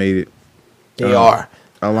decimated. They are.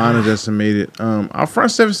 Our line is decimated. Our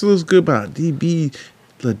front seven still looks good, but our DB,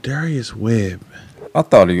 Ladarius Webb. I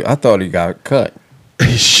thought he got cut.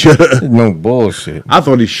 He should have. No bullshit. I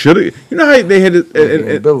thought he should have. You know how they had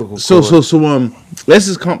it. So this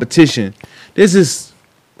is competition. This is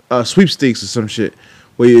sweepstakes or some shit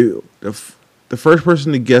where the first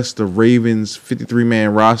person to guess the Ravens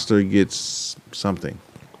 53-man roster gets something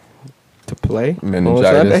to play.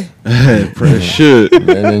 Meningitis. Should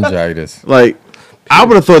meningitis. Like I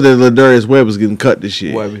would have thought that Ladarius Webb was getting cut this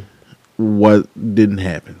year. Webby. What didn't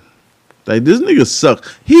happen? Like this nigga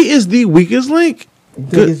sucks. He is the weakest link.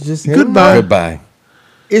 Goodbye.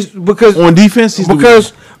 It's because on defense, he's and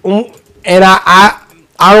I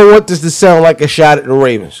don't want this to sound like a shot at the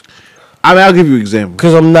Ravens. I mean, I'll give you an example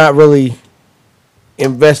because I'm not really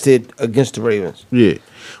invested against the Ravens. Yeah.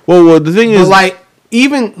 Well, the thing is, like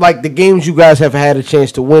even like the games you guys have had a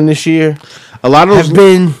chance to win this year, a lot of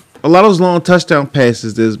those long touchdown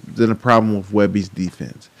passes. There's been a problem with Webby's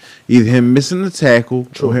defense. Either him missing the tackle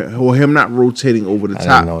or him not rotating over the I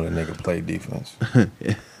top. didn't know the nigga played defense.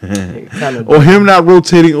 Or him not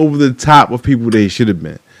rotating over the top of people they should have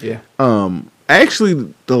been. Yeah.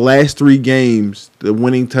 Actually, the last 3 games, the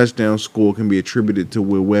winning touchdown score can be attributed to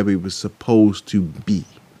where Webby was supposed to be.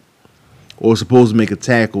 Or supposed to make a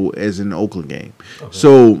tackle as in the Oakland game. Okay.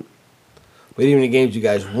 So, but even the games you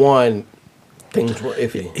guys won, things were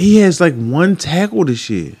iffy. He has like 1 tackle this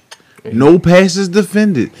year. No passes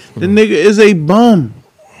defended. The nigga is a bum.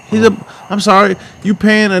 I'm sorry, you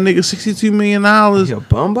paying a nigga $62 million. He's a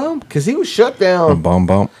bum? Because he was shut down. A bum.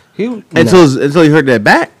 Until he hurt that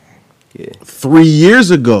back. Yeah. 3 years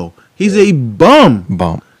ago. He's a bum.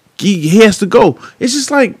 Bum. He has to go. It's just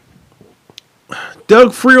like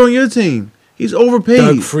Doug Free on your team. He's overpaid.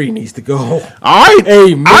 Doug Free needs to go. All right.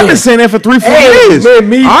 Hey, man. I've been saying that for 3-4 years. Man,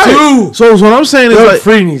 me too. So what I'm saying is Doug like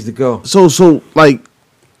Free needs to go. So like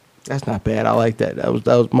that's not bad. I like that. That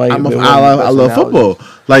was my. I love football.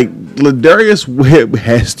 Like Ladarius Webb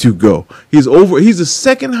has to go. He's the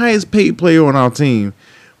second highest paid player on our team,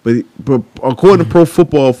 but according to Pro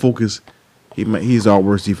Football Focus, he's our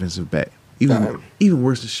worst defensive back. Even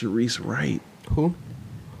worse than Sharice Wright. Who?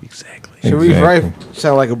 Exactly. Sharice Wright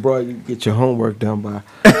sound like a bro you get your homework done by.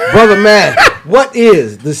 Brother man, what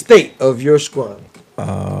is the state of your squad?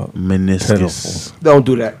 Meniscus. Pitiful. Don't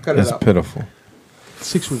do that. Cut it out. It's pitiful.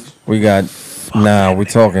 6 weeks. We got we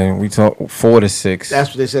talk 4 to 6. That's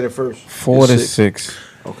what they said at first. 4 to 6.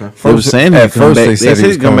 Okay. At first they said he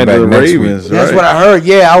was coming back next week. That's what I heard.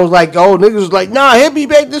 Yeah, I was like, niggas was like, nah, he'll be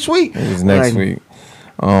back this week. It was next week.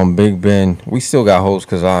 Big Ben, we still got hopes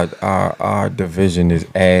because our division is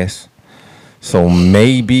ass. So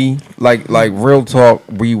maybe like real talk,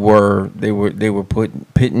 they were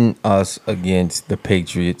pitting us against the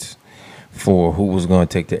Patriots for who was going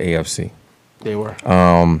to take the AFC. They were.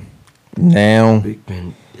 Now Big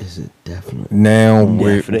Ben is a definite. Now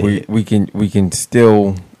we can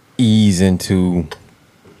still ease into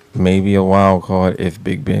maybe a wild card if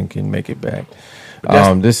Big Ben can make it back.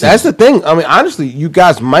 That's the thing. I mean, honestly, you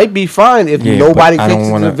guys might be fine if nobody takes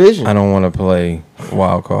the division. I don't want to play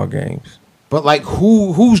wild card games. But like,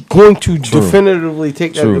 who's going to definitively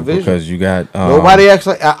take that division? Because you got nobody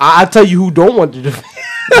actually. I tell you who don't want to division.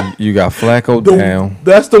 You got Flacco down.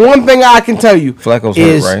 That's the one thing I can tell you. Flacco's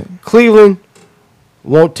hurt, right? Cleveland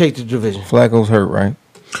won't take the division. Flacco's hurt, right?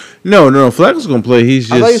 No. Flacco's gonna play. I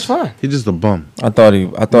thought he's fine. He's just a bum. I thought he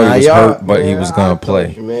was hurt, but he was gonna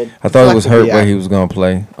play. I thought he was hurt, but he was gonna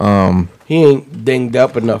play. He ain't dinged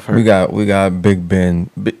up enough. Hurt. We got Big Ben.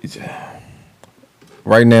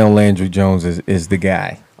 Right now, Landry Jones is the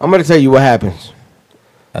guy. I'm gonna tell you what happens.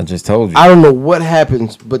 I just told you. I don't know what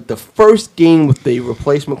happens, but the first game with the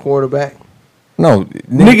replacement quarterback. No,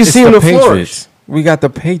 niggas seeing the Patriots. We got the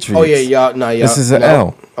Patriots. Oh yeah, y'all. Nah, y'all. This is an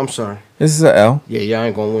L. I'm sorry. This is an L. Yeah, y'all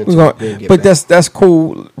ain't gonna win. But that's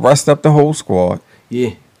cool. Rest up the whole squad.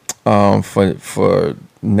 Yeah. For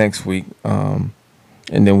next week. And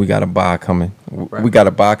then we got a bye coming. Right. We got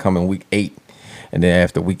a bye coming week 8, and then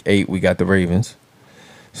after week 8 we got the Ravens.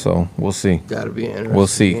 So we'll see. That'll be interesting. We'll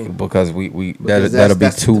see game. because that'll be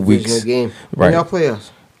 2 weeks. Game. Right. When y'all play us?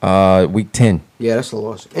 Week 10. Yeah, that's a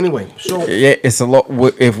loss. Anyway, so yeah, it's a lot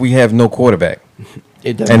if we have no quarterback.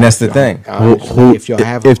 And that's the thing.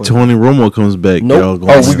 If Tony Romo comes back, nope.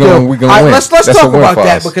 We're gonna win. Let's talk about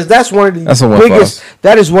that because that's one of the biggest.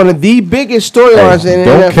 That is one of the biggest storylines. Hey,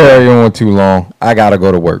 don't carry on too long. I gotta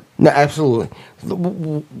go to work. No, absolutely.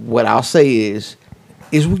 What I'll say is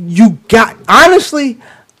you got honestly.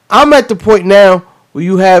 I'm at the point now where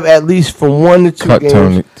you have at least from 1 to 2 games.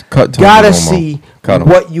 Tony gotta Romo. see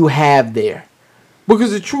what you have there,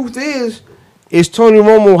 because the truth is Tony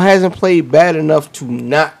Romo hasn't played bad enough to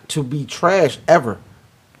not to be trash ever.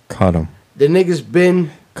 Cut him. The nigga's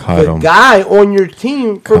been the guy on your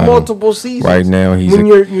team for multiple seasons. Right now,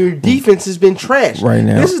 your defense has been trash. Right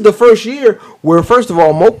now, this is the first year where, first of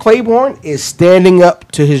all, Mo Claiborne is standing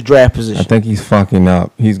up to his draft position. I think he's fucking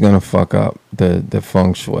up. He's gonna fuck up the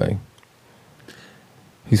feng shui.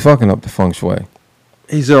 He's fucking up the feng shui.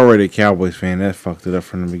 He's already a Cowboys fan. That fucked it up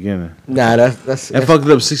from the beginning. Nah, that's fucked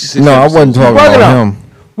it up 66. No, I wasn't talking about him.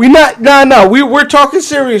 We're talking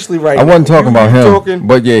seriously right now. I wasn't talking about him.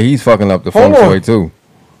 But yeah, he's fucking up the feng shui too.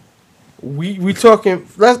 We talking.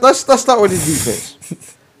 Let's start with the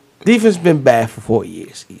defense. Defense been bad for 4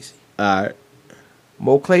 years. Easy. All right.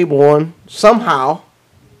 Mo Claiborne somehow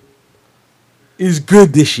is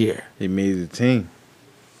good this year. He made the team.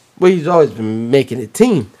 Well, he's always been making the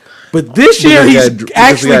team, but this year he's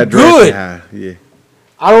actually good. Yeah.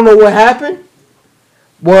 I don't know what happened.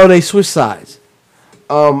 Well, they switched sides.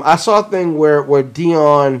 I saw a thing where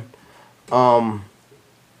Dion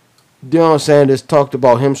Deion Sanders talked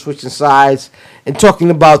about him switching sides and talking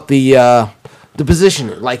about the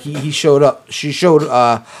positioning. Like he showed up. She showed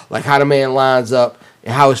like how the man lines up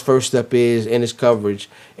and how his first step is and his coverage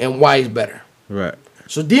and why he's better. Right.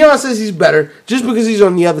 So Deion says he's better just because he's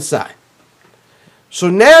on the other side. So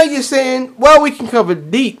now you're saying, well, we can cover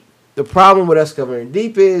deep. The problem with us covering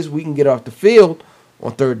deep is we can get off the field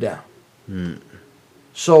on third down.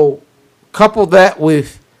 So couple that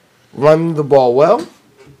with running the ball well,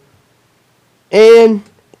 and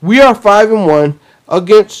we are 5-1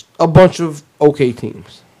 against a bunch of okay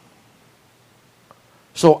teams.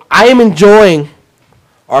 So I am enjoying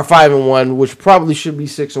our 5-1, which probably should be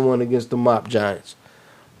 6-1 against the Mop Giants.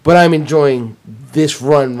 But I'm enjoying this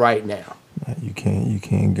run right now. You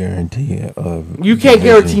can't guarantee You can't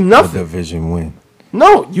guarantee nothing. A division win.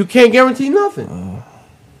 No, you can't guarantee nothing.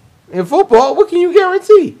 In football, what can you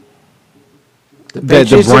guarantee? That the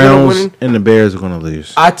Patriots are gonna Browns win. and the Bears are going to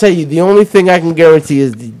lose. I tell you, the only thing I can guarantee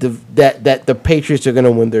is that the Patriots are going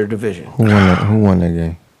to win their division. Who won that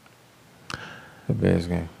game? The Bears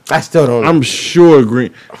game. I still don't know. I'm sure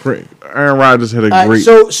Aaron Rodgers had a All right, great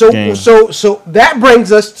so game. so that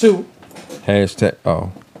brings us to Hashtag.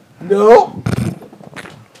 Oh, no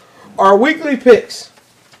our weekly picks,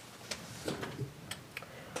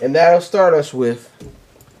 and that'll start us with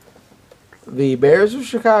the Bears of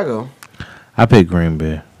Chicago I picked Green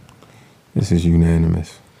Bay. this is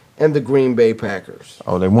unanimous. and the Green Bay Packers.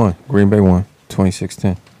 Oh, they won. Green Bay won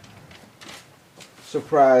 26-10.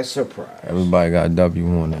 Surprise, surprise. Everybody got a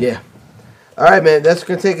W on that. Yeah. All right, man. That's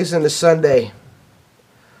going to take us into Sunday.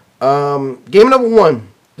 Game number 1.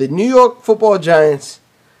 The New York Football Giants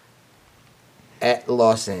at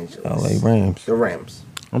Los Angeles. LA Rams. The Rams.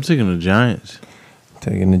 I'm taking the Giants.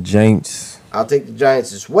 Taking the Giants. I'll take the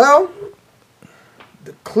Giants as well.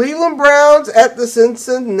 The Cleveland Browns at the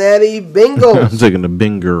Cincinnati I'm Bengals. taking the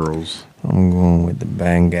Bengals. I'm going with the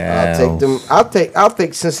Bengals. I'll take them. I'll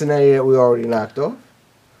take Cincinnati that we already knocked off.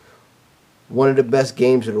 One of the best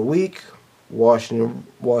games of the week. Washington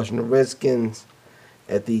Redskins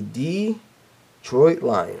at the Detroit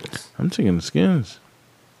Lions. I'm taking the Skins.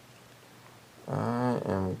 I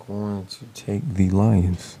am going to take the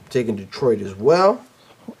Lions. Taking Detroit as well.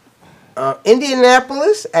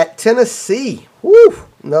 Indianapolis at Tennessee. Woo!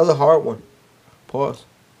 Another hard one. Pause.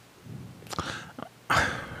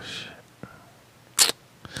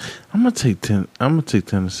 I'm gonna take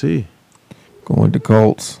Tennessee. Going with the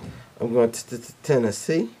Colts. I'm going to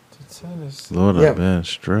Tennessee. Lord, Yeah. I've been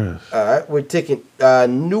stressed. All right, we're taking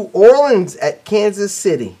New Orleans at Kansas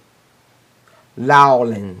City.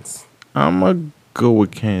 Lowlands. I'm gonna go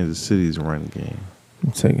with Kansas City's run game.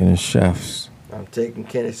 I'm taking the Chefs. I'm taking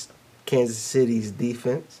Kansas City's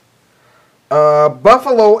defense.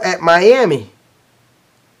 Buffalo at Miami.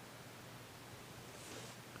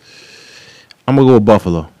 I'm gonna go with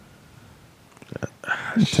Buffalo.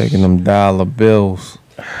 I'm taking them dollar bills.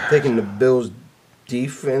 Taking the Bills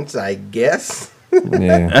defense, I guess.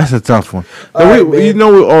 Yeah. That's a tough one. All Now, right, you man.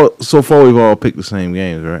 know, so far we've all picked the same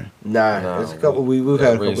games, right? Nah, there's a couple. We've had a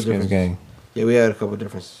couple Redskins different game. Yeah, we had a couple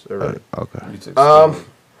differences already. Okay.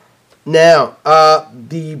 Now,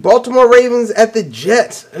 the Baltimore Ravens at the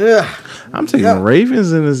Jets. Ugh. I'm taking the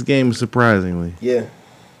Ravens in this game, surprisingly, Yeah.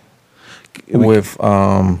 With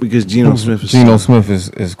because Geno Smith is Geno Smith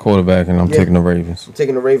is quarterback, and I'm Yeah. taking the Ravens. I'm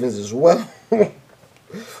taking the Ravens as well.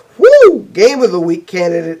 Woo! Game of the week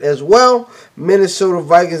candidate as well. Minnesota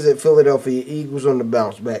Vikings at Philadelphia Eagles on the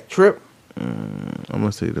bounce back trip. I'm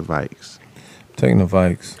gonna say the Vikes. Taking the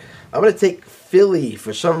Vikes. I'm going to take Philly.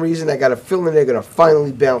 For some reason, I got a feeling they're going to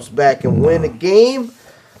finally bounce back and win a game.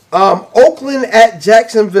 Oakland at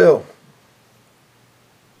Jacksonville.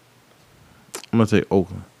 I'm gonna take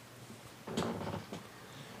Oakland.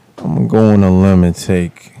 I'm going to limb and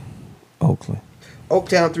take Oakland.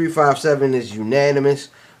 Oaktown 357 is unanimous.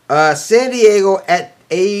 San Diego at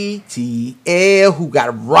ATL, who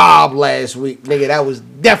got robbed last week. Nigga, that was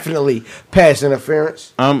definitely pass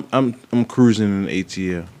interference. I'm cruising in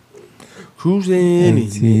ATL. Cruising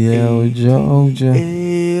ATL Georgia.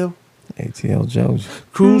 ATL. ATL Georgia.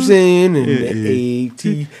 Cruising in the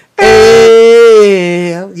ATL.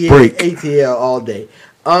 Yeah, Break. ATL all day.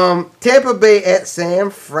 Tampa Bay at San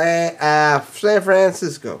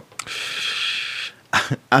Francisco.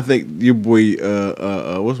 I think your boy,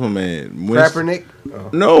 what's my man? Kaepernick.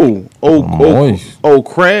 No, Moist.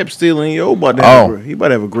 Crab stealing. Yo, he about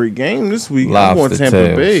to have a great game this week. I'm going Lobster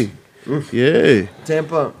Tampa tails. Bay. Yeah.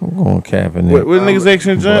 Tampa. I'm going Kaepernick. What niggas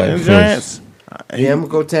action Blackfish. Giants? Yeah, I'm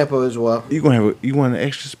gonna go Tampa as well. You gonna have you want an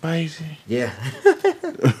extra spicy? Yeah.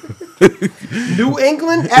 New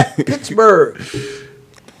England at Pittsburgh.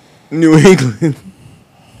 New England.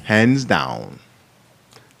 hands down.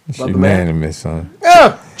 She unanimous, son.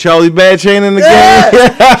 Yeah. Charlie Bad Chain in the Yeah.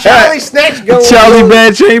 game. Charlie Snatch going. Charlie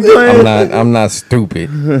Bad Chain playing. I'm not stupid.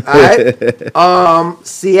 All right.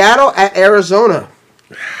 Seattle at Arizona.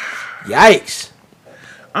 Yikes.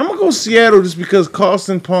 I'm gonna go Seattle just because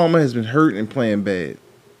Carson Palmer has been hurt and playing bad.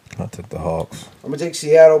 I took the Hawks. I'm gonna take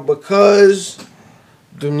Seattle because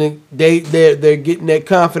they're getting their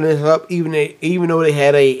confidence up. Even though they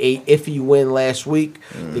had a iffy win last week,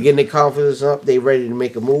 they're getting their confidence up. They're ready to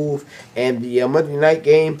make a move. And the Monday night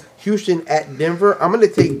game, Houston at Denver. I'm gonna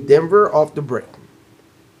take Denver off the break.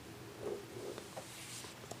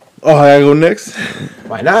 Oh, I gotta go next.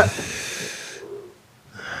 Why not?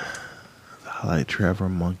 I like Trevor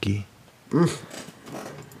Monkey. I'm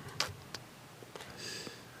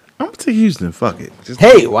gonna take Houston. Fuck it.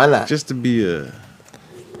 Why not? Just to be a.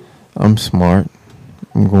 I'm smart.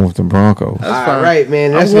 I'm going with the Broncos. All right,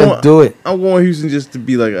 man. That's gonna do it. I'm going Houston just to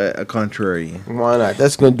be like a contrarian. Why not?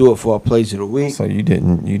 That's gonna do it for our plays of the week. So you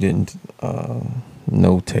didn't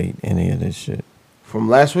notate any of this shit From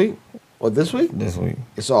last week or this week? this week.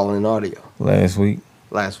 It's all in audio. Last week.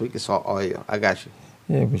 Last week it's all audio. I got you.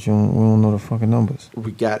 Yeah, but we don't know the fucking numbers.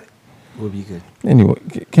 We got it. We'll be good. Anyway,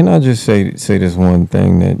 can I just say this one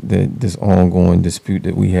thing that this ongoing dispute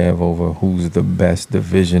that we have over who's the best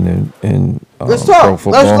division in Let's pro talk.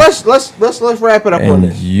 football? Let's wrap it up on And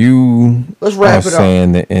this. let's wrap are it up.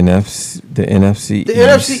 saying the NFC The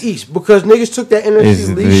NFC East, because niggas took that is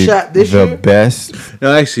NFC East shot this the year. best.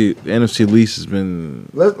 No, actually, the NFC least has been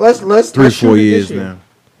Let's 3-4 years this year. now.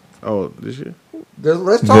 Oh, this year?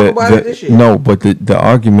 Let's talk about it this year. No, but the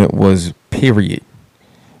argument was period.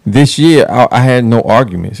 This year, I had no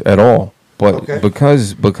arguments at all. But Okay.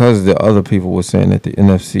 because the other people were saying that the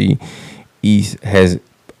NFC East has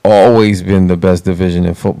always been the best division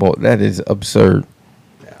in football, that is absurd.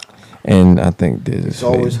 Yeah. And I think this is It's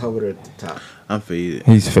always fading. hovered at the top. I'm faded.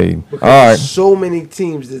 He's fading. Because All right. there's so many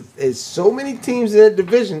teams. There's so many teams in that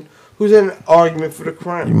division who's in an argument for the You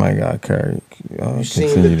crown. might got carried. You've seen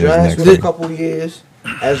Continue the this Giants next for a week. couple of years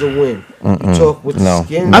as a win. You talk with No. the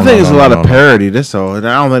skin. I think it's a lot no. of parity. That's all. I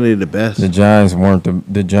don't think they're the best. The Giants weren't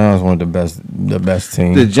the best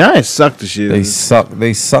team. The Giants suck this year. They sucked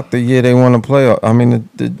the year they won the playoff. I mean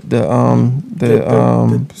the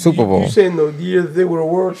Super Bowl. You saying the year that they were the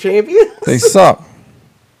world champions? They suck.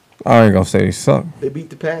 I ain't gonna say they suck. They beat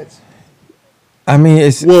the Pats. I mean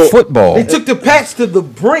it's football. They took the Pats to the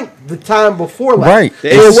brink the time before last. Right.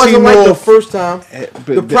 And it wasn't AFC like the North- first time.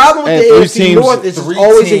 The problem with and the three AFC teams- North is it's three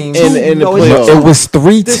always teams a two. in the no, it's a playoffs. two. It was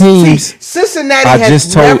three This teams. Cincinnati I has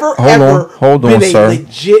just told. never ever Hold on, been sir. a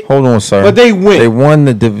legit. Hold on, sir. But they win. They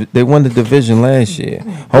won the division last year.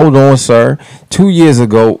 Hold on, sir. 2 years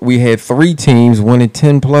ago, we had 3 teams winning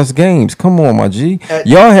 10+ games. Come on, my G.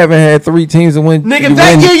 Y'all haven't had 3 teams to win. Nigga,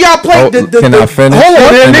 that year y'all played Can I finish? Hold on,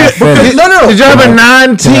 Can I nigga, finish? No. Did y'all have a finish?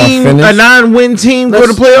 9-win team go to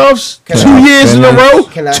Let's- playoffs? Can 2 I years in a finish? row?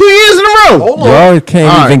 Can I- 2 years in a row. Hold on. Y'all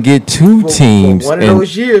can't All even right. get 2 For teams. one of and-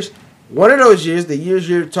 those years, the years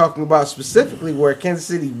you're talking about specifically where Kansas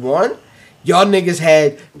City won, y'all niggas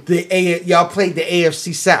had y'all played the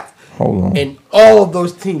AFC South. Hold on. And all of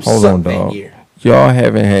those teams Hold sucked on, that dog. year. Y'all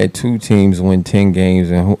haven't had 2 teams win 10 games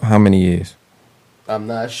in how many years? I'm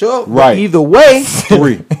not sure. But Right. either way,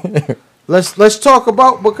 3. let's talk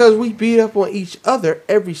about because we beat up on each other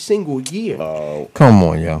every single year. Come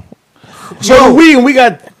on, y'all. So we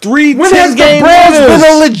got 3 When has the 10-game Browns been a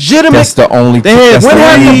winners. legitimate? That's the only. They had That's When the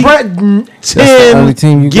has only- the Browns? That's the only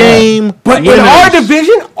team you got. game But in winners. our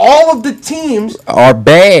division, all of the teams are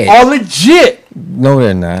bad. are legit. No,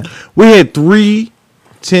 they're not. We had 3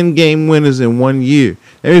 10-game winners in 1 year.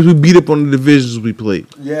 That means we beat up on the divisions we played.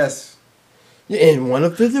 Yes. In one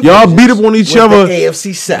of the divisions, Y'all beat up on each was other. The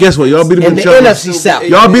AFC South. Guess what? Y'all beat up on and each the other. NFC South.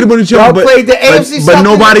 Y'all beat up on each other. Y'all but, played the but- AFC but South and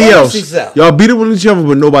nobody the else. NFC South. Y'all beat up on each other,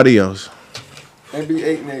 but nobody else. And be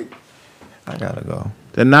 8-8. I gotta go.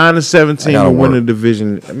 The 9-17 I gotta will win work. the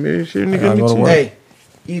division. I mean, shit, nigga, gotta me go to too. work. Hey,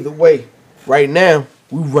 either way, right now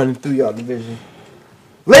we running through y'all division.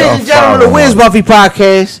 Ladies and gentlemen, the follow Wiz on. Buffy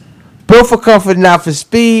podcast, built for comfort, not for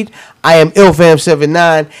speed. I am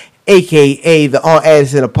IlFam79, aka the On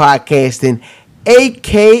Addison of podcasting,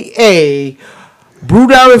 aka Brew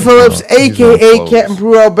Diamond Phillips, he's on aka close. Captain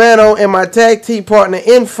Brew Albano, and my tag team partner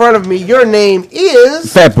in front of me. Your name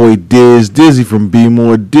is Fat Boy Diz, Dizzy from B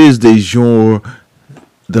More, Diz de jour,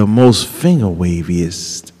 the most finger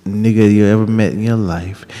waviest nigga you ever met in your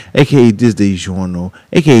life, aka this day journal,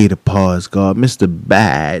 aka the pause guard, Mr.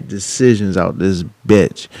 Bad Decisions out this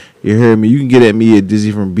bitch. You heard me? You can get at me at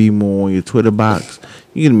Dizzy from B More on your Twitter box.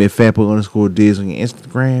 You can get me at fatboy_Diz on your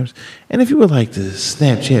Instagrams. And if you would like to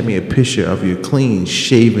Snapchat me a picture of your clean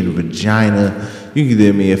shaven vagina, you can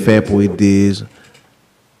get me at fatboy_Diz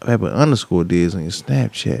on your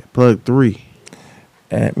Snapchat. Plug 3.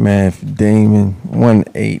 At Math Damon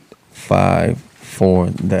 1854.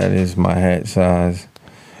 That is my hat size.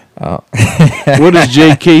 What does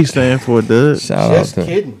JK stand for, Doug? Just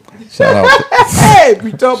kidding. Shout out to, Hey,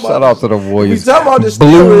 we talking shout about out to the Warriors. We talking about the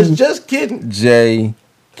Blue Steelers. Just kidding.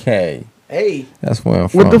 JK. Hey, That's where I'm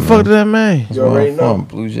from. What the fuck man. did that mean? That's You where already I'm know. from.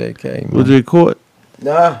 Blue JK. Was Man. it court?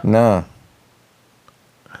 nah.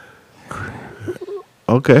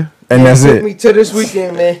 Okay. And that's Took it. me to this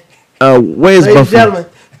weekend, man. Where's Ladies and Buffy? gentlemen,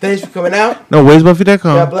 thanks for coming out. No, where's Buffy.com?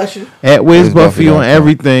 God bless you. At Where's Buffy on Buffy.com.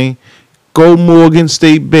 everything. Go Morgan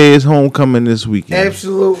State Bears homecoming this weekend.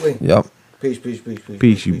 Absolutely. Yep. Peace.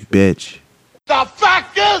 Peace, you bitch. The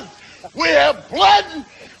fact is, we have bled,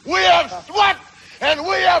 we have sweat, and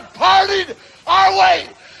we have partied our way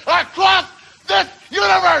across this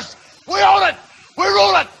universe. We own it. We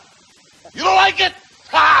rule it. You don't like it?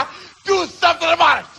 Ha! Do something about it.